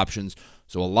lot of options.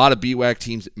 So a lot of BWAC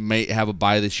teams may have a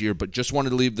bye this year, but just wanted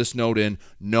to leave this note in.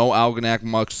 No Algonac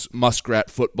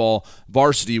Muskrat football,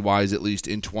 varsity-wise at least,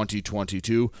 in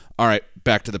 2022. All right,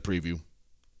 back to the preview.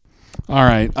 All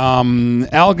right,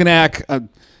 Algonac.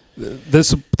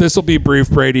 This will be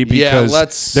brief, Brady,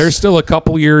 because they're still a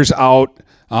couple years out.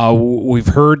 We've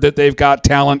heard that they've got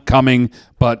talent coming,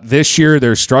 but this year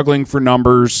they're struggling for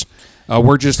numbers.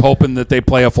 We're just hoping that they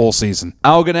play a full season.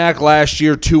 Algonac last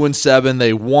year 2-7.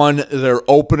 They won their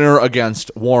opener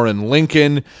against Warren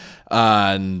Lincoln,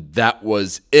 and that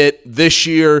was it. This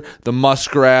year, the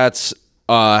Muskrats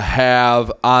have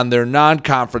on their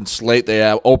non-conference slate, they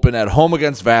have open at home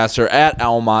against Vassar, at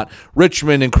Almont,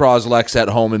 Richmond, and Croslex at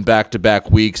home in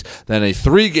back-to-back weeks. Then a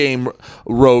 3-game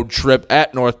road trip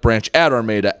at North Branch, at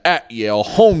Armada, at Yale,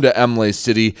 home to Emily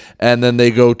City, and then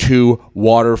they go to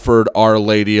Waterford, Our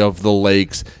Lady of the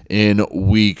Lakes in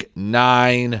week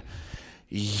 9.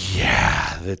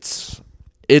 Yeah, it's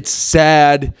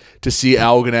sad to see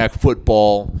Algonac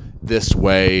football this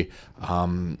way.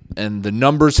 And the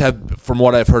numbers have, from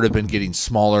what I've heard, have been getting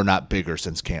smaller, not bigger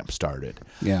since camp started.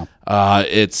 Yeah.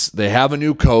 They have a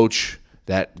new coach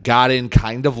that got in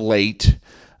kind of late,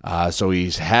 so he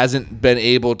hasn't been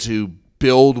able to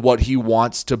build what he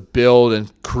wants to build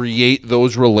and create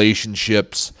those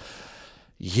relationships.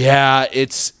 Yeah,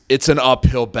 it's an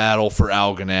uphill battle for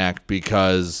Algonac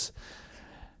because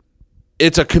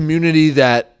it's a community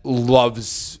that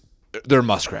loves their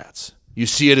Muskrats. You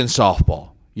see it in softball.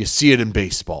 You see it in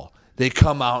baseball. They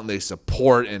come out and they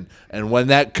support, and when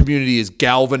that community is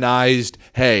galvanized,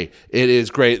 hey, it is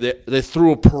great. They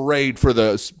threw a parade for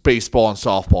the baseball and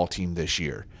softball team this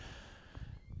year.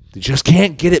 They just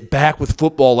can't get it back with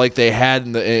football like they had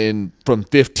from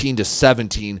 15 to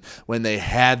 17 when they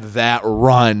had that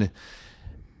run.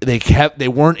 They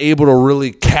weren't able to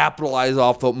really capitalize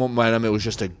off the momentum. It was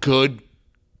just a good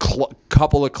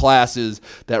couple of classes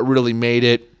that really made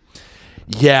it.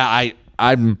 Yeah,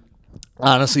 I'm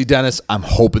honestly, Dennis, I'm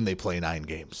hoping they play 9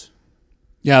 games.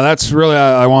 Yeah, that's really,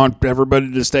 I want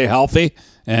everybody to stay healthy,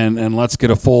 and let's get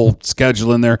a full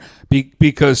schedule in there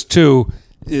because, too,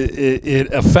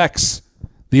 it affects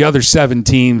the other 7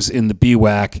 teams in the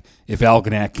BWAC if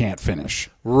Algonac can't finish.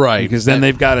 Right. Because then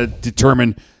they've got to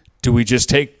determine, do we just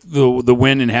take the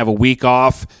win and have a week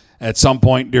off at some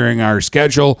point during our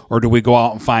schedule, or do we go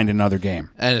out and find another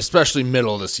game? And especially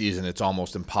middle of the season, it's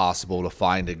almost impossible to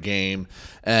find a game.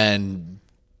 And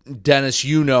Dennis,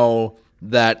 you know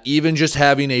that even just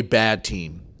having a bad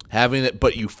team,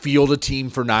 but you field a team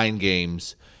for 9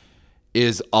 games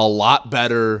is a lot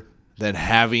better than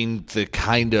having the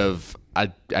kind of, I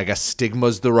guess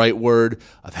stigma's the right word,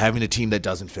 of having a team that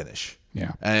doesn't finish.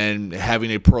 Yeah. And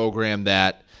having a program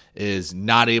that is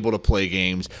not able to play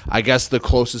games. I guess the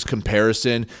closest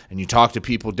comparison, and you talk to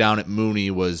people down at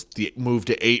Mooney, was the move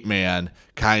to 8-man.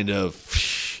 Kind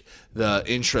of the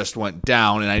interest went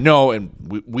down, and I know,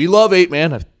 and we love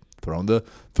 8-man. I've thrown the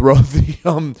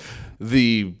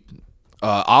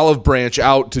olive branch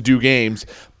out to do games,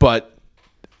 but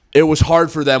it was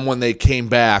hard for them when they came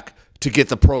back to get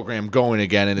the program going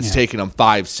again, and it's taken them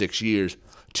 5-6 years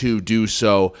to do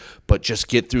so, but just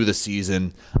get through the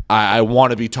season. I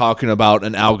want to be talking about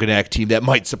an Algonac team that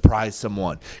might surprise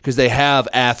someone because they have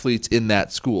athletes in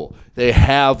that school. They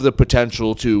have the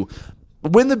potential to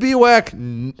win the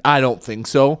BWAC. I don't think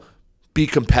so. Be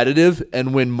competitive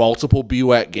and win multiple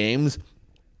BWAC games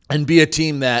and be a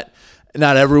team that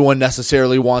not everyone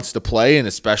necessarily wants to play, and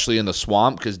especially in the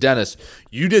swamp, because, Dennis,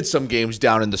 you did some games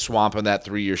down in the swamp in that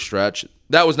 3-year stretch.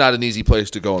 That was not an easy place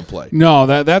to go and play. No,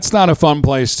 that's not a fun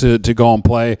place to go and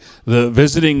play. The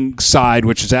visiting side,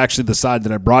 which is actually the side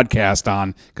that I broadcast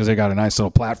on, because they got a nice little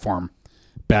platform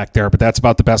back there, but that's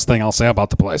about the best thing I'll say about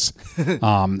the place.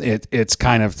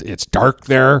 It's dark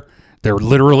there. There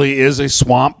literally is a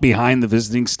swamp behind the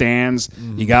visiting stands.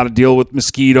 You got to deal with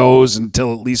mosquitoes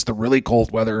until at least the really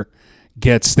cold weather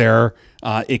gets there.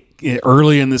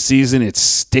 Early in the season, it's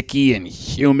sticky and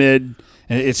humid.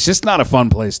 It's just not a fun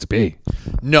place to be.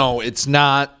 No, it's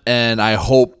not, and I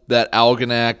hope that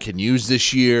Algonac can use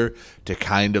this year to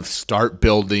kind of start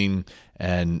building.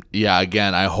 And, yeah,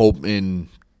 again, I hope in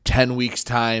 10 weeks'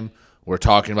 time we're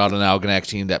talking about an Algonac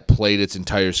team that played its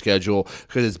entire schedule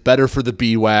because it's better for the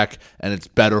BWAC and it's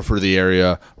better for the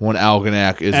area when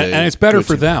Algonac is and it's better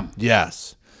for them.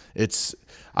 Yes.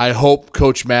 I hope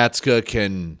Coach Matska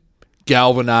can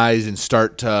galvanize and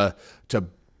start to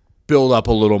build up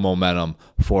a little momentum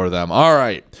for them. All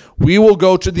right. We will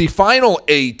go to the final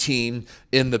A team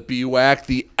in the BWAC,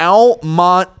 the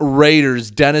Almont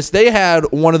Raiders. Dennis, they had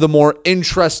one of the more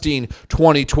interesting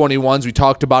 2021s. We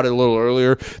talked about it a little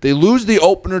earlier. They lose the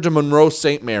opener to Monroe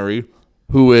St. Mary,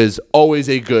 who is always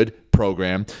a good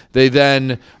program. They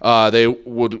then they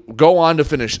would go on to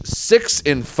finish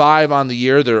 6-5 on the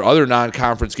year. Their other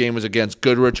non-conference game was against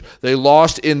Goodrich. They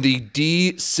lost in the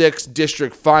D6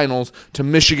 district finals to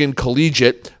Michigan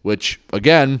Collegiate, which,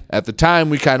 again, at the time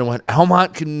we kind of went,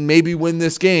 Almont can maybe win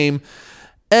this game.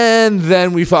 And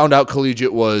then we found out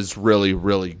Collegiate was really,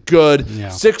 really good.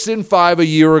 6-5 a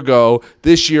year ago.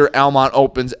 This year, Almont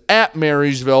opens at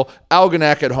Marysville,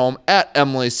 Algonac at home, at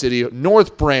Emily City,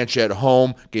 North Branch at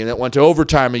home, game that went to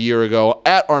overtime a year ago,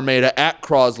 at Armada, at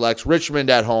Croslex, Richmond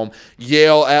at home,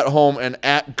 Yale at home, and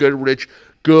at Goodrich.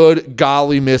 Good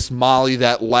golly, Miss Molly,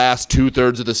 that last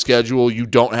 2/3 of the schedule, you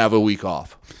don't have a week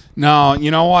off. No,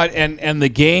 you know what? And the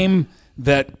game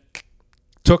that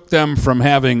took them from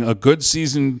having a good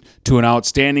season to an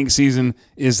outstanding season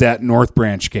is that North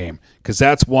Branch game, because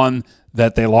that's one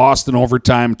that they lost in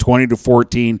overtime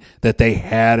 20-14, that they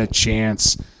had a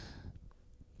chance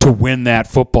to win that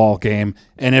football game.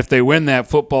 And if they win that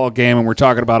football game, and we're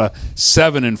talking about a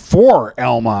 7-4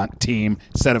 Almont team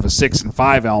instead of a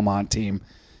 6-5 Almont team,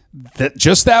 that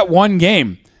just that one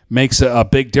game makes a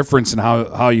big difference in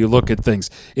how you look at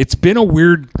things. It's been a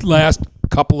weird last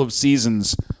couple of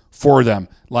seasons for them.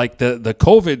 Like the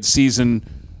COVID season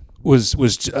was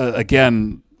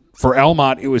again, for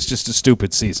Almont, it was just a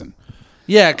stupid season.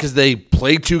 Yeah, because they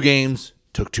played 2 games,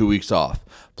 took 2 weeks off.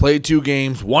 Played 2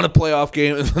 games, won a playoff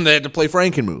game, and then they had to play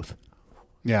Frankenmuth.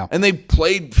 Yeah. And they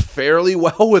played fairly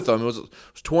well with them. It was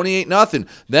 28-0.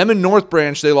 Them and North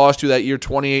Branch, they lost to that year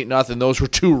 28-0. Those were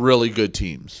 2 really good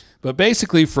teams. But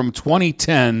basically from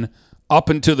 2010 up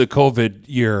into the COVID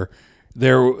year,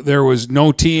 there was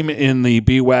no team in the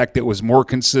BWAC that was more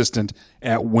consistent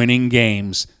at winning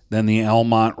games than the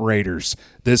Almont Raiders.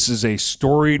 This is a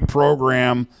storied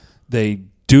program. They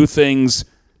do things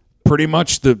pretty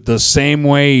much the same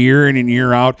way year in and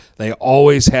year out. They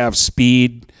always have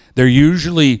speed. They're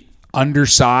usually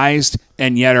undersized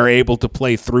and yet are able to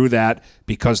play through that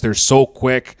because they're so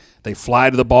quick. They fly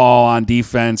to the ball on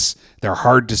defense. They're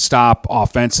hard to stop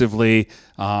offensively.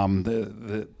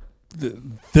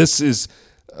 This is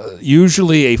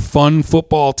usually a fun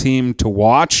football team to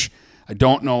watch. I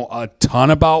don't know a ton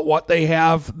about what they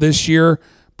have this year,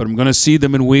 but I'm going to see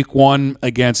them in week 1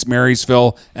 against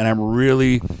Marysville, and I'm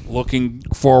really looking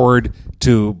forward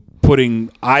to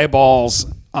putting eyeballs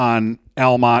on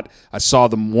Almont. I saw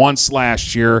them once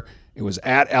last year. It was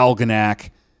at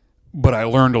Algonac, but I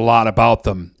learned a lot about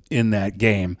them in that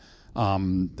game.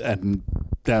 And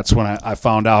that's when I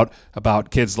found out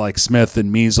about kids like Smith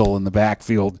and Measle in the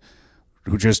backfield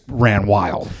who just ran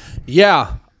wild.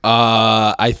 Yeah.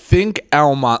 I think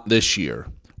Almont this year,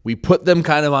 we put them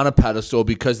kind of on a pedestal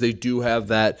because they do have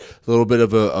that little bit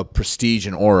of a prestige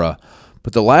and aura.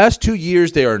 But the last 2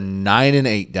 years, they are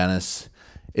 9-8, Dennis.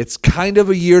 It's kind of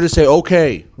a year to say,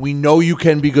 okay, we know you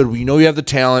can be good. We know you have the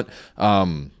talent.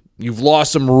 You've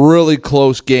lost some really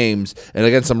close games and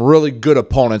against some really good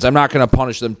opponents. I'm not going to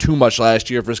punish them too much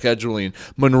last year for scheduling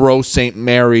Monroe, St.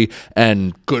 Mary,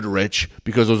 and Goodrich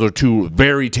because those are 2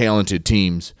 very talented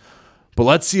teams. But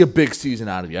let's see a big season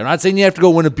out of you. I'm not saying you have to go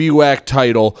win a BWAC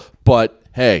title, but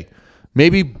hey,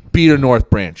 maybe beat a North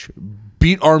Branch.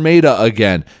 Beat Armada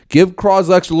again. Give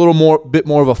Croslex a bit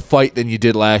more of a fight than you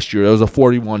did last year. It was a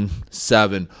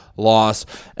 41-7 loss.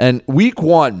 And week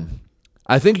 1,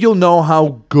 I think you'll know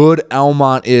how good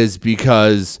Almont is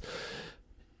because,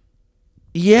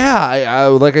 I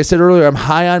like I said earlier, I'm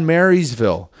high on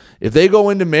Marysville. If they go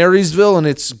into Marysville and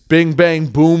it's bing, bang,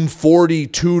 boom,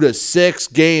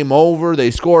 42-6, game over,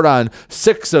 they scored on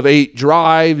 6 of 8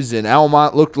 drives and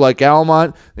Almont looked like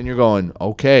Almont, then you're going,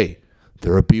 okay,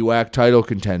 they're a BWAC title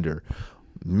contender.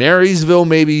 Marysville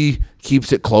maybe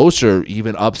keeps it closer,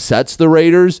 even upsets the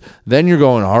Raiders, then you're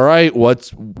going, all right,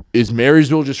 is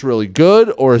Marysville just really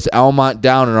good, or is Almont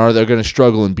down, and are they going to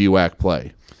struggle in BWAC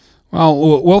play?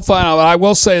 Well, we'll find out. I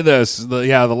will say this: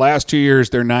 the last 2 years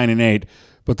they're 9-8,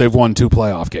 but they've won 2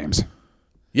 playoff games.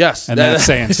 Yes, and that's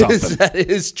saying something. That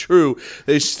is true.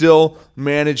 They still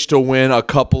managed to win a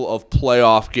couple of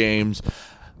playoff games.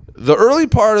 The early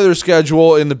part of their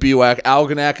schedule in the BWAC,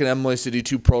 Algonac and Emily City,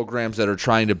 2 programs that are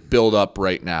trying to build up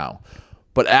right now.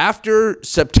 But after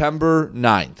September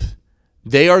 9th,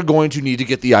 they are going to need to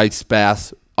get the ice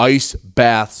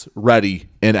baths ready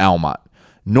in Almont.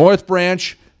 North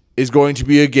Branch is going to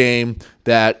be a game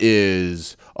that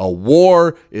is a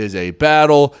war, is a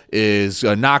battle, is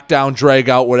a knockdown, drag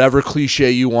out, whatever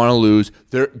cliche you want to lose.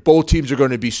 Both teams are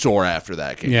going to be sore after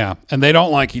that game. Yeah, and they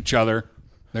don't like each other.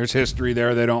 There's history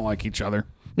there. They don't like each other.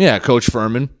 Yeah, Coach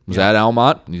Furman was at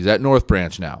Almont, and he's at North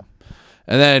Branch now.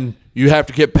 And then you have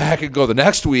to get back and go the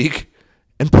next week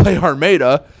and play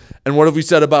Armada. And what have we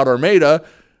said about Armada?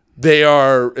 They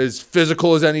are as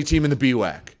physical as any team in the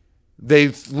BWAC. They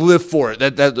live for it.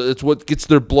 That's what gets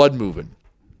their blood moving.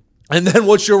 And then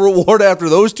what's your reward after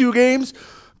those two games?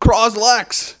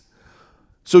 Croslex.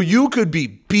 So you could be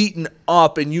beaten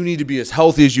up, and you need to be as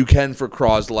healthy as you can for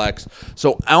Croslex.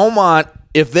 So Almont,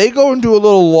 if they go into a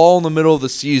little lull in the middle of the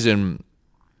season,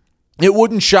 it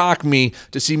wouldn't shock me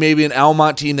to see maybe an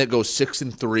Almont team that goes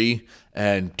 6-3,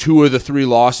 and 2 of the 3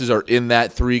 losses are in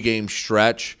that 3-game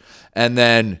stretch, and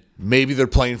then maybe they're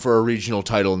playing for a regional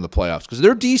title in the playoffs because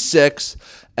they're D6,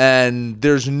 and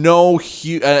there's no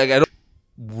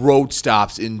road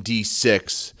stops in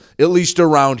D6, at least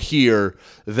around here,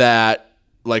 that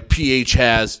like PH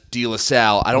has De La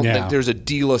Salle. I don't think there's a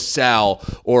De La Salle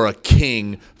or a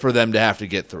King for them to have to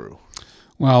get through.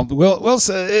 Well, we'll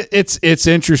say it's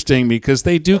interesting because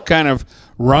they do kind of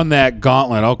run that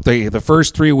gauntlet. Okay, the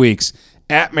first 3 weeks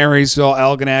at Marysville,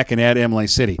 Algonac, and at Imlay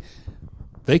City,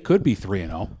 they could be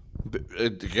 3-0.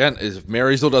 Again, if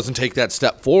Marysville doesn't take that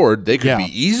step forward, they could be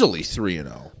easily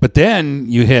 3-0. But then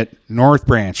you hit North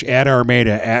Branch, at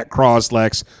Armada, at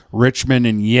Croslex, Richmond,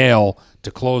 and Yale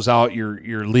to close out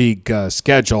your league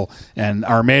schedule. And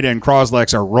Armada and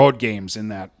Croslex are road games in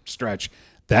that stretch.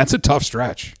 That's a tough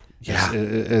stretch. Yeah.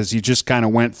 As you just kind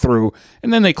of went through.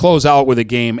 And then they close out with a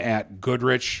game at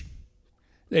Goodrich.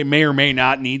 They may or may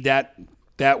not need that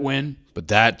win. But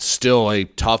that's still a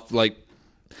tough,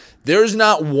 there's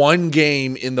not one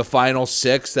game in the final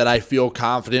 6 that I feel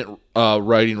confident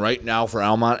writing right now for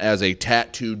Almont as a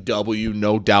tattooed W,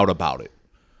 no doubt about it.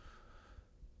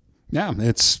 Yeah,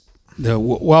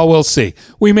 we'll see.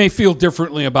 We may feel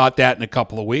differently about that in a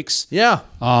couple of weeks. Yeah.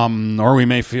 Or we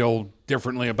may feel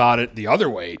differently about it the other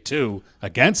way too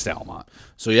against Almont.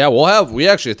 So yeah, I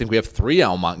think we have 3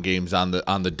 Almont games on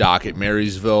the docket: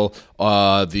 Marysville,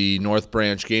 the North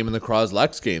Branch game, and the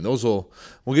Croslex game.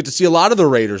 We'll get to see a lot of the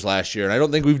Raiders last year, and I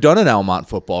don't think we've done an Almont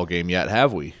football game yet,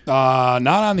 have we? Not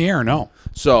on the air, no.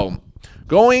 So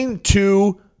going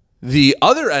to the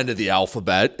other end of the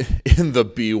alphabet in the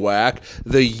BWAC,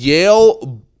 the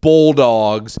Yale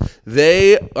Bulldogs.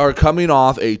 They are coming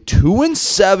off a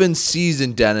 2-7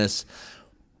 season, Dennis.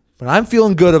 But I'm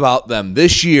feeling good about them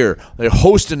this year. They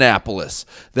host Annapolis.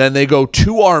 Then they go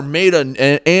to Armada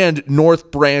and North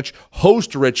Branch,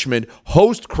 host Richmond,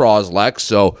 host Croslex.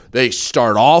 So they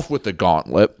start off with the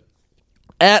gauntlet.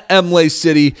 At Imlay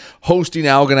City, hosting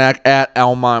Algonac. At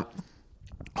Almont,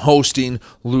 hosting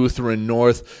Lutheran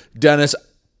North. Dennis,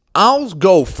 I'll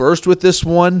go first with this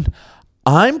one.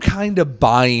 I'm kind of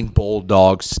buying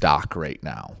Bulldog stock right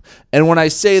now. And when I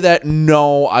say that,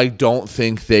 no, I don't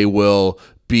think they will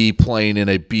be playing in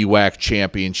a BWAC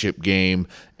championship game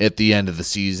at the end of the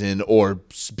season or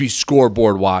be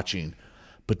scoreboard watching.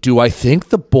 But do I think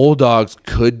the Bulldogs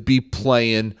could be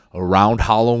playing around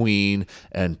Halloween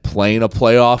and playing a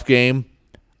playoff game?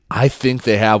 I think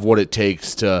they have what it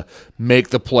takes to make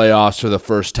the playoffs for the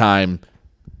first time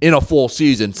in a full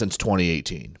season since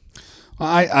 2018.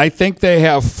 I think they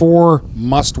have 4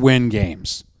 must-win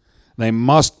games. They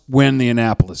must win the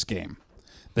Annapolis game.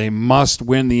 They must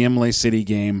win the Imlay City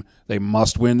game. They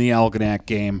must win the Algonac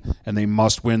game. And they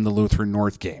must win the Lutheran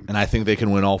North game. And I think they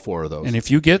can win all 4 of those. And if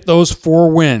you get those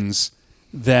 4 wins,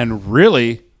 then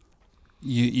really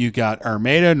you got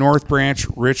Armada, North Branch,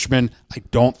 Richmond. I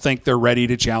don't think they're ready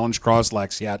to challenge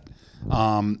Croslex yet.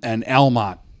 And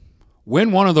Almont.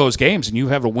 Win one of those games, and you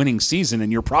have a winning season,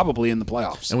 and you're probably in the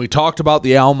playoffs. And we talked about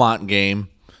the Almont game.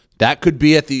 That could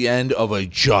be at the end of a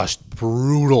just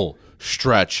brutal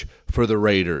stretch for the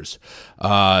Raiders.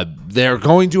 They're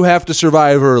going to have to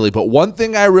survive early, but one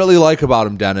thing I really like about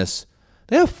them, Dennis,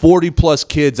 they have 40-plus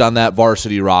kids on that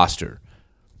varsity roster.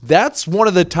 That's one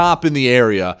of the top in the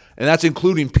area, and that's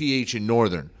including PH and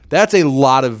Northern. That's a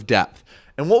lot of depth.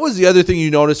 And what was the other thing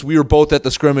you noticed? We were both at the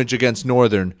scrimmage against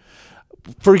Northern.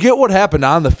 Forget what happened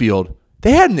on the field.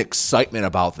 They had an excitement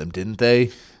about them, didn't they?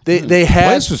 They had. The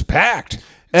place was packed.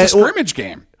 It's a scrimmage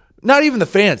game. Not even the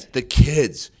fans, the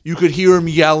kids. You could hear them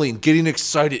yelling, getting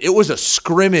excited. It was a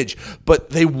scrimmage,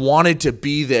 but they wanted to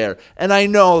be there. And I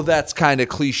know that's kind of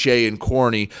cliche and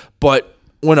corny, but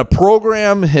when a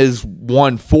program has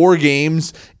won 4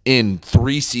 games in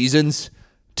 3 seasons,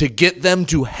 to get them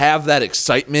to have that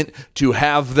excitement, to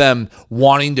have them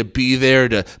wanting to be there,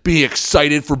 to be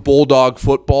excited for Bulldog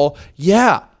football,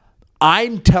 yeah,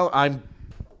 I'm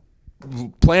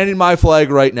planting my flag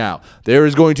right now. There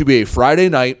is going to be a Friday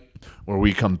night where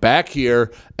we come back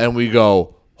here and we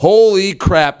go, holy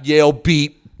crap, Yale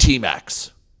beat Team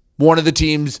X. One of the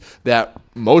teams that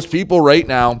most people right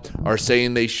now are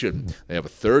saying they shouldn't. They have a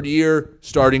 3rd-year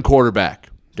starting quarterback.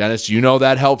 Dennis, you know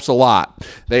that helps a lot.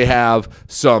 They have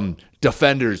some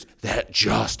defenders that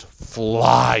just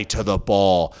fly to the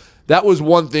ball. That was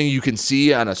one thing you can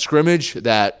see on a scrimmage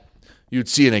that you'd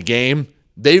see in a game.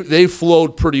 They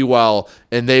flowed pretty well,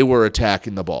 and they were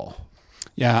attacking the ball.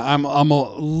 Yeah, I'm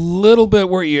a little bit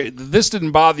worried. This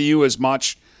didn't bother you as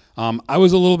much. I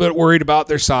was a little bit worried about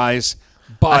their size,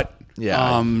 but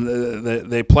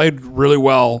they played really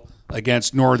well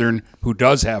against Northern, who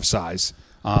does have size.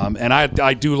 And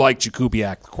I do like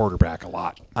Jakubiak, the quarterback, a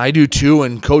lot. I do too,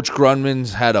 and Coach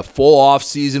Grunman's had a full off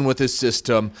season with his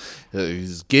system.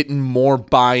 He's getting more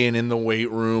buy-in in the weight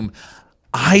room.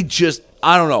 I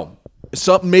don't know.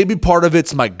 Maybe part of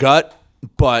it's my gut,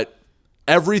 but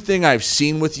everything I've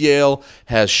seen with Yale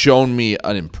has shown me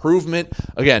an improvement.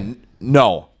 Again,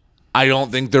 no, I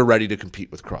don't think they're ready to compete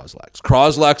with Croslex.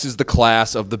 Croslex is the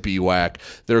class of the BWAC.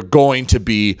 They're going to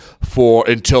be for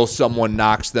until someone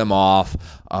knocks them off.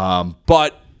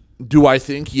 But do I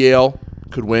think Yale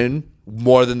could win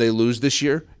more than they lose this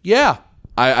year? Yeah,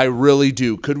 I really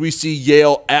do. Could we see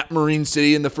Yale at Marine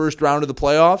City in the first round of the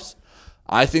playoffs?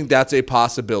 I think that's a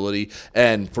possibility.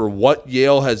 And for what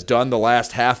Yale has done the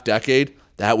last half decade,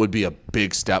 that would be a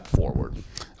big step forward.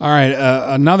 All right,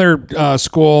 another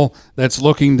school that's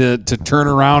looking to turn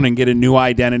around and get a new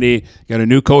identity, got a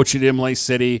new coach at Imlay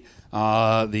City.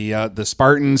 The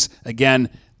Spartans, again,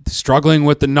 struggling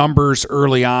with the numbers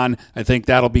early on. I think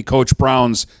that'll be Coach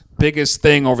Brown's biggest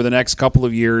thing over the next couple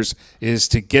of years is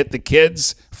to get the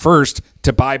kids first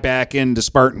to buy back into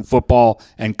Spartan football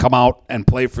and come out and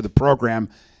play for the program.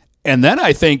 And then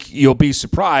I think you'll be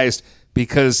surprised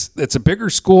because it's a bigger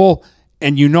school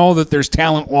and you know that there's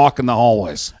talent walking the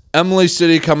hallways. Imlay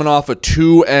City coming off a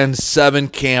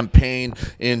 2-7 campaign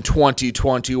in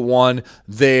 2021.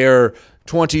 Their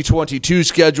 2022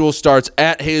 schedule starts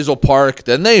at Hazel Park.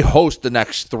 Then they host the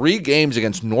next 3 games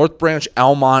against North Branch,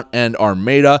 Almont, and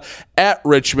Armada, at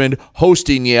Richmond,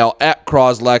 hosting Yale, at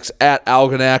Croslex, at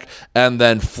Algonac, and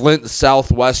then Flint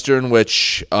Southwestern,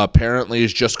 which apparently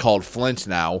is just called Flint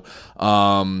now.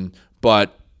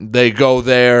 But they go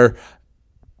there.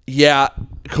 Yeah,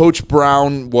 Coach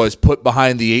Brown was put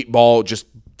behind the 8 ball just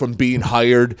from being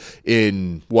hired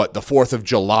in, the 4th of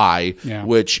July,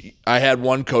 which I had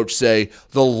one coach say,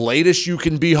 the latest you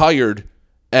can be hired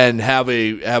and have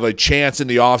a chance in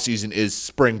the offseason is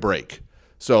spring break.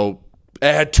 So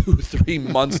add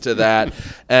 2-3 months to that.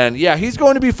 And, yeah, he's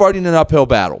going to be fighting an uphill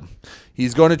battle.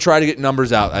 He's going to try to get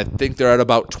numbers out. I think they're at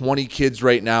about 20 kids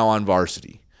right now on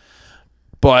varsity.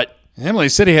 But Imlay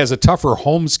City has a tougher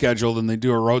home schedule than they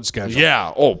do a road schedule.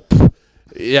 Yeah.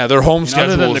 Yeah, their home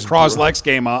schedule. Other than the Croslex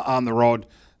game on the road,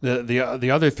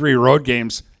 the other 3 road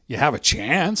games, you have a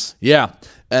chance. Yeah,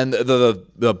 and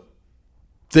the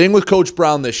thing with Coach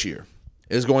Brown this year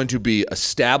is going to be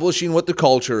establishing what the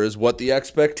culture is, what the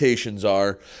expectations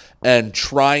are, and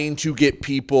trying to get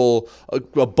people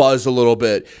a buzz a little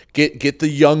bit, get the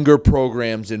younger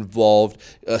programs involved,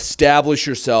 establish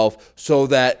yourself so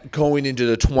that going into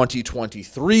the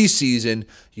 2023 season,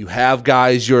 you have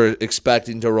guys you're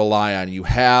expecting to rely on. You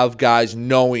have guys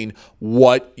knowing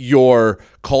what your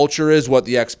culture is, what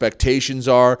the expectations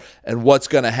are, and what's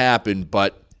going to happen.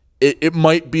 But it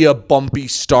might be a bumpy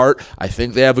start. I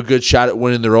think they have a good shot at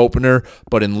winning their opener,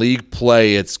 but in league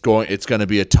play, it's going to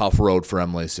be a tough road for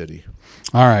Imlay City.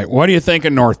 All right, what do you think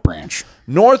of North Branch?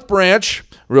 North Branch,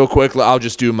 real quick, I'll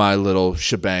just do my little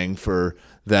shebang for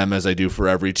them as I do for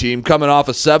every team. Coming off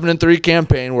a 7-3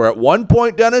 campaign, where at one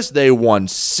point, Dennis, they won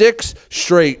 6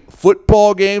 straight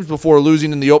football games before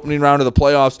losing in the opening round of the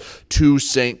playoffs to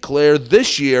St. Clair.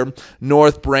 This year,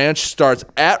 North Branch starts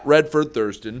at Redford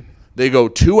Thurston. They go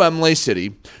to Imlay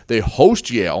City. They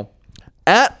host Yale,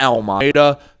 at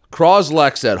Almada,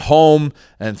 Croslex at home,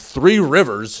 and 3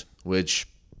 Rivers, which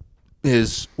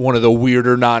is one of the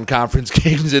weirder non-conference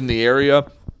games in the area,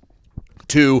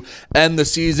 to end the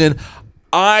season.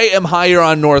 I am higher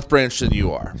on North Branch than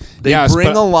you are. They bring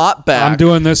a lot back. I'm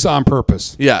doing this on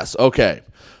purpose. Yes, okay.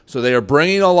 So they are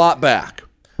bringing a lot back.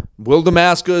 Will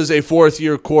Damaska is a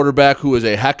 4th-year quarterback who is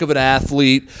a heck of an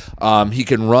athlete. He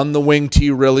can run the wing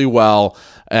tee really well.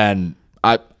 And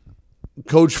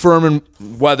Coach Furman,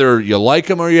 whether you like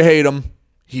him or you hate him,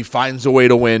 he finds a way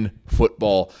to win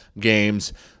football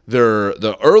games.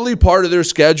 The early part of their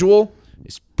schedule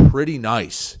is pretty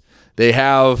nice. They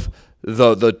have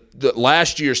the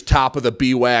last year's top of the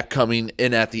BWAC coming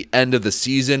in at the end of the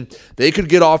season. They could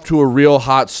get off to a real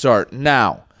hot start.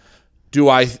 Now,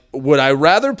 would I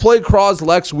rather play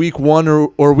Croslex week 1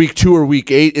 or week 2 or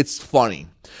week 8? It's funny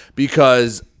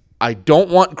because I don't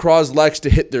want Croslex to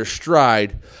hit their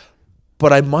stride,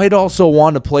 but I might also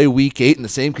want to play week 8 in the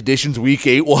same conditions week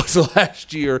 8 was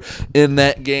last year in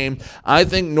that game. I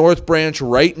think North Branch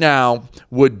right now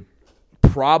would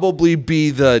probably be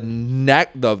the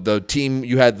team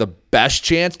you had the best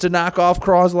chance to knock off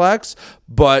Croslex,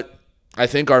 but I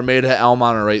think Armada,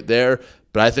 Almont are right there.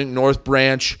 But I think North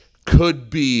Branch could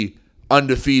be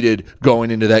undefeated going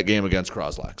into that game against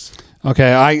Croslex.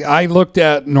 Okay, I looked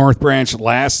at North Branch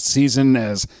last season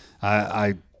as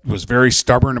I was very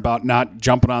stubborn about not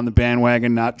jumping on the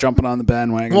bandwagon.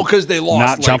 Well, because they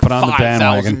lost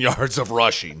 5,000 yards of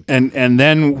rushing. And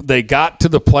then they got to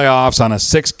the playoffs on a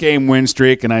 6-game win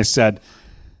streak, and I said,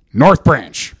 North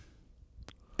Branch.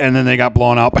 And then they got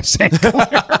blown out by St.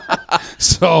 Clair.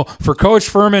 So for Coach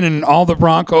Furman and all the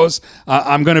Broncos,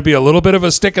 I'm going to be a little bit of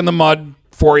a stick in the mud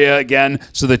for you again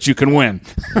so that you can win.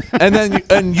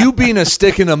 and you being a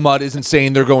stick in the mud isn't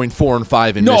saying they're going 4-5 and missing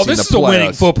the playoffs. No, this is a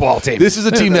winning football team. This is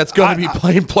a team that's going to be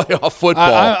playing playoff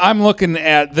football. I'm looking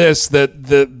at this that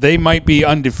they might be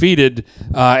undefeated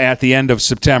at the end of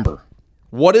September.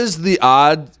 What are the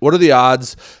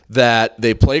odds that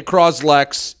they play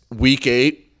Croslex week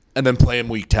 8 and then play him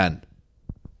week 10?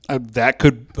 That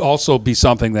could also be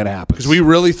something that happens. Because we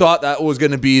really thought that was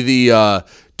going to be the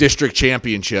district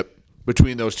championship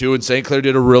between those two, and St. Clair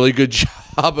did a really good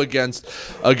job against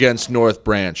North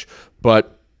Branch.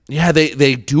 But, yeah,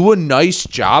 they do a nice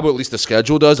job, or at least the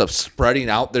schedule does, of spreading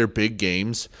out their big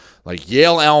games. Like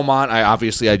Yale, Almont, I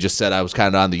just said I was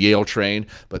kind of on the Yale train,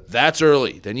 but that's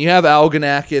early. Then you have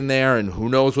Algonac in there, and who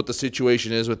knows what the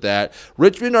situation is with that.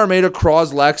 Richmond, Armada,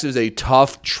 Croslex is a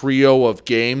tough trio of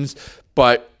games,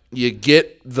 but you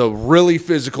get the really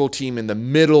physical team in the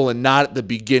middle and not at the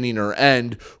beginning or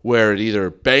end where it either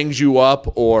bangs you up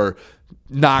or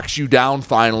knocks you down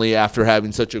finally after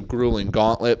having such a grueling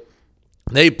gauntlet.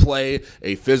 They play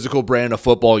a physical brand of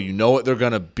football. You know what they're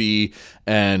going to be,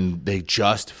 and they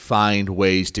just find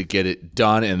ways to get it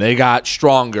done, and they got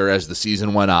stronger as the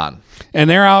season went on. And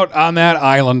they're out on that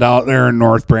island out there in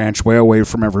North Branch, way away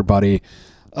from everybody.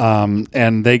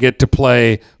 And they get to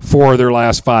play 4 of their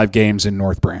last 5 games in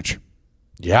North Branch.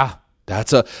 Yeah,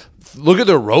 look at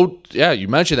their road. Yeah, you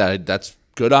mentioned that. That's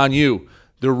good on you.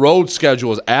 Their road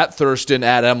schedule is at Thurston,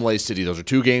 at Imlay City. Those are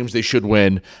 2 games they should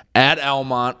win. At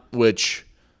Almont, which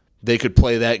they could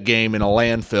play that game in a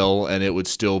landfill, and it would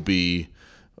still be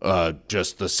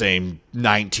just the same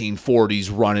 1940s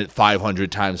run it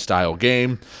 500 times style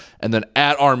game. And then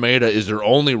at Armada is their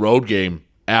only road game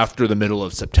after the middle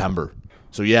of September.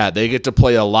 So, yeah, they get to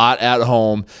play a lot at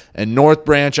home. And North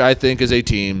Branch, I think, is a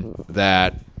team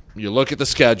that you look at the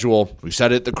schedule. We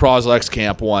said it at the Croslex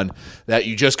Camp 1, that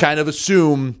you just kind of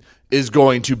assume is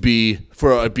going to be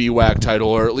for a BWAC title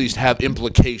or at least have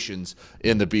implications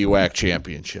in the BWAC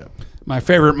championship. My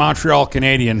favorite Montreal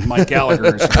Canadian, Mike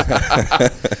Gallagher.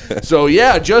 So,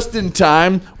 yeah, just in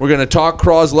time, we're going to talk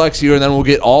Croslex here, and then we'll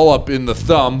get all up in the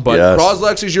thumb. But yes.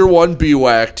 Croslex is your one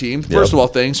BWAC team. First of all,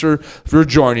 thanks for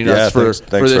joining us for this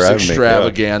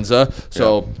extravaganza.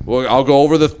 So I'll go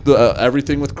over the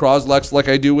everything with Croslex like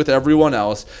I do with everyone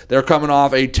else. They're coming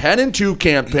off a 10-2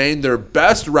 campaign, their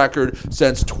best record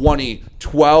since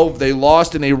 2012. They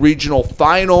lost in a regional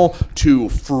final to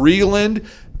Freeland.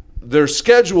 Their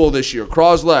schedule this year,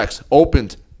 Croslex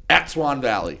opened at Swan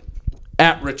Valley,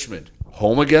 at Richmond,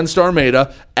 home against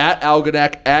Armada, at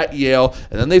Algonac, at Yale,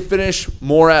 and then they finish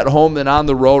more at home than on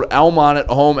the road. Almont at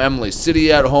home, Imlay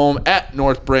City at home, at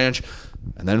North Branch,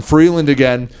 and then Freeland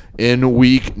again in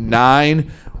week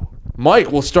 9.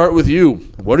 Mike, we'll start with you.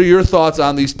 What are your thoughts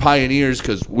on these Pioneers?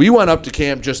 Because we went up to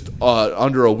camp just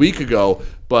under a week ago,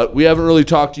 but we haven't really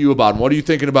talked to you about them. What are you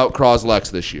thinking about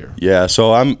Croslex this year? Yeah,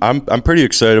 so I'm pretty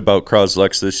excited about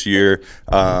Croslex this year.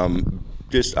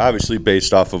 Just obviously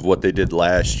based off of what they did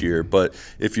last year. But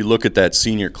if you look at that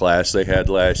senior class they had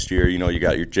last year, you know, you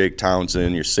got your Jake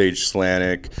Townsend, your Sage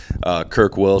Slanik,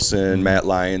 Kirk Wilson, Matt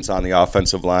Lyons on the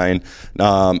offensive line.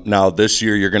 Now this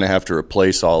year you're going to have to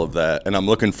replace all of that. And I'm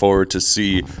looking forward to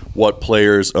see what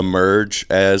players emerge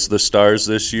as the stars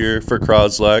this year for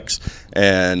Croslex.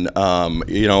 And,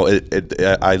 you know,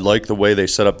 I like the way they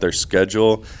set up their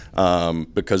schedule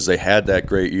because they had that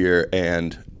great year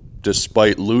and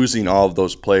despite losing all of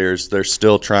those players, they're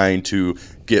still trying to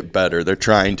get better. They're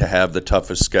trying to have the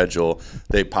toughest schedule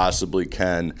they possibly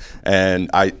can, and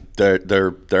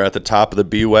they're at the top of the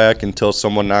BWAC until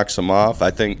someone knocks them off.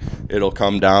 I think it'll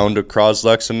come down to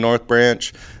Croslex and North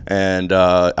Branch, and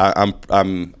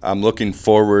I'm looking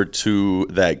forward to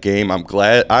that game. I'm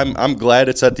glad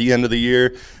it's at the end of the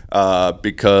year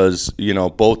because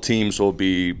both teams will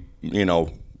be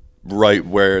right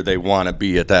where they want to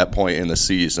be at that point in the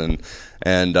season.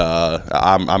 And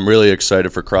I'm really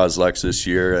excited for Croslex this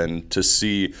year and to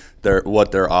see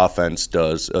what their offense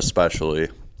does, especially.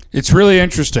 It's really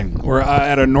interesting. We're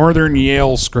at a Northern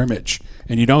Yale scrimmage,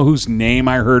 and you know whose name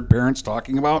I heard parents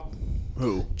talking about?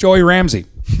 Who? Joey Ramsey.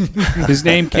 His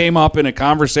name came up in a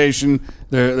conversation.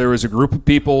 There was a group of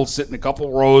people sitting a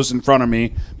couple rows in front of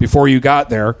me before you got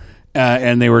there,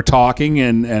 and they were talking,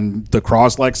 and the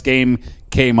Croslex game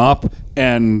came up,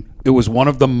 and it was one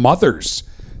of the mothers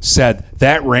said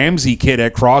that Ramsey kid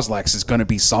at Croslex is going to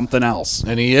be something else.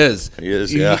 And he is. He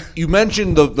is, yeah. You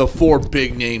mentioned the four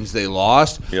big names they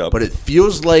lost, Yep. but it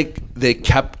feels like they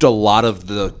kept a lot of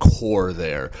the core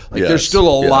there. Like Yes, there's still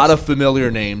a yes. lot of familiar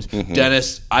names.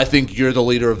 Dennis, I think you're the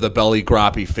leader of the Belly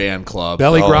Groppy fan club.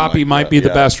 Belly Groppy might be the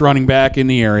best running back in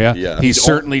the area. Yeah. He's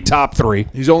certainly top three.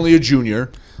 He's only a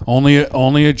junior. Only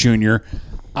a junior.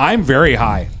 I'm very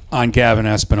high on Gavin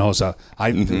Espinoza.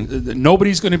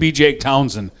 Nobody's going to be Jake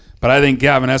Townsend, but I think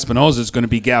Gavin Espinoza is going to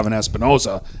be Gavin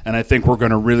Espinoza, and I think we're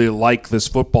going to really like this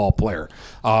football player.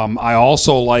 I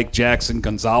also like Jackson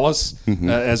Gonzalez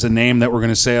as a name that we're going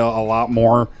to say a lot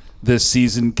more this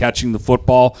season catching the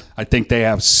football. I think they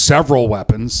have several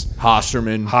weapons.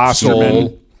 Hosterman,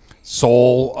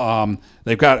 Soul.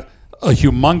 They've got a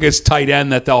humongous tight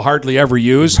end that they'll hardly ever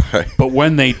use, but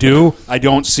when they do, I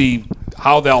don't see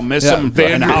how they'll miss him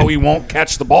and how he won't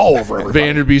catch the ball over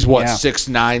everybody. Vanderbee's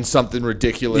 6'9", something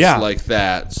ridiculous like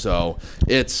that. So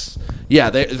it's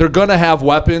they're gonna have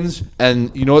weapons,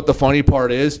 and you know what the funny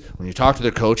part is? When you talk to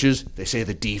their coaches, they say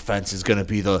the defense is gonna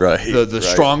be the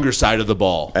stronger side of the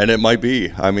ball. And it might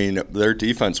be. I mean, their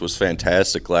defense was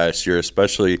fantastic last year,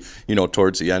 especially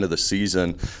towards the end of the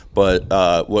season. But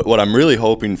what I'm really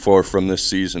hoping for from this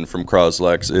season from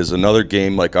Croslex is another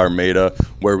game like Armada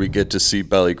where we get to see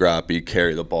Belly Groppy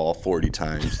carry the ball 40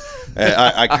 times. And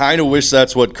I kind of wish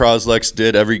that's what Croslex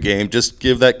did every game. Just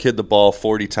give that kid the ball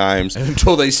 40 times. And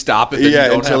until they stop it,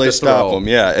 until they stop him.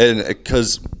 Yeah, and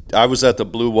because I was at the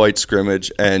blue-white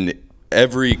scrimmage, and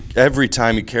every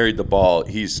time he carried the ball,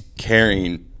 he's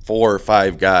carrying 4 or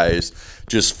 5 guys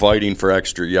just fighting for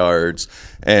extra yards.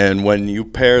 And when you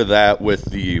pair that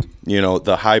with the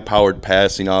high-powered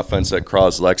passing offense that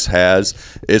Croslex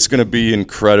has, it's going to be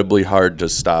incredibly hard to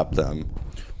stop them.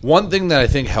 One thing that I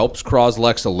think helps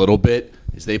Croslex a little bit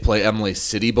is they play Emily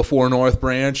City before North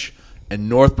Branch, and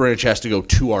North Branch has to go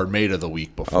to Armada the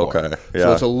week before. Okay, yeah.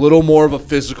 So it's a little more of a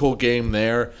physical game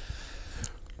there.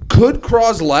 Could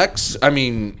Croslex,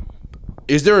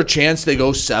 is there a chance they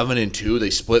go 7-2?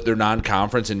 They split their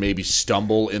non-conference and maybe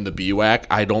stumble in the BWAC?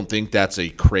 I don't think that's a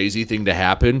crazy thing to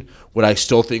happen. Would I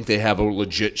still think they have a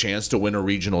legit chance to win a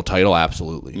regional title?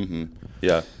 Absolutely.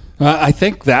 Yeah. I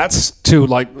think that's too,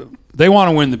 they want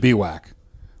to win the BWAC.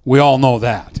 We all know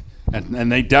that.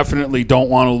 And they definitely don't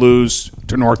want to lose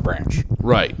to North Branch.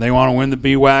 Right. They want to win the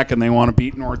BWAC, and they want to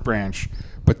beat North Branch.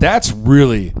 But that's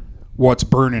really what's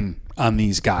burning on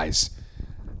these guys.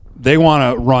 They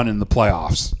want to run in the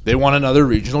playoffs. They want another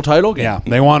regional title game. Yeah,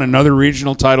 they want another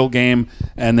regional title game,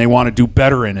 and they want to do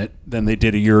better in it than they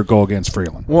did a year ago against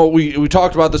Freeland. Well, we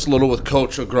talked about this a little with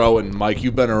Coach LeGros, and Mike,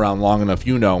 you've been around long enough,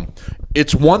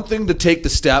 It's one thing to take the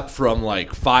step from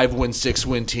 5-win,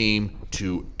 6-win team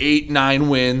to 8-9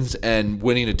 wins and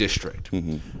winning a district.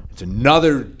 It's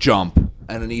another jump,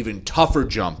 and an even tougher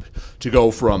jump, to go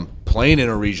from playing in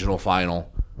a regional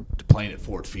final to playing at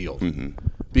Ford Field.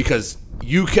 Because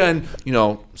you can,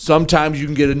 sometimes you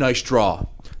can get a nice draw.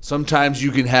 Sometimes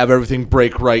you can have everything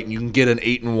break right and you can get an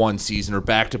 8-1 season or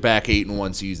back-to-back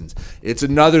 8-1 seasons. It's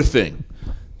another thing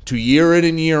to year in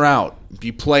and year out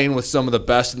be playing with some of the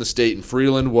best in the state. And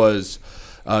Freeland was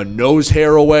nose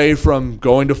hair away from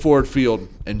going to Ford Field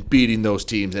and beating those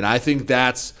teams. And I think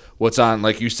that's what's on,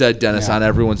 like you said, Dennis, on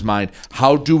everyone's mind.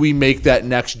 How do we make that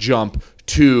next jump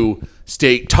to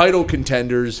state title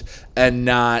contenders and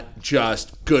not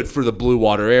just good for the Blue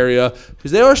Water area?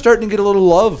 Because they are starting to get a little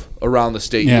love around the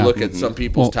state. You look at some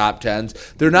people's top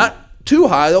 10s. They're not too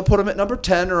high. They'll put them at number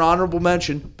 10 or honorable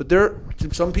mention, but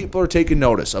some people are taking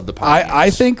notice of the Pioneers. I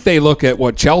think they look at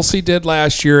what Chelsea did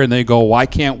last year and they go, why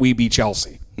can't we be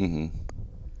Chelsea?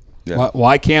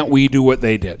 Why can't we do what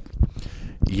they did?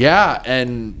 Yeah,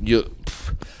 and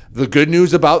the good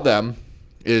news about them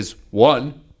is,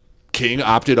 one, King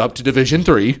opted up to Division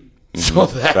III. So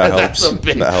that's a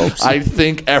big. That helps. I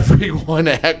think everyone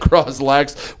at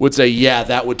Croslex would say, yeah,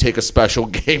 that would take a special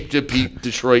game to beat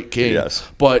Detroit King. Yes.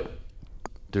 But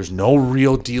there's no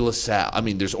real De La Salle. I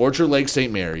mean, there's Orchard Lake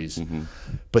St. Mary's,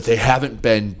 but they haven't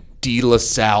been De La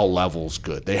Salle levels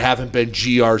good. They haven't been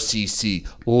GRCC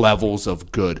levels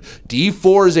of good.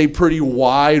 D4 is a pretty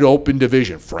wide open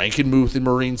division. Frankenmuth and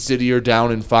Marine City are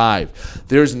down in 5.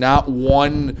 There's not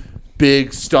one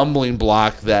big stumbling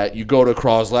block that you go to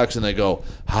Croslex and they go,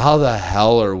 how the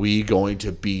hell are we going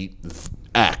to beat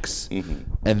X?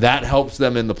 And that helps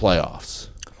them in the playoffs.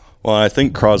 Well, I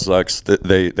think Croslex,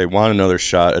 they want another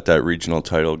shot at that regional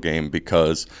title game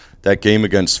because that game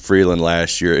against Freeland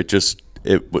last year,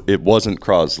 it wasn't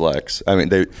Croslex. I mean,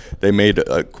 they made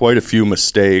quite a few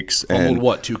mistakes.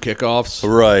 Fumbled, 2 kickoffs?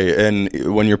 Right,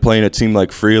 and when you're playing a team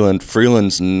like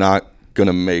Freeland's not going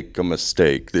to make a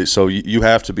mistake. So you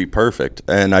have to be perfect.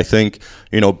 And I think,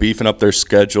 beefing up their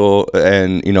schedule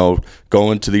and,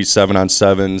 going to these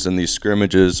 7-on-7s and these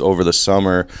scrimmages over the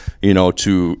summer,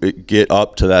 to get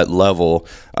up to that level,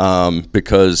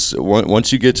 because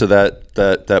once you get to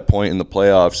that point in the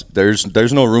playoffs,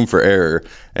 there's no room for error.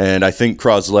 And I think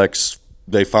Croslex,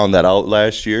 they found that out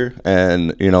last year, and,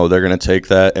 they're going to take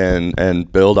that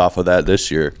and build off of that this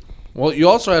year. Well, you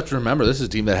also have to remember this is a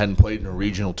team that hadn't played in a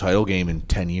regional title game in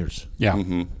 10 years. Yeah.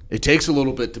 It takes a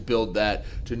little bit to build that,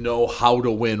 to know how to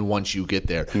win once you get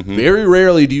there. Very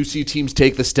rarely do you see teams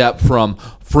take the step from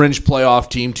fringe playoff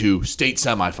team to state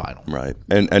semifinal. Right.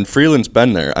 And Freeland's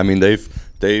been there. I mean, they've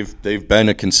been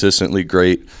a consistently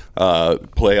great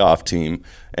playoff team.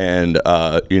 And,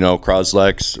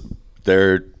 Croslex,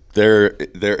 they're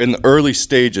in the early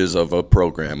stages of a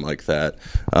program like that,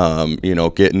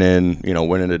 getting in,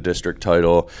 winning a district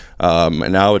title.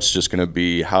 And now it's just going to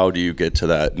be, how do you get to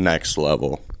that next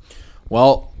level?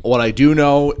 Well, what I do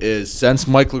know is since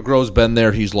Mike LeGros been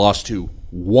there, he's lost to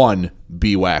one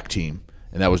BWAC team,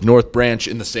 and that was North Branch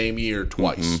in the same year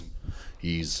twice.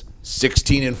 He's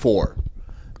 16-4.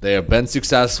 They have been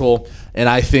successful, and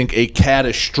I think a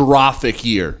catastrophic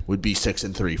year would be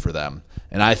 6-3 for them.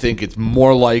 And I think it's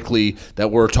more likely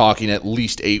that we're talking at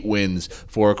least 8 wins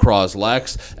for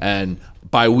Croslex. And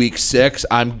by week 6,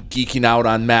 I'm geeking out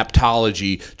on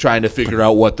Maptology, trying to figure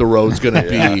out what the road's going to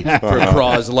be for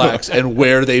Croslex and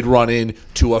where they'd run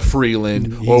into a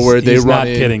Freeland or where they run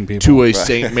into a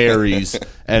St. Mary's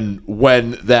and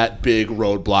when that big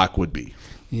roadblock would be.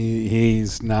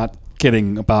 He's not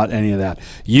kidding about any of that.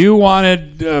 You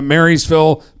wanted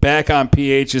Marysville back on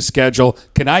PH's schedule.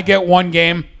 Can I get one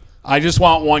game? I just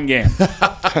want one game.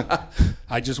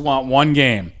 I just want one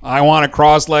game. I want a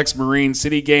Croslex Marine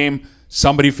City game.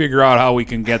 Somebody figure out how we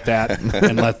can get that,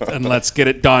 and let's get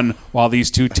it done while these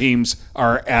two teams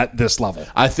are at this level.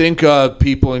 I think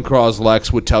people in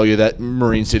Croslex would tell you that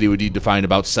Marine City would need to find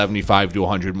about 75 to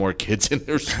 100 more kids in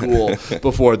their school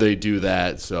before they do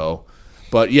that. So,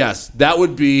 but yes, that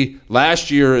would be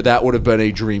last year. That would have been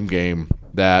a dream game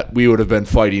that we would have been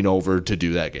fighting over to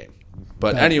do that game.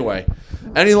 But anyway,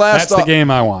 that's the game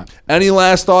I want. Any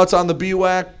last thoughts on the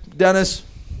BWAC, Dennis?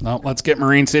 No, let's get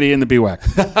Marine City in the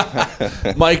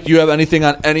BWAC. Mike, do you have anything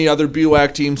on any other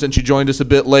BWAC team since you joined us a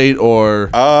bit late?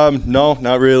 Or no,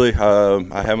 not really.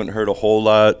 I haven't heard a whole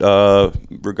lot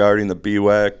regarding the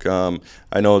BWAC.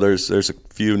 I know there's a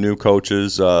few new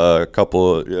coaches, a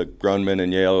couple Grunman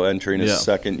and Yale entering his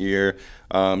second year.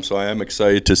 So I am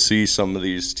excited to see some of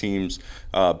these teams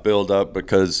build up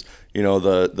because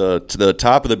the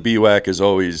top of the BWAC is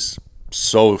always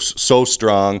so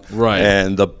strong, right?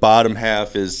 And the bottom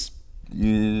half is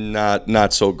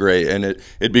not so great. And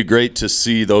it'd be great to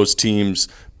see those teams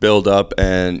build up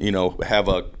and have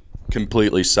a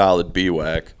completely solid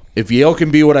BWAC. If Yale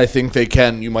can be what I think they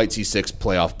can, you might see 6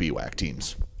 playoff BWAC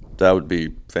teams. That would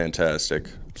be fantastic.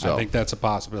 I think that's a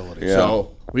possibility. Yeah.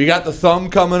 So we got the Thumb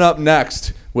coming up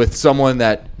next with someone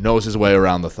that knows his way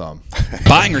around the Thumb.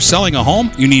 Buying or selling a home?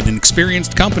 You need an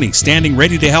experienced company standing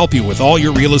ready to help you with all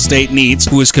your real estate needs,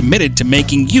 who is committed to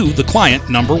making you the client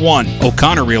number one.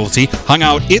 O'Connor Realty hung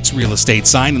out its real estate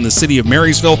sign in the city of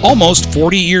Marysville almost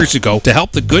 40 years ago to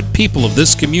help the good people of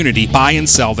this community buy and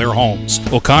sell their homes.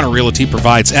 O'Connor Realty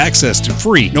provides access to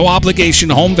free, no-obligation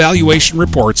home valuation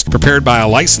reports prepared by a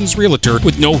licensed realtor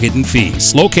with no hidden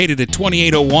fees. Located at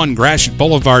 2801 Gratiot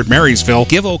Boulevard, Marysville,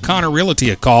 give O'Connor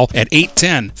Realty a call at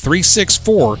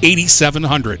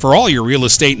 810-364-8700 for all your real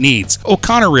estate needs.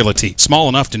 O'Connor Realty, small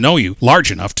enough to know you,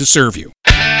 large enough to serve you.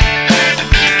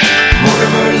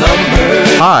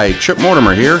 Hi, Chip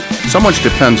Mortimer here. So much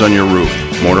depends on your roof.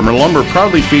 Mortimer Lumber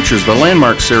proudly features the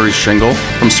Landmark Series shingle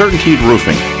from Certainteed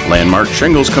Roofing. Landmark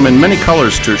shingles come in many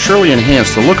colors to surely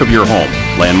enhance the look of your home.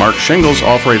 Landmark shingles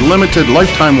offer a limited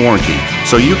lifetime warranty,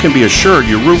 so you can be assured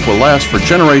your roof will last for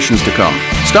generations to come.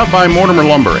 Stop by Mortimer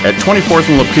Lumber at 24th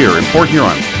and Lapeer in Port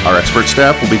Huron. Our expert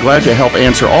staff will be glad to help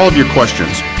answer all of your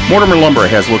questions. Mortimer Lumber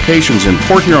has locations in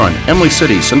Port Huron, Emily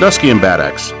City, Sandusky, and Bad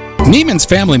Axe. Neiman's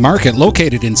Family Market,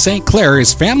 located in St. Clair,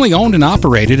 is family-owned and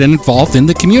operated and involved in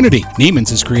the community.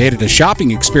 Neiman's has created a shopping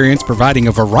experience providing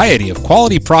a variety of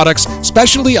quality products,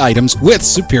 specialty items with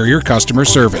superior customer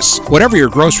service. Whatever your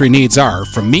grocery needs are,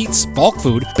 from meats, bulk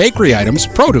food, bakery items,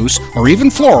 produce, or even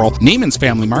floral, Neiman's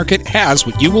Family Market has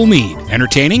what you will need.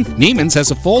 Entertaining? Neiman's has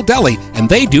a full deli, and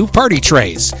they do party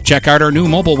trays. Check out our new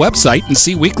mobile website and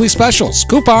see weekly specials,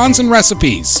 coupons, and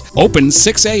recipes. Open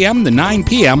 6 a.m. to 9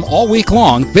 p.m. all week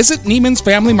long. Visit Neiman's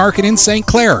Family Market in St.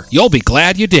 Clair. You'll be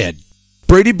glad you did.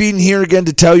 Brady Beaton here again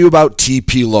to tell you about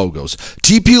TP Logos.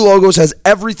 TP Logos has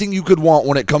everything you could want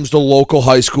when it comes to local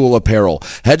high school apparel.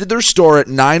 Head to their store at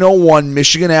 901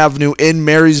 Michigan Avenue in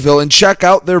Marysville and check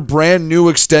out their brand new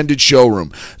extended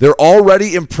showroom. Their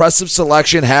already impressive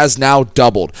selection has now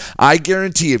doubled. I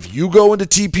guarantee if you go into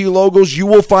TP Logos, you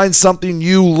will find something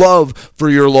you love for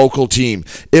your local team.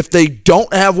 If they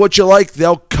don't have what you like,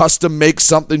 they'll custom make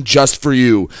something just for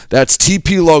you. That's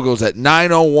TP Logos at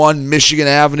 901 Michigan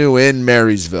Avenue in Marysville.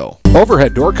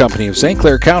 Overhead Door Company of St.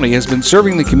 Clair County has been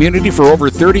serving the community for over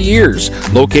 30 years.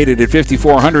 Located at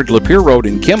 5400 Lapeer Road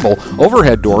in Kimball,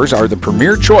 Overhead Doors are the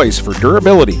premier choice for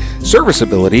durability,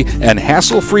 serviceability, and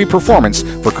hassle-free performance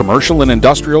for commercial and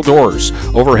industrial doors.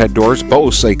 Overhead Doors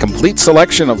boasts a complete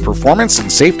selection of performance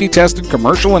and safety-tested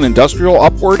commercial and industrial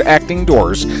upward-acting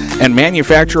doors and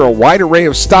manufacture a wide array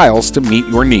of styles to meet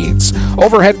your needs.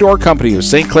 Overhead Door Company of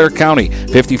St. Clair County,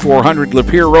 5400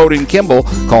 Lapeer Road in Kimball.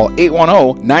 Call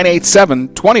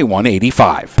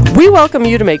 810-987-2185. We welcome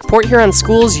you to make Port Huron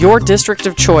Schools your district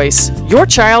of choice. Your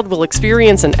child will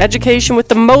experience an education with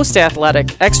the most athletic,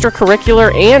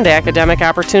 extracurricular, and academic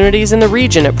opportunities in the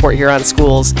region at Port Huron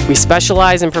Schools. We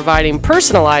specialize in providing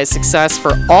personalized success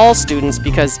for all students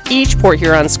because each Port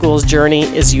Huron Schools journey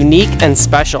is unique and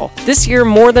special. This year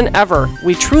more than ever,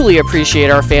 we truly appreciate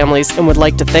our families and would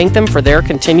like to thank them for their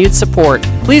continued support.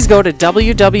 Please go to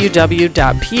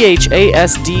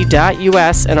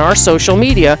www.phasd.us and our social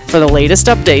media for the latest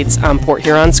updates on Port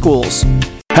Huron Schools.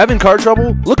 Having car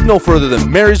trouble? Look no further than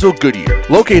Marysville Goodyear.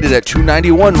 Located at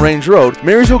 291 Range Road,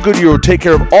 Marysville Goodyear will take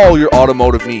care of all your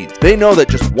automotive needs. They know that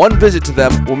just one visit to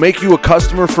them will make you a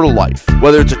customer for life.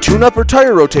 Whether it's a tune-up or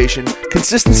tire rotation,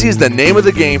 consistency is the name of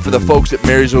the game for the folks at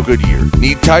Marysville Goodyear.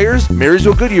 Need tires?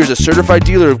 Marysville Goodyear is a certified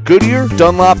dealer of Goodyear,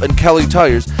 Dunlop, and Kelly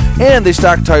tires, and they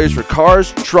stock tires for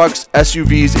cars, trucks,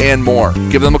 SUVs, and more.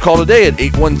 Give them a call today at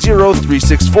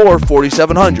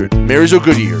 810-364-4700. Marysville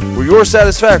Goodyear, where your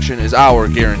satisfaction is our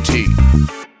guarantee.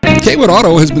 Kaywood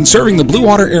Auto has been serving the Blue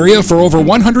Water area for over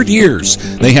 100 years.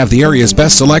 They have the area's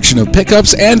best selection of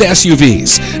pickups and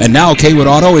SUVs. And now Kaywood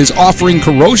Auto is offering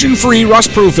corrosion-free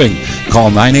rust-proofing. Call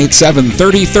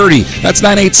 987-3030. That's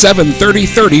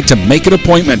 987-3030 to make an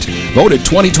appointment. Voted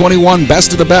 2021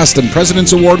 Best of the Best and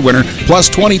President's Award winner, plus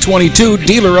 2022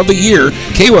 Dealer of the Year,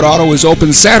 Kaywood Auto is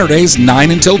open Saturdays 9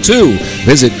 until 2.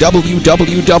 Visit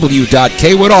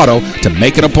www.kaywoodauto to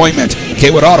make an appointment.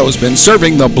 Kaywood Auto has been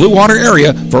serving the Blue Water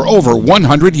area for over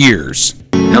 100 years.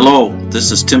 Hello,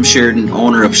 this is Tim Sheridan,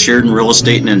 owner of Sheridan Real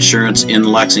Estate and Insurance in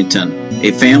Lexington,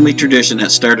 a family tradition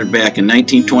that started back in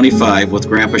 1925 with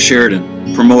Grandpa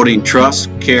Sheridan. Promoting trust,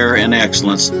 care, and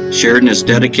excellence, Sheridan is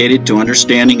dedicated to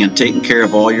understanding and taking care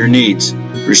of all your needs.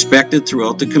 Respected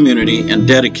throughout the community and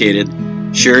dedicated,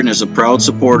 Sheridan is a proud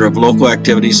supporter of local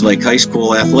activities like high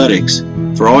school athletics.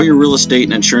 For all your real estate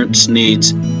and insurance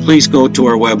needs, please go to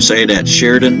our website at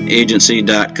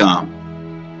SheridanAgency.com.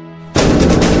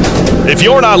 If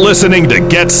you're not listening to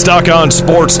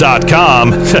GetStuckOnSports.com,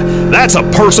 that's a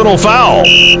personal foul.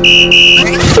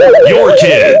 Your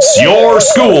kids, your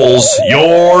schools,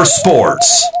 your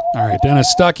sports. All right,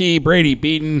 Dennis Stuckey, Brady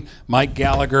Beaton, Mike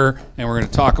Gallagher, and we're going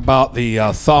to talk about the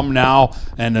thumb now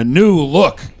and a new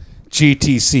look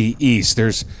GTC East.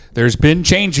 There's been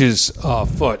changes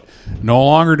afoot. No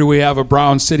longer do we have a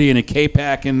Brown City and a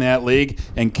K-Pac in that league,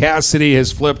 and Cass City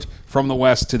has flipped from the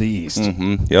west to the east.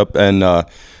 Mm-hmm. Yep, and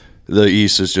the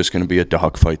East is just going to be a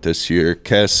dogfight this year.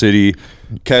 Cass City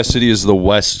is the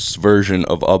West's version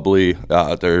of Ubly.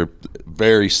 They're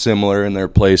very similar in their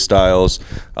play styles.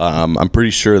 I'm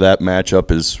pretty sure that matchup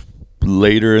is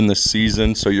later in the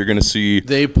season, so you're going to see.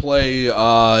 They play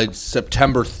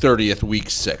September 30th, week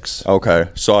 6. Okay,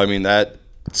 so I mean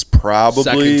that's probably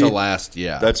second to last.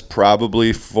 Yeah, that's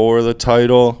probably for the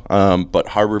title. But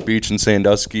Harbor Beach and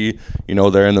Sandusky,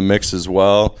 they're in the mix as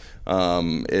well.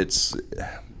 It's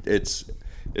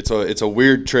it's a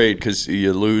weird trade because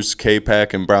you lose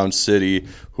K-Pac and Brown City,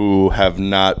 who have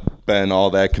not been all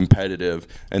that competitive,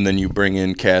 and then you bring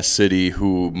in Cass City,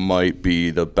 who might be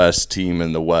the best team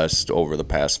in the West over the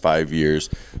past 5 years.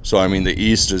 So, I mean, the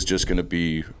East is just going to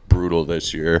be brutal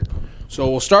this year. So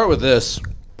we'll start with this.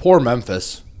 Poor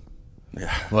Memphis.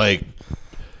 Yeah. Like,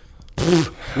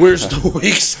 where's the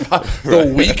weak spot?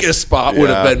 The weakest spot would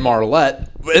have been Marlette,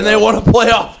 and they won a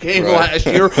playoff game last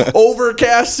year over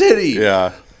Cass City.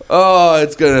 Yeah. Oh,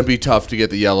 it's going to be tough to get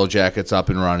the Yellow Jackets up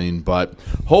and running, but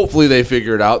hopefully they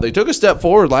figure it out. They took a step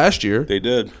forward last year. They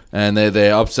did. And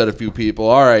they upset a few people.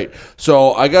 All right,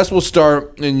 so I guess we'll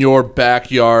start in your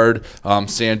backyard.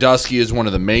 Sandusky is one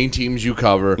of the main teams you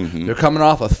cover. Mm-hmm. They're coming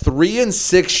off a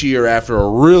 3-6 year after a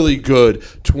really good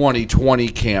 2020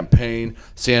 campaign.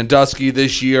 Sandusky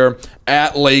this year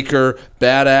at Laker,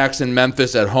 Bad Axe in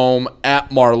Memphis at home, at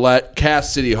Marlette,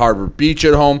 Cass City, Harbor Beach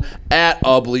at home, at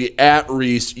Ubly, at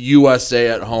Reese, USA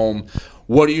at home.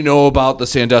 What do you know about the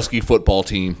Sandusky football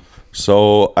team?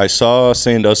 So I saw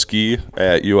Sandusky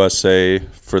at USA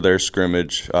for their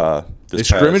scrimmage. They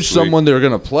scrimmaged someone they were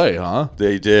going to play, huh?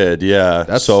 They did, yeah.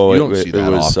 That's, so you don't see that it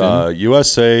was often.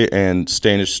 USA and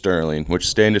Standish Sterling, which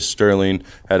Standish Sterling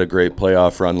had a great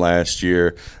playoff run last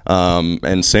year.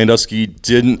 And Sandusky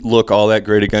didn't look all that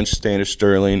great against Standish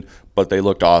Sterling, but they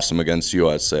looked awesome against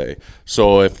USA.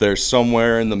 So if they're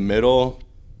somewhere in the middle,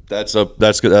 that's a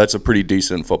pretty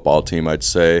decent football team, I'd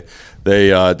say.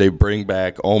 They bring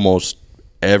back almost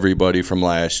everybody from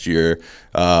last year.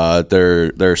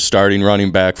 Their starting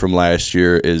running back from last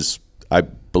year is, I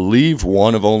believe,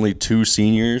 one of only 2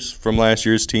 seniors from last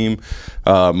year's team,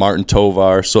 Martin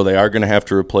Tovar. So they are going to have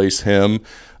to replace him.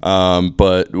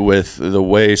 But with the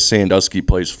way Sandusky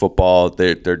plays football,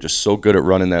 they're just so good at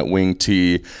running that wing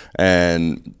tee,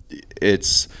 and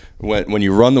it's when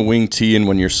you run the wing tee and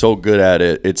when you're so good at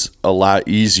it, it's a lot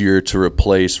easier to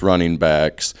replace running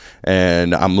backs.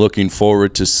 And I'm looking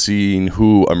forward to seeing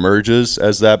who emerges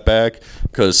as that back,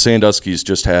 because Sandusky's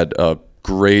just had a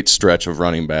great stretch of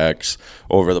running backs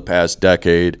over the past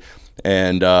decade.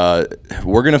 And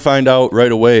we're going to find out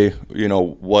right away,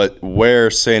 where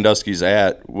Sandusky's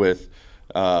at with,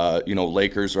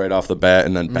 Lakers right off the bat,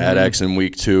 and then Bad Axe in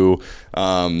week 2.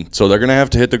 So they're going to have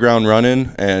to hit the ground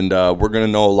running, and we're going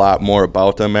to know a lot more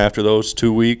about them after those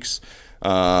 2 weeks.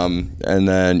 And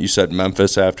then you said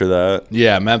Memphis after that.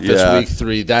 Yeah, Memphis week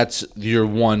 3. That's your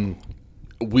one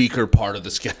weaker part of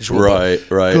the schedule. Right.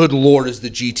 Good Lord, is the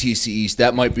GTC East.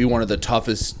 That might be one of the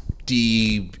toughest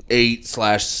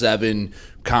D8/7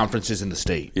 conferences in the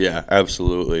state. Yeah,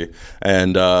 absolutely.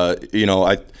 And,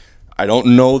 I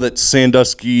don't know that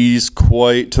Sandusky's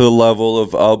quite to the level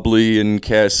of Ubly and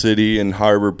Cass City and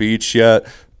Harbor Beach yet,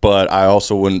 but I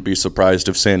also wouldn't be surprised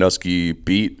if Sandusky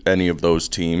beat any of those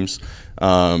teams.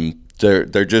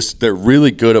 They're really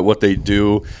good at what they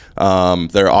do.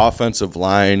 Their offensive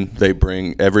line, they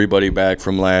bring everybody back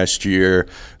from last year.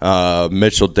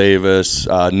 Mitchell Davis,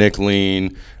 Nick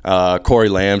Lean, Corey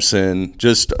Lamson,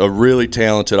 just a really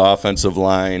talented offensive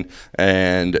line.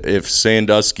 And if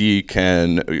Sandusky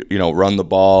can, run the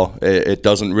ball, it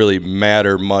doesn't really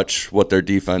matter much what their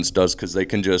defense does, because they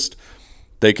can just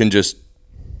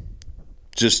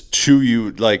chew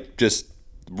you, just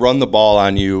run the ball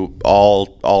on you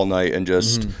all night and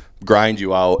just grind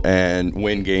you out and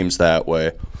win games that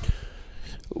way.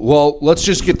 Well, let's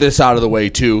just get this out of the way,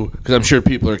 too, because I'm sure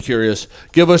people are curious.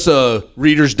 Give us a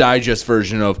Reader's Digest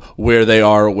version of where they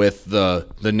are with the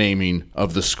naming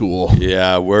of the school.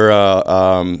 Yeah, we're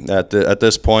at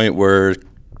this point, we're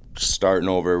starting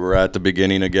over. We're at the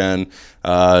beginning again.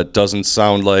 Doesn't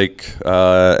sound like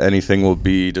anything will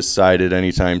be decided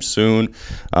anytime soon.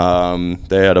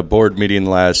 They had a board meeting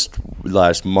last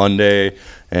Monday,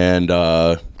 and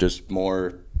just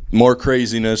more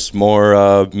craziness,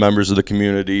 more members of the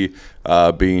community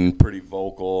being pretty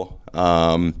vocal.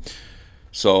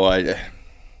 So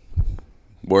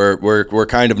we're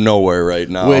kind of nowhere right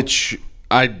now. Which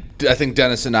I think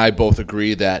Dennis and I both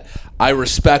agree that I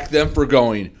respect them for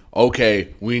going, okay,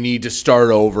 we need to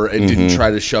start over, and didn't try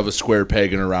to shove a square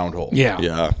peg in a round hole.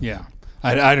 Yeah.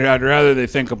 I'd rather they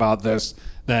think about this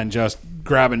than just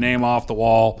grab a name off the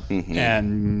wall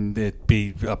and it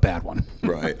be a bad one.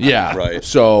 Right. Yeah. Right.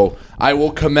 So I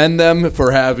will commend them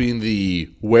for having the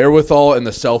wherewithal and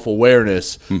the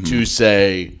self-awareness to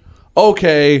say,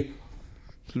 okay,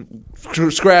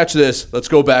 scratch this. Let's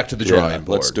go back to the drawing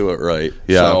board. Let's do it right.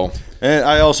 Yeah. And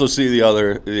I also see the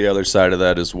other side of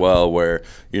that as well, where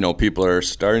people are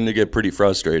starting to get pretty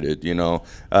frustrated.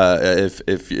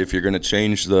 If you're going to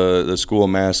change the school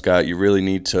mascot, you really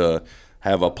need to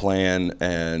have a plan,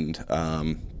 and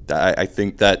I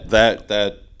think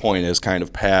that point has kind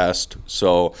of passed.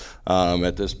 So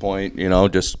at this point,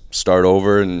 just start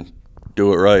over and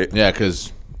do it right. Yeah,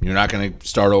 because you're not going to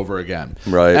start over again.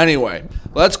 Right. Anyway,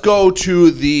 let's go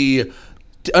to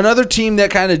another team that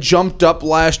kind of jumped up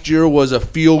last year was a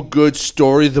feel-good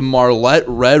story, the Marlette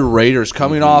Red Raiders,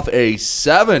 coming off a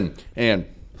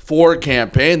 7-4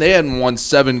 campaign. They hadn't won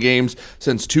 7 games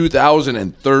since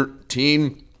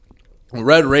 2013.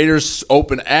 Red Raiders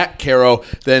open at Caro,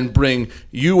 then bring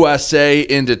USA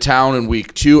into town in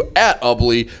week 2 at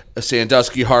Ubly,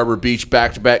 Sandusky, Harbor Beach,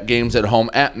 back-to-back games at home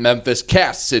at Memphis,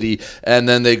 Cass City, and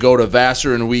then they go to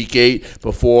Vassar in week 8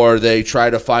 before they try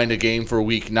to find a game for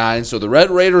week 9. So the Red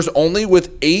Raiders only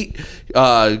with 8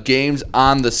 games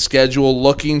on the schedule,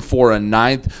 looking for a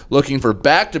 9th, looking for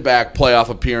back-to-back playoff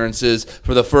appearances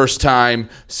for the first time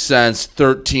since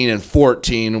 13 and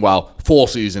 14, full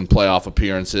season playoff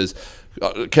appearances.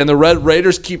 Can the Red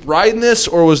Raiders keep riding this,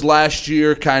 or was last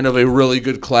year kind of a really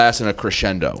good class and a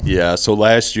crescendo? Yeah, so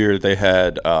last year they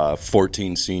had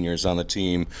 14 seniors on the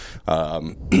team,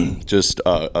 just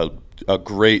a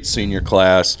great senior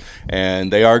class,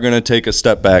 and they are going to take a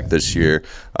step back this year.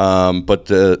 But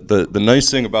the nice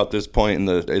thing about this point in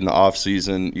the off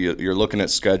season, you're looking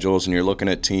at schedules and you're looking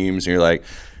at teams, and you're like,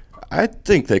 I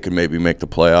think they could maybe make the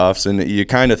playoffs, and you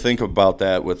kind of think about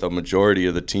that with a majority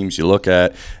of the teams you look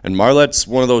at. And Marlette's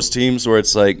one of those teams where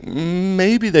it's like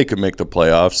maybe they could make the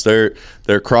playoffs. Their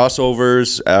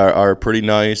crossovers are pretty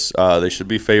nice. They should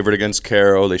be favored against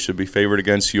Caro. They should be favored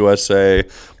against USA.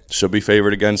 Should be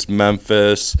favored against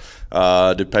Memphis.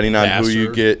 Depending on Vassar. who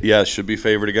you get, should be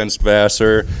favored against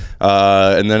Vassar.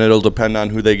 And then it'll depend on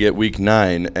who they get week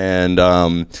 9. And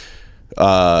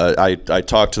I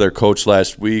talked to their coach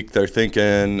last week. They're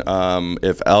thinking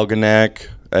if Algonac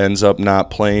ends up not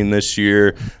playing this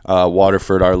year,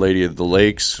 Waterford Our Lady of the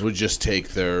Lakes would just take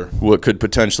what could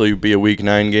potentially be a week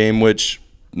 9 game, which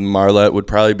Marlette would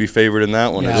probably be favored in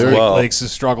that one as well. Lakes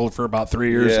has struggled for about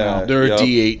 3 years now. They're a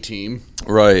D8 team.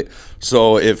 Right.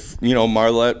 So if,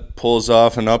 Marlette pulls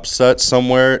off an upset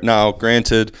somewhere, now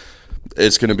granted,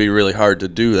 it's going to be really hard to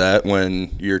do that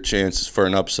when your chances for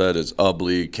an upset is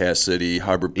Ubly, Cass City,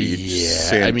 Harbor Beach,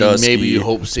 Sandusky. Maybe you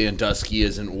hope Sandusky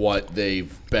isn't what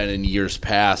they've been in years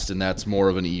past, and that's more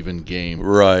of an even game.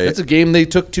 Right. That's a game they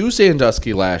took to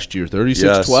Sandusky last year,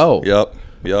 36-12.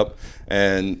 Yep.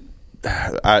 And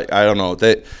I don't know.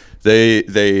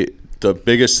 The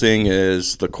biggest thing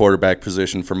is the quarterback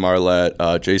position for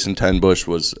Marlette. Jason Tenbush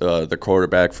was the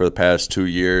quarterback for the past 2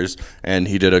 years, and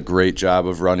he did a great job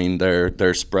of running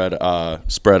their spread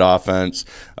offense.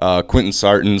 Quentin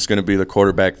Sarton's going to be the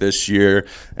quarterback this year,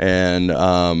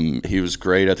 and he was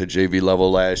great at the JV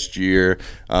level last year.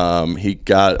 He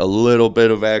got a little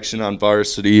bit of action on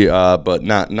varsity, but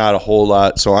not a whole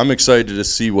lot. So I'm excited to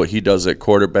see what he does at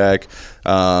quarterback.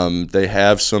 They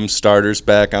have some starters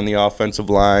back on the offensive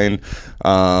line.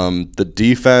 The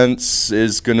defense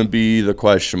is going to be the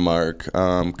question mark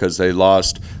because they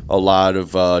lost a lot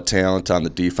of talent on the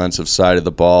defensive side of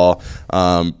the ball.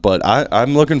 But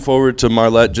I'm looking forward to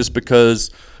Marlette just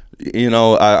because,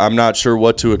 I'm not sure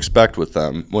what to expect with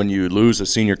them. When you lose a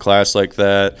senior class like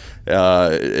that,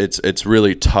 it's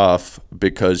really tough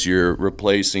because you're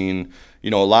replacing – a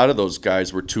lot of those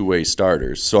guys were two-way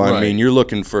starters. So, I mean, you're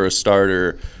looking for a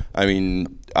starter,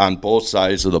 on both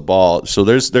sides of the ball. So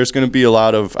there's going to be a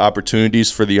lot of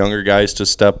opportunities for the younger guys to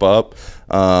step up.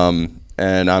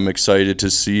 And I'm excited to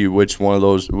see which one of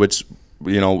those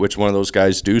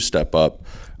guys do step up.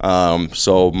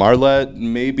 So Marlette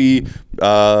may be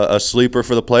a sleeper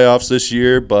for the playoffs this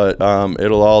year, but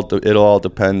it'll all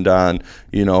depend on,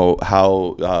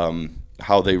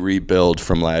 how they rebuild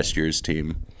from last year's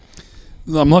team.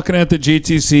 I'm looking at the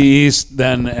GTC East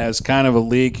then as kind of a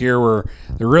league here where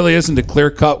there really isn't a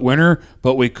clear-cut winner,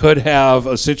 but we could have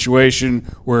a situation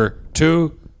where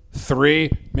 2, 3,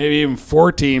 maybe even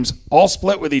 4 teams all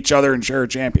split with each other and share a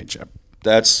championship.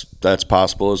 That's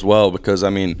possible as well because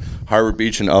Harbor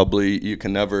Beach and Ubly, you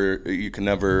can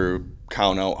never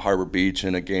count out Harbor Beach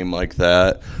in a game like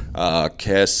that.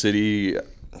 Cass City,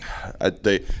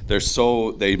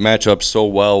 they match up so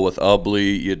well with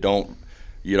Ubly.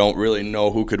 You don't really know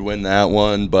who could win that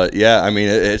one, but yeah,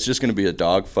 it's just going to be a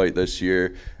dogfight this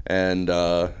year, and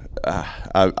I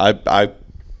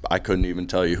couldn't even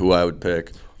tell you who I would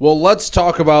pick. Well, let's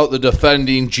talk about the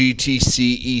defending GTC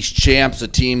East champs, a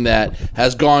team that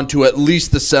has gone to at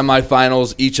least the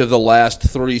semifinals each of the last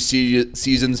 3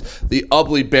 seasons. The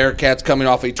Ubly Bearcats coming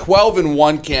off a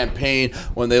 12-1 campaign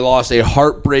when they lost a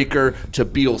heartbreaker to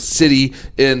Beale City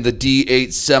in the D8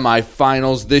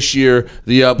 semifinals. This year,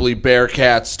 the Ubly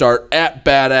Bearcats start at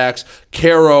Bad Axe.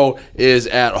 Caro is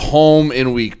at home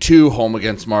in week 2, home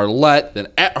against Marlette, then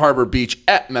at Harbor Beach,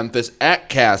 at Memphis, at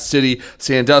Cass City,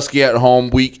 Sandusky at home,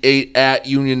 week 8 at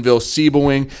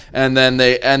Unionville-Sebewaing, and then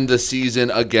they end the season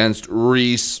against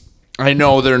Reese. I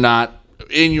know they're not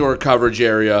in your coverage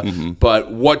area,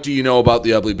 but what do you know about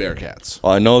the Ubly Bearcats?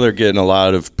 Well, I know they're getting a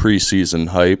lot of preseason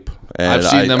hype. And I've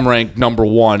seen them ranked number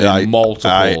 1 in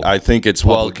multiple. I think it's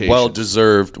well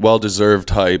deserved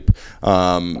hype.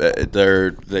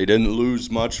 They didn't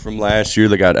lose much from last year.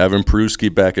 They got Evan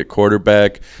Peruski back at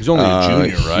quarterback. He's only a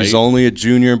junior, right? He's only a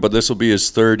junior, but this will be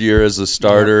his 3rd year as a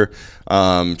starter.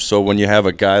 So when you have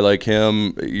a guy like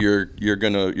him, you're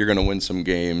gonna win some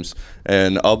games.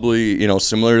 And Ubly,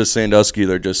 similar to Sandusky,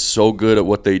 they're just so good at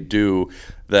what they do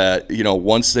that,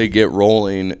 once they get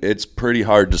rolling, it's pretty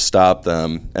hard to stop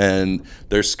them. And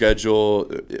their schedule,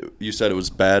 you said it was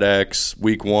Bad Axe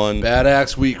week 1? Bad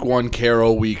Axe week 1,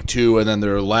 Caro week 2, and then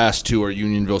their last 2 are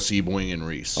Unionville-Sebewaing and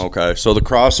Reese. Okay, so the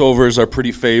crossovers are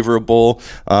pretty favorable.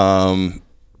 Man,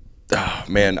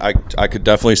 I could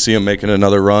definitely see them making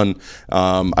another run.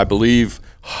 I believe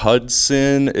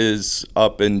Hudson is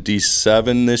up in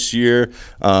D7 this year,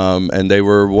 and they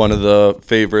were one of the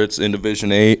favorites in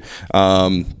Division 8.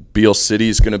 Beale City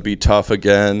is going to be tough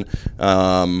again,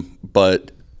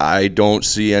 but I don't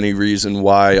see any reason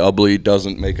why Ubly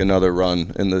doesn't make another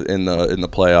run in the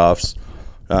playoffs.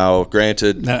 Now,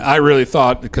 granted, I really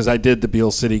thought, because I did the Beale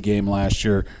City game last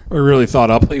year, I really thought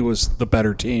Ubly was the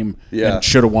better team and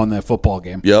should have won that football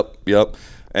game. Yep.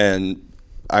 And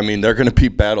I mean, they're going to be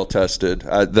battle tested.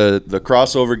 The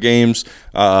crossover games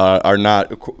are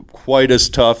not quite as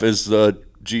tough as the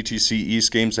GTC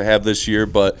East games they have this year,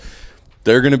 but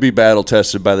they're going to be battle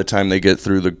tested by the time they get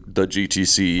through the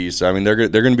GTC East. I mean, they're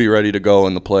going to be ready to go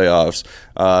in the playoffs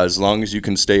as long as you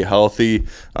can stay healthy.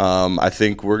 I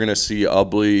think we're going to see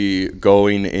Ubly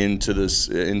going into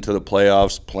the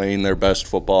playoffs playing their best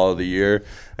football of the year,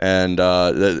 and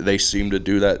they seem to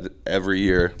do that every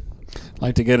year. I'd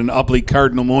like to get an Ubly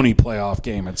Cardinal Mooney playoff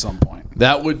game at some point.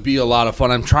 That would be a lot of fun.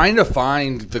 I'm trying to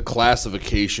find the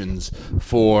classifications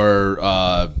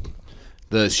for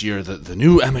this year. The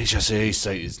new MHSAA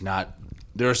site is not.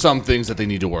 There are some things that they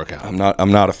need to work out. I'm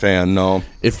not a fan. No,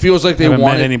 it feels like they haven't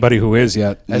wanted met anybody who is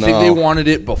yet. I think they wanted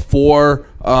it before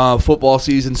football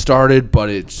season started,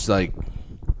 but it's like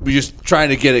we're just trying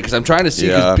to get it because I'm trying to see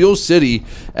because Beale City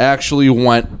actually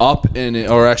went up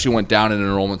or actually went down in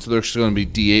enrollment, so they're just going to be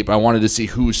D8. But I wanted to see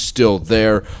who's still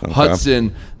there. Okay.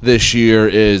 Hudson this year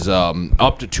is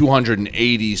up to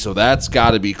 280, so that's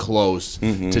got to be close to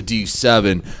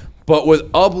D7. But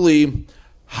with Ubly,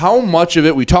 how much of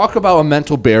it, we talk about a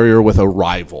mental barrier with a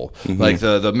rival, like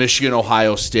the Michigan,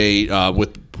 Ohio State,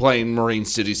 with playing Marine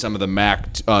City, some of the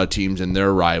MAC teams and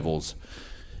their rivals.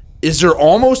 Is there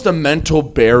almost a mental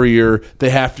barrier they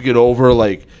have to get over?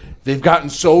 Like, they've gotten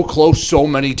so close so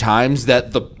many times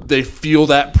that they feel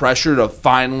that pressure to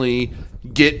finally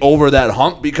get over that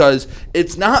hump, because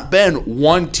it's not been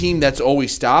one team that's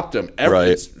always stopped them.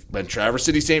 It's been Traverse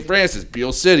City, St. Francis,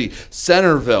 Beale City,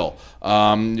 Centerville,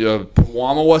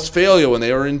 Pewamo, Westphalia when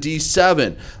they were in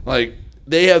D7. Like,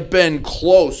 they have been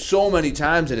close so many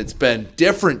times, and it's been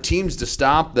different teams to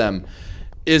stop them.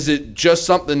 Is it just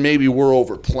something maybe we're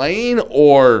overplaying,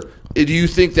 or do you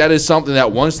think that is something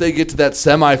that once they get to that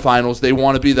semifinals, they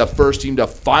want to be the first team to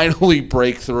finally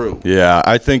break through? Yeah,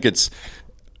 I think it's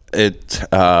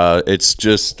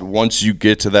just once you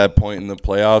get to that point in the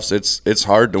playoffs, it's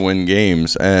hard to win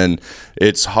games, and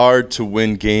it's hard to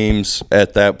win games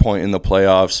at that point in the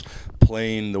playoffs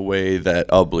playing the way that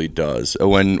Ubly does.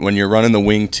 When you're running the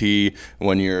wing tee,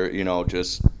 when you're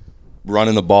just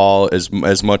running the ball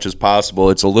as much as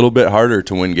possible, it's a little bit harder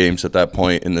to win games at that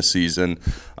point in the season.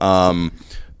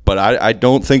 But I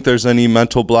don't think there's any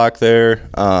mental block there.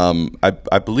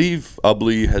 I believe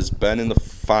Ubly has been in the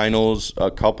finals a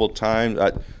couple times.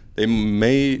 There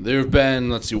have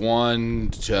been, 1,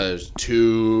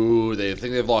 2. I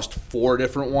think they've lost 4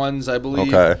 different ones, I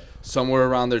believe. Okay. Somewhere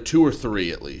around there, 2 or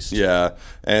 3 at least. Yeah,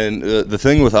 and the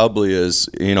thing with Ubly is,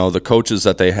 the coaches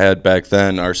that they had back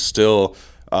then are still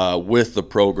with the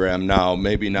program now,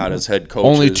 maybe not as head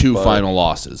coaches. Only 2 final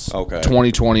losses. Okay.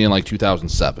 2020 and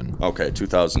 2007. Okay,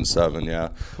 2007, yeah.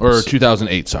 Or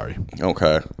 2008, sorry.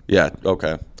 Okay. Yeah,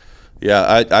 okay.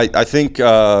 Yeah, I think,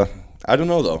 I don't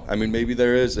know though. I mean, maybe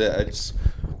there is.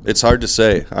 It's hard to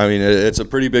say. I mean, it's a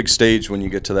pretty big stage when you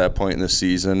get to that point in the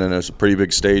season, and it's a pretty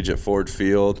big stage at Ford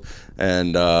Field.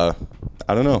 And I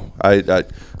don't know.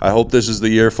 I hope this is the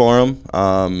year for them,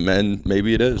 and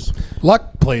maybe it is.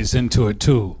 Luck plays into it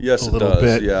too. Yes, a little it does,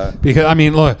 bit. yeah. Because I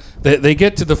mean, look, they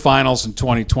get to the finals in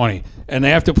 2020, and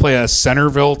they have to play a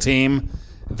Centerville team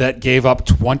that gave up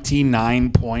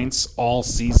 29 points all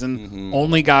season,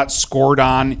 only got scored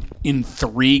on in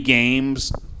 3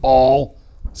 games all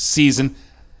season,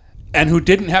 and who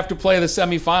didn't have to play the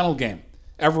semifinal game.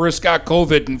 Everest got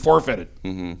COVID and forfeited.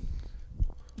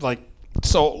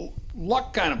 So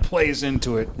luck kind of plays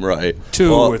into it, right?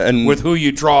 Too, Well, with who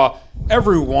you draw.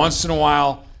 Every once in a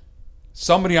while,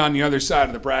 somebody on the other side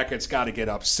of the bracket's got to get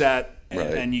upset,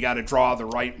 and you got to draw the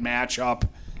right matchup.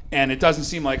 And it doesn't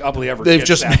seem like Ubly ever They've gets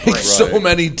just that made break. so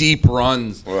many deep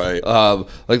runs. Right.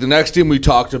 Like the next team we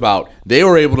talked about, they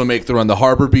were able to make the run. The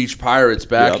Harbor Beach Pirates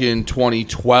back Yep. in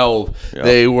 2012, Yep.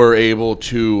 they were able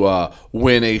to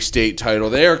win a state title.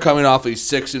 They are coming off a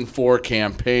 6-4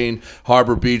 campaign.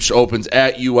 Harbor Beach opens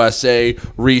at USA,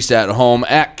 Reese at home,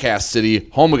 at Cass City,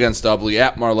 home against Ubly,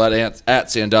 at Marlette, at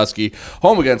Sandusky,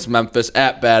 home against Memphis,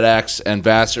 at Bad Axe, and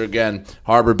Vassar. Again,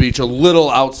 Harbor Beach a little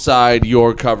outside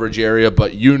your coverage area,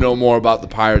 but you know more about the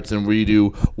Pirates than we do.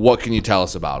 What can you tell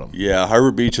us about them? Yeah,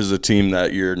 Harbor Beach is a team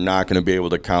that you're not going to be able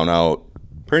to count out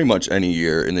pretty much any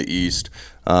year in the East.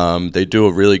 They do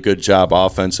a really good job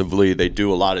offensively. They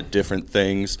do a lot of different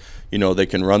things. You know, they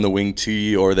can run the wing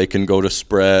tee, or they can go to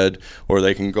spread, or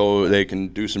they can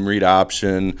do some read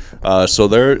option. So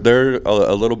they're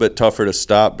a little bit tougher to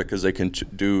stop because they can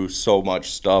do so much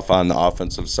stuff on the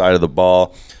offensive side of the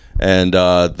ball. And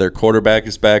their quarterback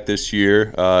is back this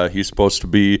year. He's supposed to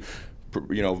be,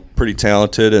 pretty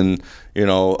talented. And,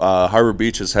 Harbor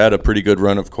Beach has had a pretty good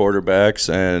run of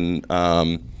quarterbacks. And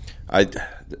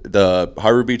the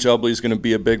Harbor Beach Ubly is going to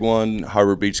be a big one.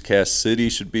 Harbor Beach Cass City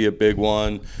should be a big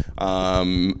one.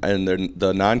 And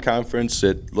the non-conference,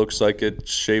 it looks like it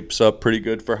shapes up pretty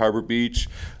good for Harbor Beach.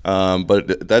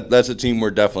 But that's a team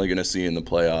we're definitely going to see in the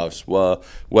playoffs. Well,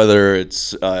 whether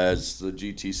it's as the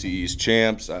GTC East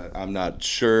champs, I'm not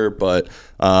sure. But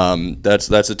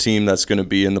that's a team that's going to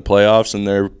be in the playoffs, and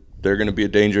they're going to be a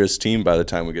dangerous team by the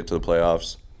time we get to the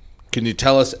playoffs. Can you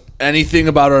tell us anything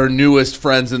about our newest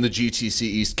friends in the GTC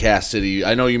East, Cass City?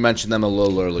 I know you mentioned them a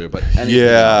little earlier, but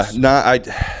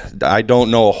I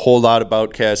don't know a whole lot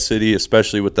about Cass City,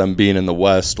 especially with them being in the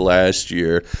West last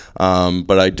year.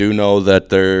 But I do know that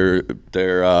they're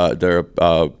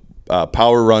a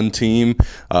power run team.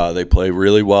 They play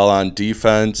really well on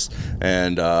defense,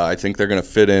 and I think they're going to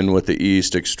fit in with the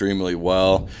East extremely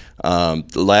well.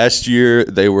 Last year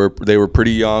they were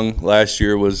pretty young. Last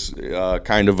year was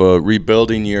kind of a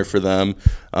rebuilding year for them.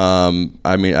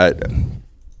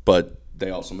 But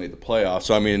they also made the playoffs.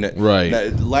 So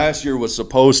last year was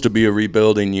supposed to be a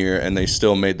rebuilding year, and they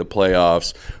still made the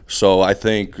playoffs. So I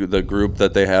think the group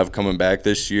that they have coming back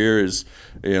this year is,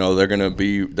 they're gonna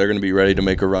be ready to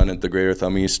make a run at the Greater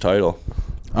Thumb East title.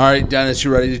 All right, Dennis,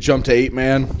 you ready to jump to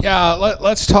 8-man? Yeah,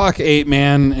 let's talk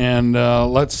 8-man, and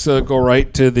let's go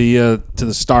right to the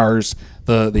Stars,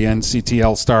 the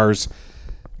NCTL Stars.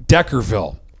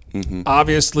 Deckerville.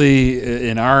 Obviously,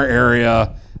 in our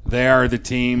area, they are the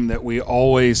team that we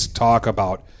always talk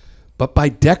about. But by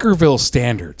Deckerville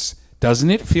standards, doesn't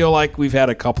it feel like we've had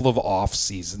a couple of off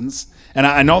seasons? And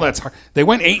I know that's hard. They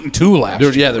went 8-2 last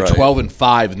year. Yeah, they're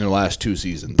 12-5 in their last 2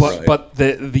 seasons. But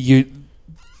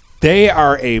they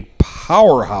are a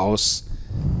powerhouse,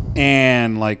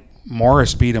 and like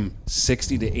Morris beat them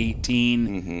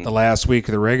 60-18 the last week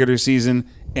of the regular season,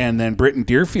 and then Britton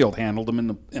Deerfield handled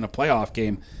them in a playoff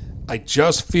game. I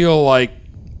just feel like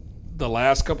the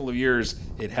last couple of years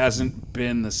it hasn't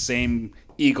been the same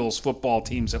Eagles football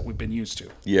teams that we've been used to.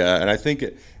 Yeah, and I think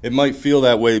it might feel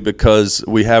that way because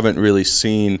we haven't really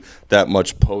seen that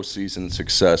much postseason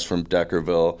success from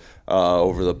Deckerville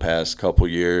over the past couple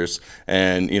years.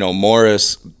 And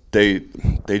Morris, they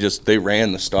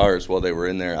ran the Stars while they were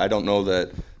in there. I don't know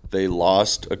that they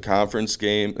lost a conference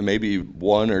game, maybe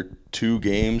 1 or 2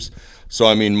 games.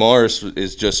 So Morris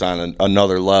is just on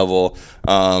another level.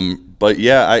 But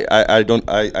yeah,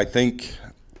 I think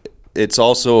it's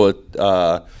also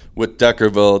with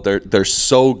Deckerville, they're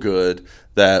so good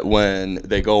that when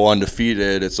they go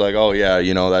undefeated, it's like, oh yeah,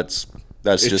 that's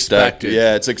just expected.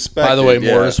 Yeah, it's expected. By the way,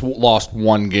 Morris lost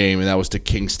 1 game, and that was to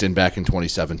Kingston back in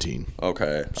 2017.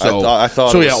 Okay, so I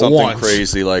thought it was something once.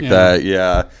 crazy like that.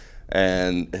 Yeah,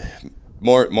 and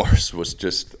Morris was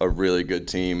just a really good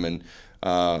team, and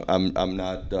I'm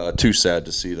not too sad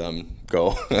to see them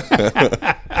go.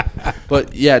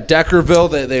 But yeah,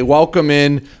 Deckerville, they welcome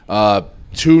in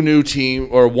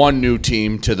one new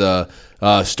team to the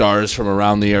Stars from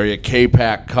around the area.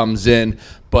 K-Pac comes in.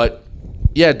 But,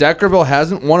 yeah, Deckerville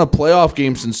hasn't won a playoff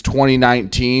game since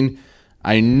 2019.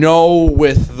 I know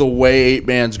with the way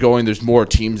 8-man's going, there's more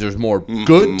teams. There's more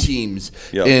good teams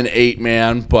in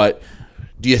 8-man. But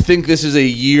do you think this is a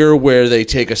year where they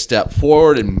take a step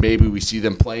forward and maybe we see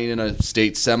them playing in a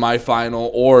state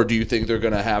semifinal? Or do you think they're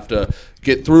going to have to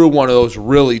get through one of those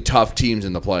really tough teams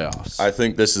in the playoffs? I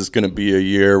think this is going to be a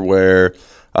year where,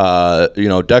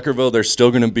 Deckerville, they're still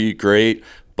going to be great,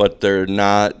 but they're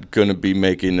not going to be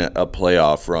making a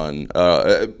playoff run.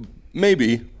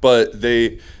 Maybe, but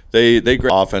they great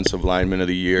offensive lineman of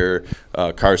the year,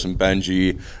 Carson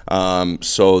Benji.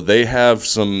 So they have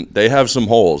some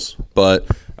holes, but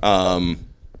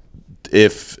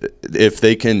if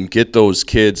they can get those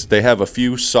kids, they have a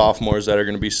few sophomores that are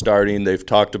going to be starting. They've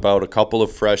talked about a couple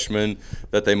of freshmen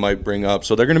that they might bring up,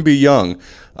 so they're going to be young.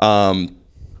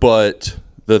 But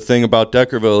the thing about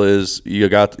Deckerville is you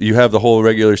have the whole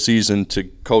regular season to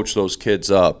coach those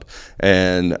kids up,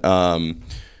 and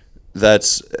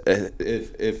that's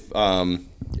if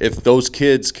those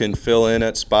kids can fill in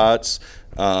at spots,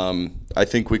 I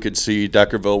think we could see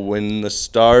Deckerville win the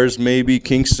Stars. Maybe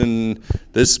Kingston.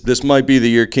 This might be the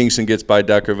year Kingston gets by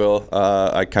Deckerville.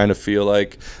 I kind of feel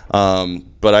like,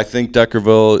 but I think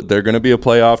Deckerville, they're going to be a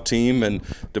playoff team, and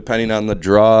depending on the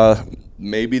draw,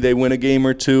 maybe they win a game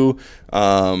or two.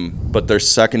 But their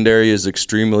secondary is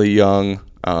extremely young.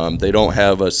 They don't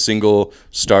have a single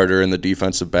starter in the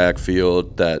defensive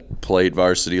backfield that played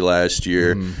varsity last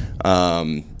year.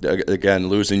 Again,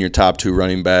 losing your top two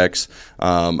running backs.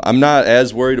 I'm not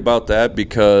as worried about that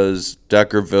because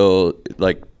Deckerville,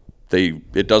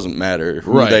 it doesn't matter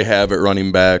who they have at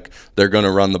running back. They're going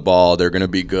to run the ball. They're going to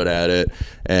be good at it.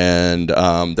 And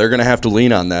they're going to have to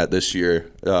lean on that this year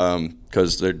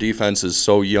because their defense is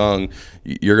so young.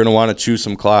 You're going to want to chew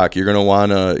some clock. You're going to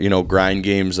want to, grind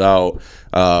games out,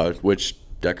 which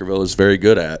Deckerville is very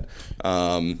good at.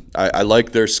 I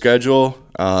like their schedule.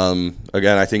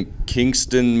 Again, I think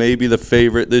Kingston may be the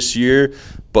favorite this year,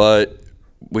 but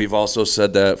we've also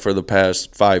said that for the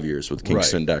past 5 years with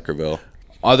Kingston Deckerville.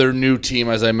 Other new team,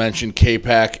 as I mentioned,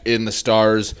 K-Pac in the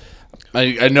Stars.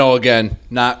 I know, again,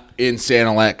 not in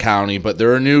Sanilac County, but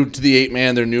they're new to the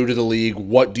 8-man. They're new to the league.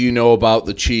 What do you know about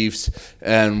the Chiefs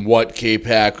and what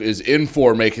K-Pac is in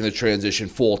for making the transition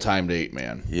full-time to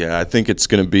 8-man? Yeah, I think it's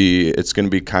going to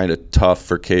be kind of tough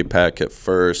for K-Pac at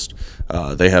first.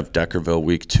 They have Deckerville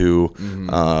week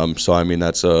 2, so I mean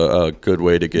that's a good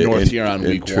way to get North Huron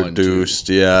week introduced.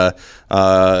 1, yeah,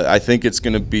 I think it's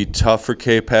going to be tough for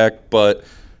K-Pac, but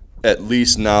at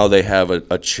least now they have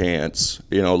a chance.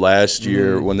 Last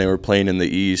year when they were playing in the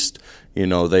East, they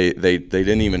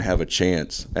didn't even have a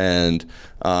chance. And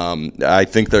I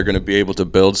think they're going to be able to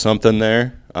build something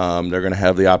there. They're going to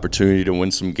have the opportunity to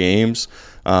win some games.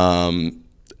 They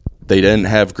didn't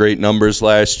have great numbers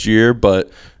last year,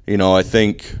 but, I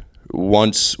think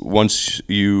once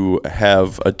you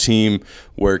have a team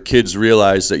where kids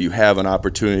realize that you have an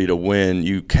opportunity to win,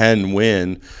 you can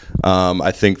win.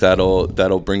 I think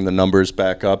that'll bring the numbers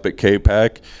back up at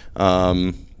K-Pac.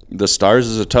 The Stars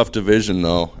is a tough division,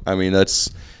 though. I mean, it's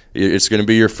going to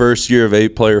be your first year of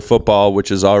 8-player football,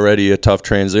 which is already a tough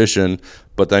transition.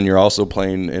 But then you're also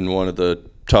playing in one of the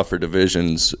tougher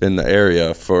divisions in the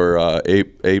area for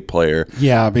 8-player.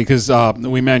 Yeah, because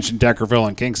we mentioned Deckerville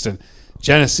and Kingston.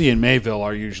 Genesee and Mayville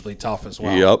are usually tough as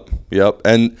well. Yep.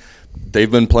 And they've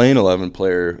been playing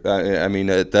 11-player. I mean,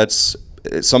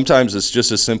 sometimes it's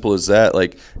just as simple as that.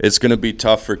 Like, it's going to be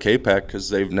tough for K-Pac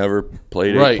because they've never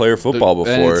played 8-player football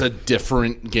before. And it's a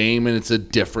different game, and it's a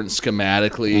different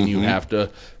schematically, and you have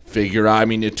to figure out. I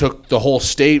mean, it took the whole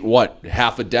state,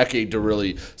 half a decade to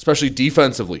really, especially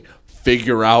defensively,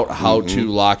 figure out how to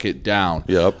lock it down.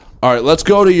 Yep. All right, let's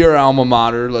go to your alma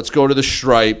mater. Let's go to the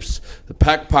Stripes. The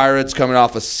Peck Pirates coming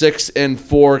off a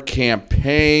 6-4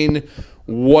 campaign.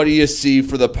 What do you see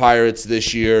for the Pirates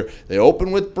this year? They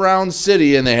open with Brown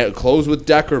City and they close with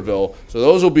Deckerville. So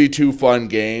those will be 2 fun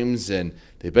games. And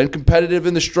they've been competitive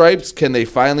in the Stripes. Can they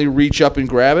finally reach up and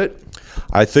grab it?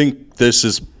 I think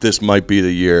this might be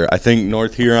the year. I think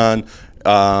North Huron,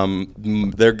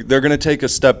 they're going to take a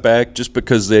step back just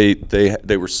because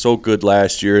they were so good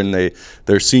last year and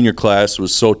their senior class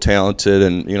was so talented,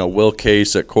 and Will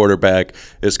Case at quarterback,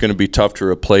 it's going to be tough to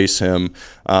replace him.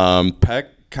 Peck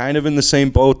kind of in the same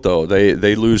boat though.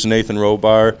 They lose Nathan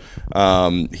Robar.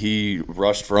 He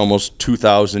rushed for almost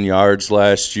 2,000 yards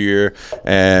last year,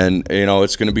 and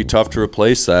it's going to be tough to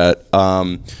replace that.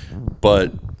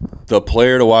 But the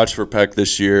player to watch for Peck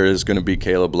this year is going to be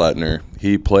Caleb Lettner.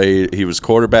 He was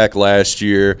quarterback last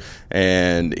year,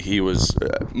 and he was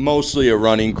mostly a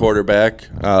running quarterback.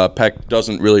 Peck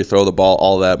doesn't really throw the ball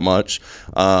all that much,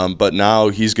 but now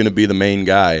he's going to be the main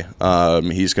guy.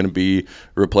 He's going to be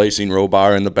replacing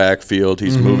Robar in the backfield.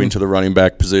 He's moving to the running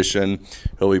back position.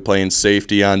 He'll be playing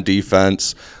safety on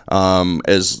defense.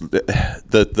 As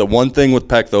the one thing with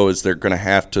Peck, though, is they're going to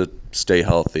have to stay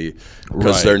healthy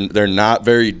because they're not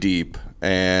very deep,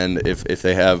 and if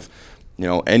they have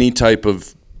any type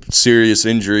of serious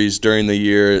injuries during the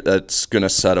year, that's going to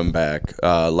set them back.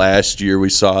 Last year we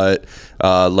saw it.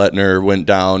 Lettner went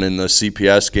down in the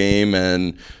CPS game,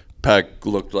 and Peck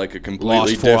looked like a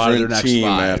completely different team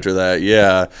after that.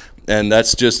 Yeah, and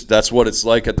that's what it's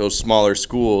like at those smaller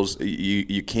schools.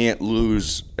 You can't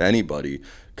lose anybody.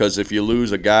 Because if you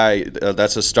lose a guy,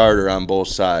 that's a starter on both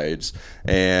sides,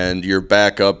 and your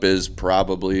backup is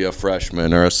probably a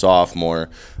freshman or a sophomore.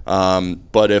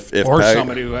 But if or Peck,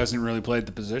 somebody who hasn't really played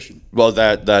the position. Well,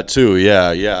 that too,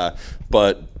 yeah.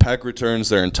 But Peck returns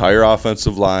their entire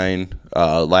offensive line.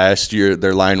 Last year,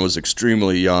 their line was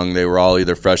extremely young. They were all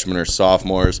either freshmen or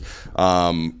sophomores.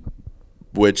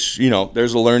 Which,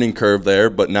 there's a learning curve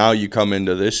there, but now you come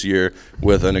into this year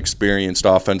with an experienced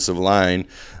offensive line.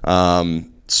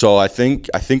 So I think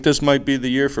this might be the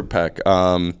year for Peck.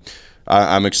 I'm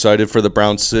excited for the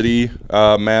Brown City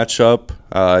matchup.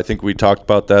 I think we talked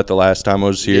about that the last time I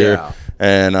was here,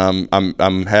 and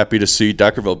I'm happy to see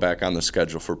Deckerville back on the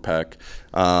schedule for Peck.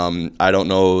 I don't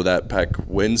know that Peck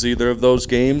wins either of those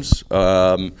games,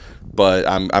 but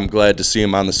I'm glad to see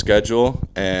him on the schedule.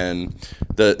 And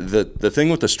the thing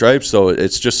with the Stripes, though,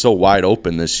 it's just so wide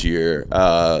open this year.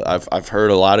 I've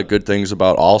heard a lot of good things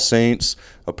about All Saints.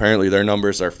 Apparently their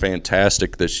numbers are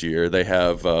fantastic this year. They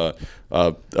have a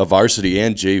varsity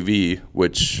and JV,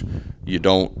 which you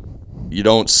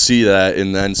don't see that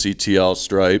in the NCTL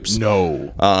Stripes.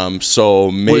 No.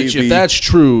 So maybe, which, if that's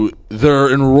true,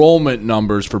 their enrollment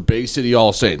numbers for Bay City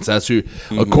All Saints, that's who,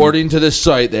 according to this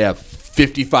site, they have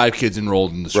 55 kids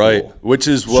enrolled in the school. Right, which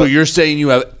is what. So you're saying you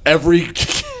have every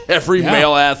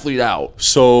male athlete out.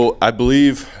 So I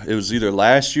believe it was either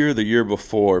last year or the year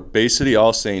before, Bay City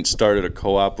All Saints started a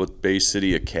co-op with Bay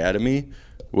City Academy,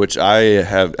 which I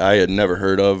had never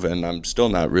heard of, and I'm still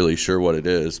not really sure what it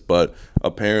is. But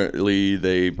apparently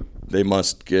they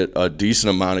must get a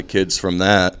decent amount of kids from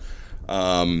that.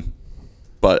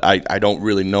 But I don't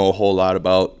really know a whole lot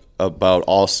about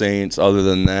All Saints other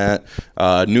than that.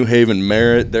 New Haven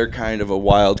Merit, they're kind of a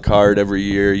wild card every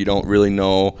year. You don't really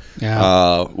know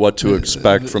what to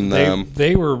expect from them.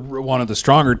 They were one of the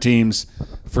stronger teams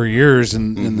for years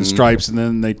in the Stripes, and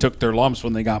then they took their lumps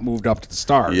when they got moved up to the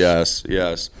Stars.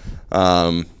 Yes.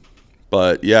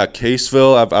 But yeah,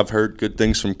 Caseville, I've heard good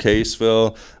things from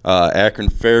Caseville. Akron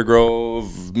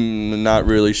Fairgrove, not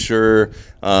really sure.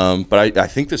 But I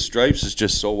think the Stripes is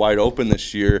just so wide open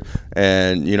this year.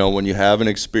 And, when you have an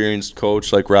experienced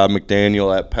coach like Rob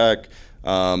McDaniel at Peck,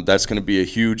 that's going to be a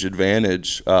huge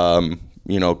advantage,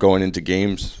 going into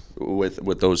games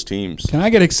with those teams. Can I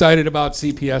get excited about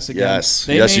CPS again? Yes.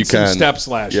 They made some steps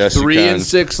last year.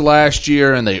 3-6 last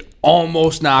year, and they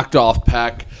almost knocked off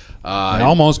Peck. They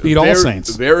almost beat All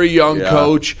Saints. Very young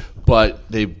coach, but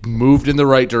they've moved in the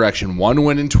right direction. 1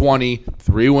 win in 20,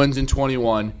 3 wins in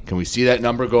 21. Can we see that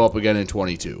number go up again in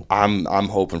 22? I'm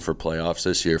hoping for playoffs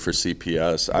this year for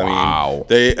CPS. I mean,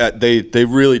 they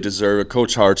really deserve it.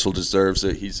 Coach Hartzell deserves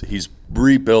it. He's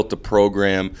rebuilt the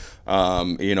program.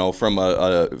 From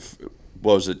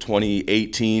what was it,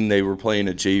 2018? They were playing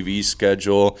a JV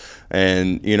schedule,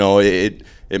 and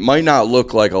it might not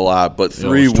look like a lot, but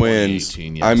 3 wins.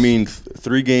 Yes. I mean,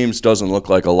 3 games doesn't look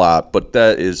like a lot, but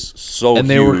that is so huge. And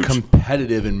they were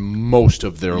competitive in most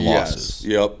of their losses.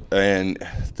 Yep. And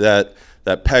that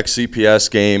Peck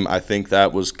CPS game, I think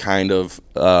that was kind of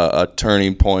a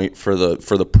turning point for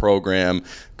the program,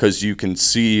 because you can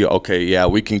see,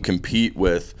 we can compete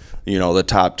with the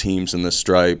top teams in the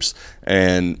Stripes.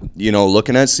 And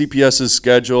looking at CPS's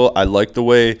schedule, I like the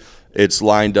way it's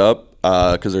lined up.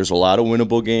 Because there's a lot of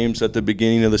winnable games at the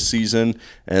beginning of the season,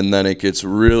 and then it gets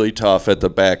really tough at the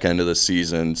back end of the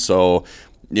season. So,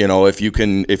 if you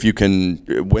can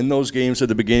win those games at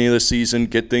the beginning of the season,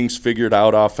 get things figured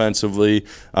out offensively,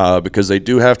 because they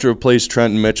do have to replace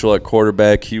Trenton Mitchell at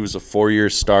quarterback. He was a 4-year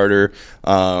starter.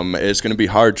 It's going to be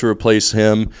hard to replace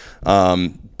him,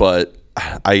 but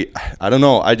I don't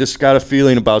know. I just got a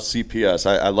feeling about CPS.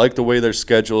 I like the way their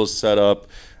schedule is set up.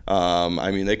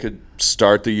 They could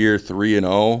start the year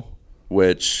 3-0,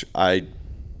 which I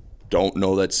don't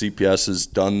know that CPS has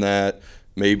done that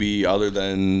maybe other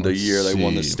than the year they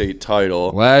won the state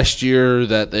title. Last year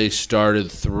that they started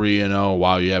 3-0.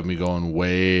 Wow, you have me going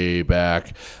way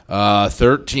back.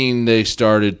 13 they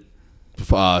started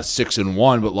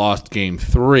 6-1, but lost game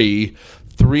 3.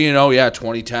 3-0, yeah,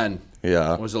 2010.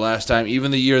 Yeah, was the last time. Even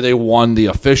the year they won the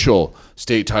official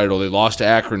state title, they lost to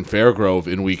Akron Fairgrove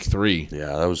in week 3.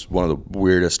 Yeah, that was one of the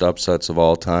weirdest upsets of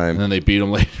all time. And then they beat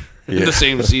them later in the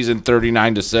same season,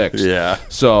 39-6. Yeah.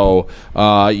 So,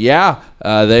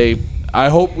 I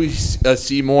hope we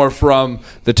see more from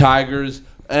the Tigers.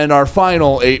 And our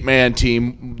final 8-man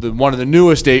team, one of the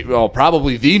newest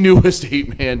probably the newest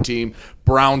 8-man team,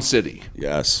 Brown City.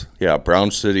 Yes, yeah,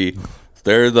 Brown City.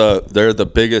 They're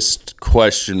the biggest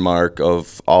question mark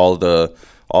of all the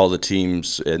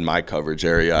teams in my coverage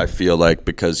area, I feel like,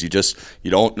 because you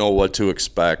don't know what to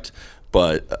expect.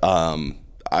 But I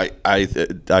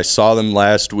saw them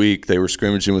last week. They were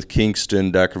scrimmaging with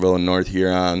Kingston, Deckerville, and North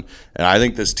Huron, and I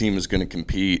think this team is going to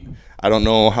compete. I don't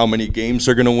know how many games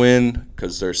they're going to win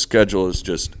because their schedule is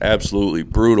just absolutely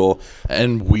brutal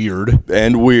and weird.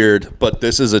 But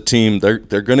this is a team, they're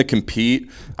going to compete.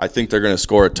 I think they're going to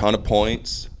score a ton of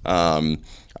points. I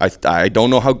don't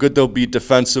know how good they'll be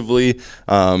defensively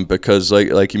because,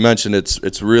 like you mentioned,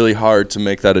 it's really hard to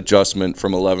make that adjustment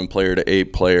from 11-player to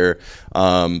 8-player.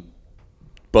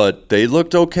 But they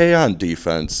looked okay on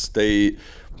defense. When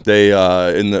they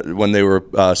were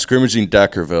scrimmaging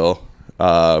Deckerville.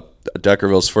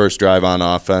 Deckerville's first drive on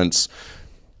offense.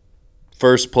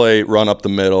 First play, run up the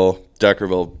middle.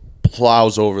 Deckerville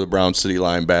plows over the Brown City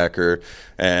linebacker,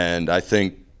 and I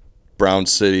think Brown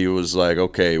City was like,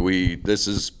 okay, this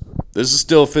is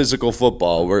still physical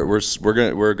football.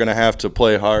 We're gonna have to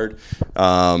play hard.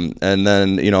 And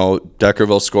then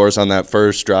Deckerville scores on that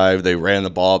first drive. They ran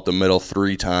the ball up the middle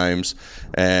 3 times,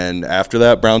 and after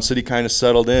that, Brown City kind of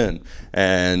settled in.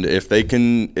 And if they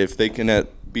can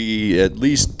be at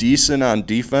least decent on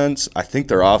defense, I think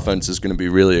their offense is going to be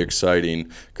really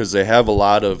exciting because they have a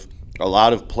lot of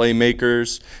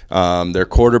playmakers. Their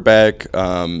quarterback,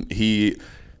 he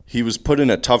was put in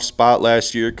a tough spot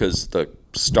last year because the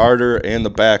starter and the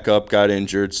backup got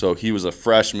injured, so he was a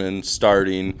freshman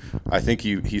starting. I think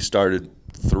he started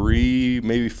 3,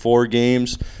 maybe 4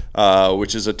 games,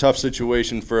 which is a tough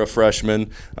situation for a freshman.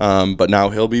 But now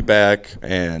he'll be back,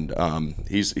 and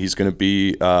he's going to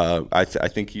be. I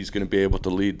think he's going to be able to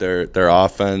lead their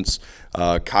offense.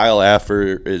 Kyle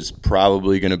Affer is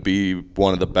probably going to be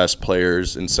one of the best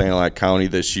players in Sanilac County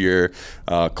this year.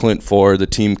 Clint Ford, the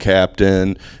team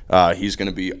captain, he's going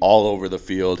to be all over the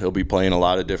field. He'll be playing a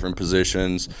lot of different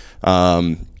positions,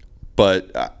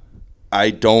 but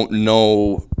I don't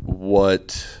know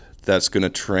what that's going to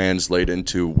translate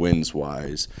into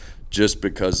wins-wise, just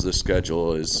because the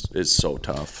schedule is so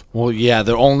tough. Well, yeah,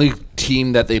 the only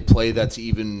team that they play that's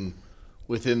even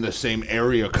within the same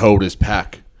area code is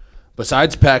Peck.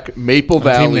 Besides Peck, Maple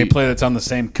Valley. Team they play that's on the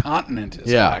same continent as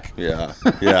Peck. Yeah.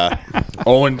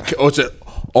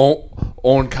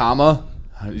 Owenkama?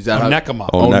 Is that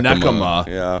Onekama.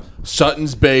 Yeah.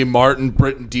 Suttons Bay, Martin,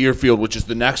 Britton, Deerfield, which is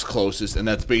the next closest, and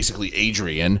that's basically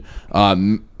Adrian.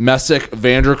 Messick,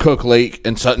 Vandercook Lake,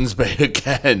 and Suttons Bay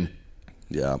again.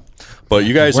 Yeah. But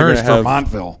you guys are going to have...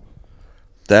 Vermontville?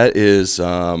 That is...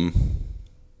 I'm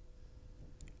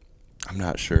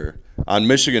not sure. On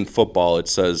Michigan football, it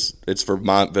says it's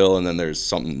Vermontville, and then there's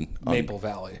something... Maple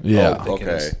Valley. Yeah. Oh,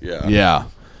 okay. Yeah.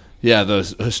 Yeah,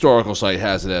 the historical site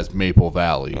has it as Maple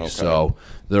Valley. Okay. So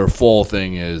their full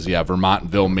thing is,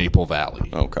 Vermontville, Maple Valley.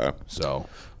 Okay. So,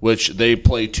 which they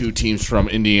play 2 teams from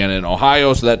Indiana and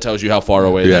Ohio, so that tells you how far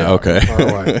away they are. Okay. Far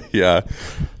away. Yeah.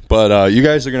 But you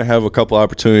guys are going to have a couple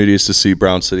opportunities to see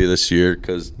Brown City this year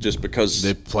because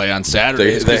they play on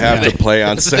Saturdays. They have to play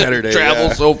on Saturday.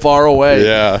 Travel so far away.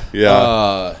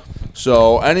 Yeah.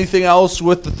 So anything else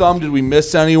with the thumb? Did we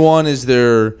miss anyone? Is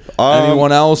there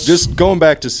anyone else? Just going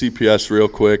back to CPS real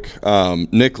quick,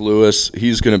 Nick Lewis,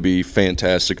 he's going to be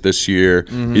fantastic this year.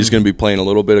 Mm-hmm. He's going to be playing a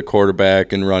little bit of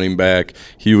quarterback and running back.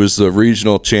 He was the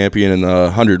regional champion in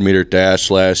the 100-meter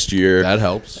dash last year. That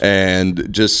helps.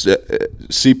 And just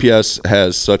CPS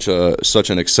has such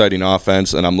an exciting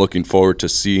offense, and I'm looking forward to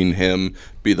seeing him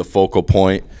be the focal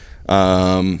point.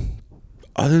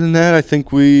 Other than that, I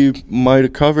think we might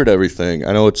have covered everything.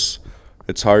 I know it's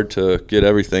hard to get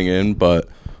everything in, but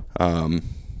I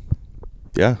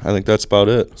think that's about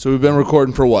it. So we've been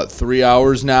recording for 3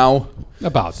 hours now?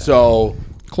 About that. So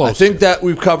close. I think that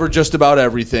we've covered just about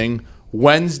everything.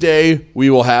 Wednesday, we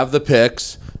will have the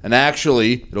picks. And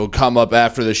actually, it'll come up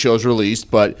after the show's released,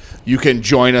 but you can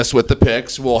join us with the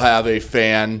picks. We'll have a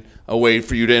fan a way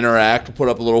for you to interact. We'll put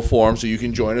up a little form so you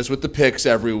can join us with the picks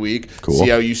every week. Cool. See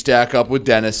how you stack up with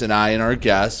Dennis and I and our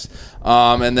guests.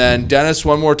 And then, Dennis,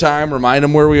 one more time, remind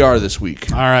them where we are this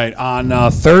week. All right.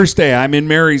 On Thursday, I'm in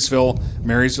Marysville.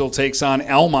 Marysville takes on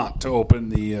Elmont to open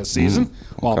the season,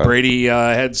 while Brady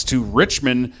heads to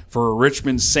Richmond for a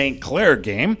Richmond-St. Clair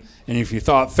game. And if you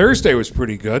thought Thursday was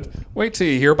pretty good, wait till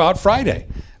you hear about Friday,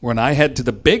 when I head to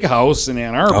the Big House in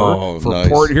Ann Arbor for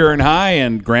Port Huron High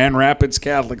and Grand Rapids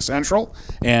Catholic Central.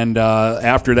 And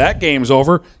after that game's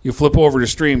over, you flip over to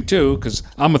Stream 2 because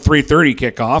I'm a 3:30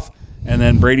 kickoff. And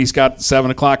then Brady's got the 7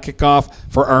 o'clock kickoff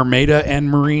for Armada and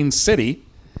Marine City.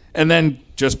 And then,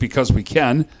 just because we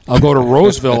can, I'll go to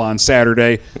Roseville on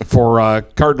Saturday for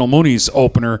Cardinal Mooney's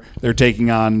opener. They're taking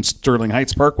on Sterling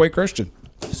Heights Parkway Christian.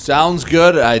 Sounds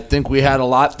good. I think we had a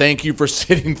lot. Thank you for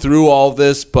sitting through all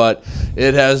this, but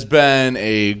it has been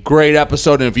a great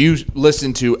episode. And if you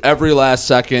listen to every last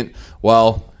second,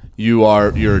 well,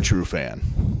 you're a true fan.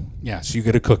 Yeah, so you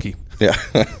get a cookie. Yeah.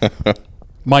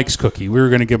 Mike's cookie. We were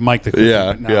going to give Mike the cookie,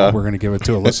 but now we're going to give it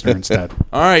to a listener instead.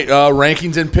 All right,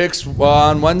 rankings and picks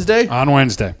on Wednesday? On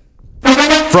Wednesday.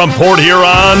 From Port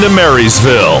Huron to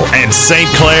Marysville and St.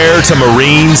 Clair to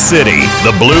Marine City,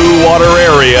 the Blue Water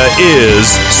area is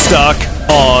Stuck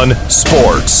on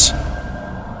Sports.